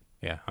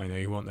 Yeah, I know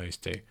you want those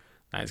two.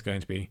 That is going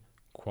to be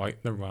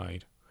quite the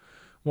ride.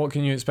 What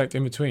can you expect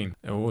in between?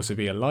 There will also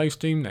be a live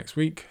stream next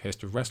week,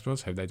 History of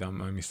Westeros, hope they don't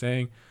mind me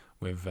saying,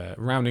 with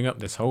rounding up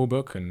this whole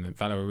book, and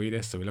Valar will read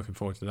this, so we're looking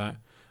forward to that.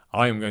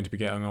 I am going to be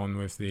getting on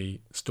with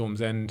the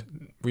Storm's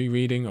End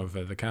rereading of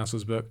the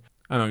Castles book,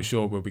 and I'm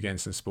sure we'll be getting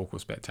some Sporkle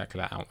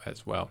Spectacular out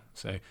as well.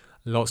 So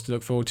lots to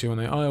look forward to on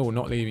the Isle,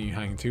 not leaving you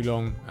hanging too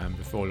long, and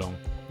before long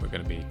we're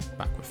going to be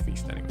back with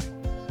Feast anyway.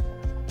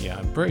 Yeah,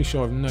 I'm pretty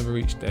sure I've never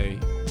reached a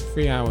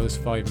 3 hours,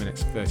 5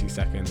 minutes, 30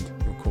 second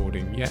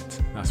recording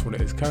yet. That's what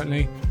it is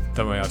currently.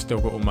 Don't worry, I've still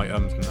got all my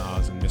ums and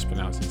ahs and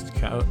mispronouncings to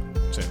cut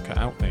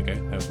out. There you go,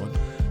 there was one.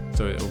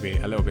 So it will be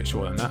a little bit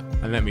shorter than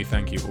that. And let me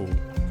thank you all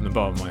from the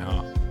bottom of my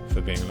heart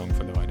for being along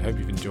for the ride. I hope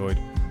you've enjoyed,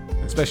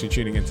 and especially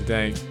tuning in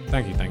today.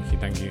 Thank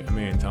you a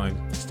million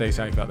times. Stay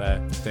safe out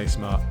there, stay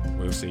smart.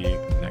 We'll see you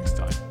next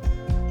time.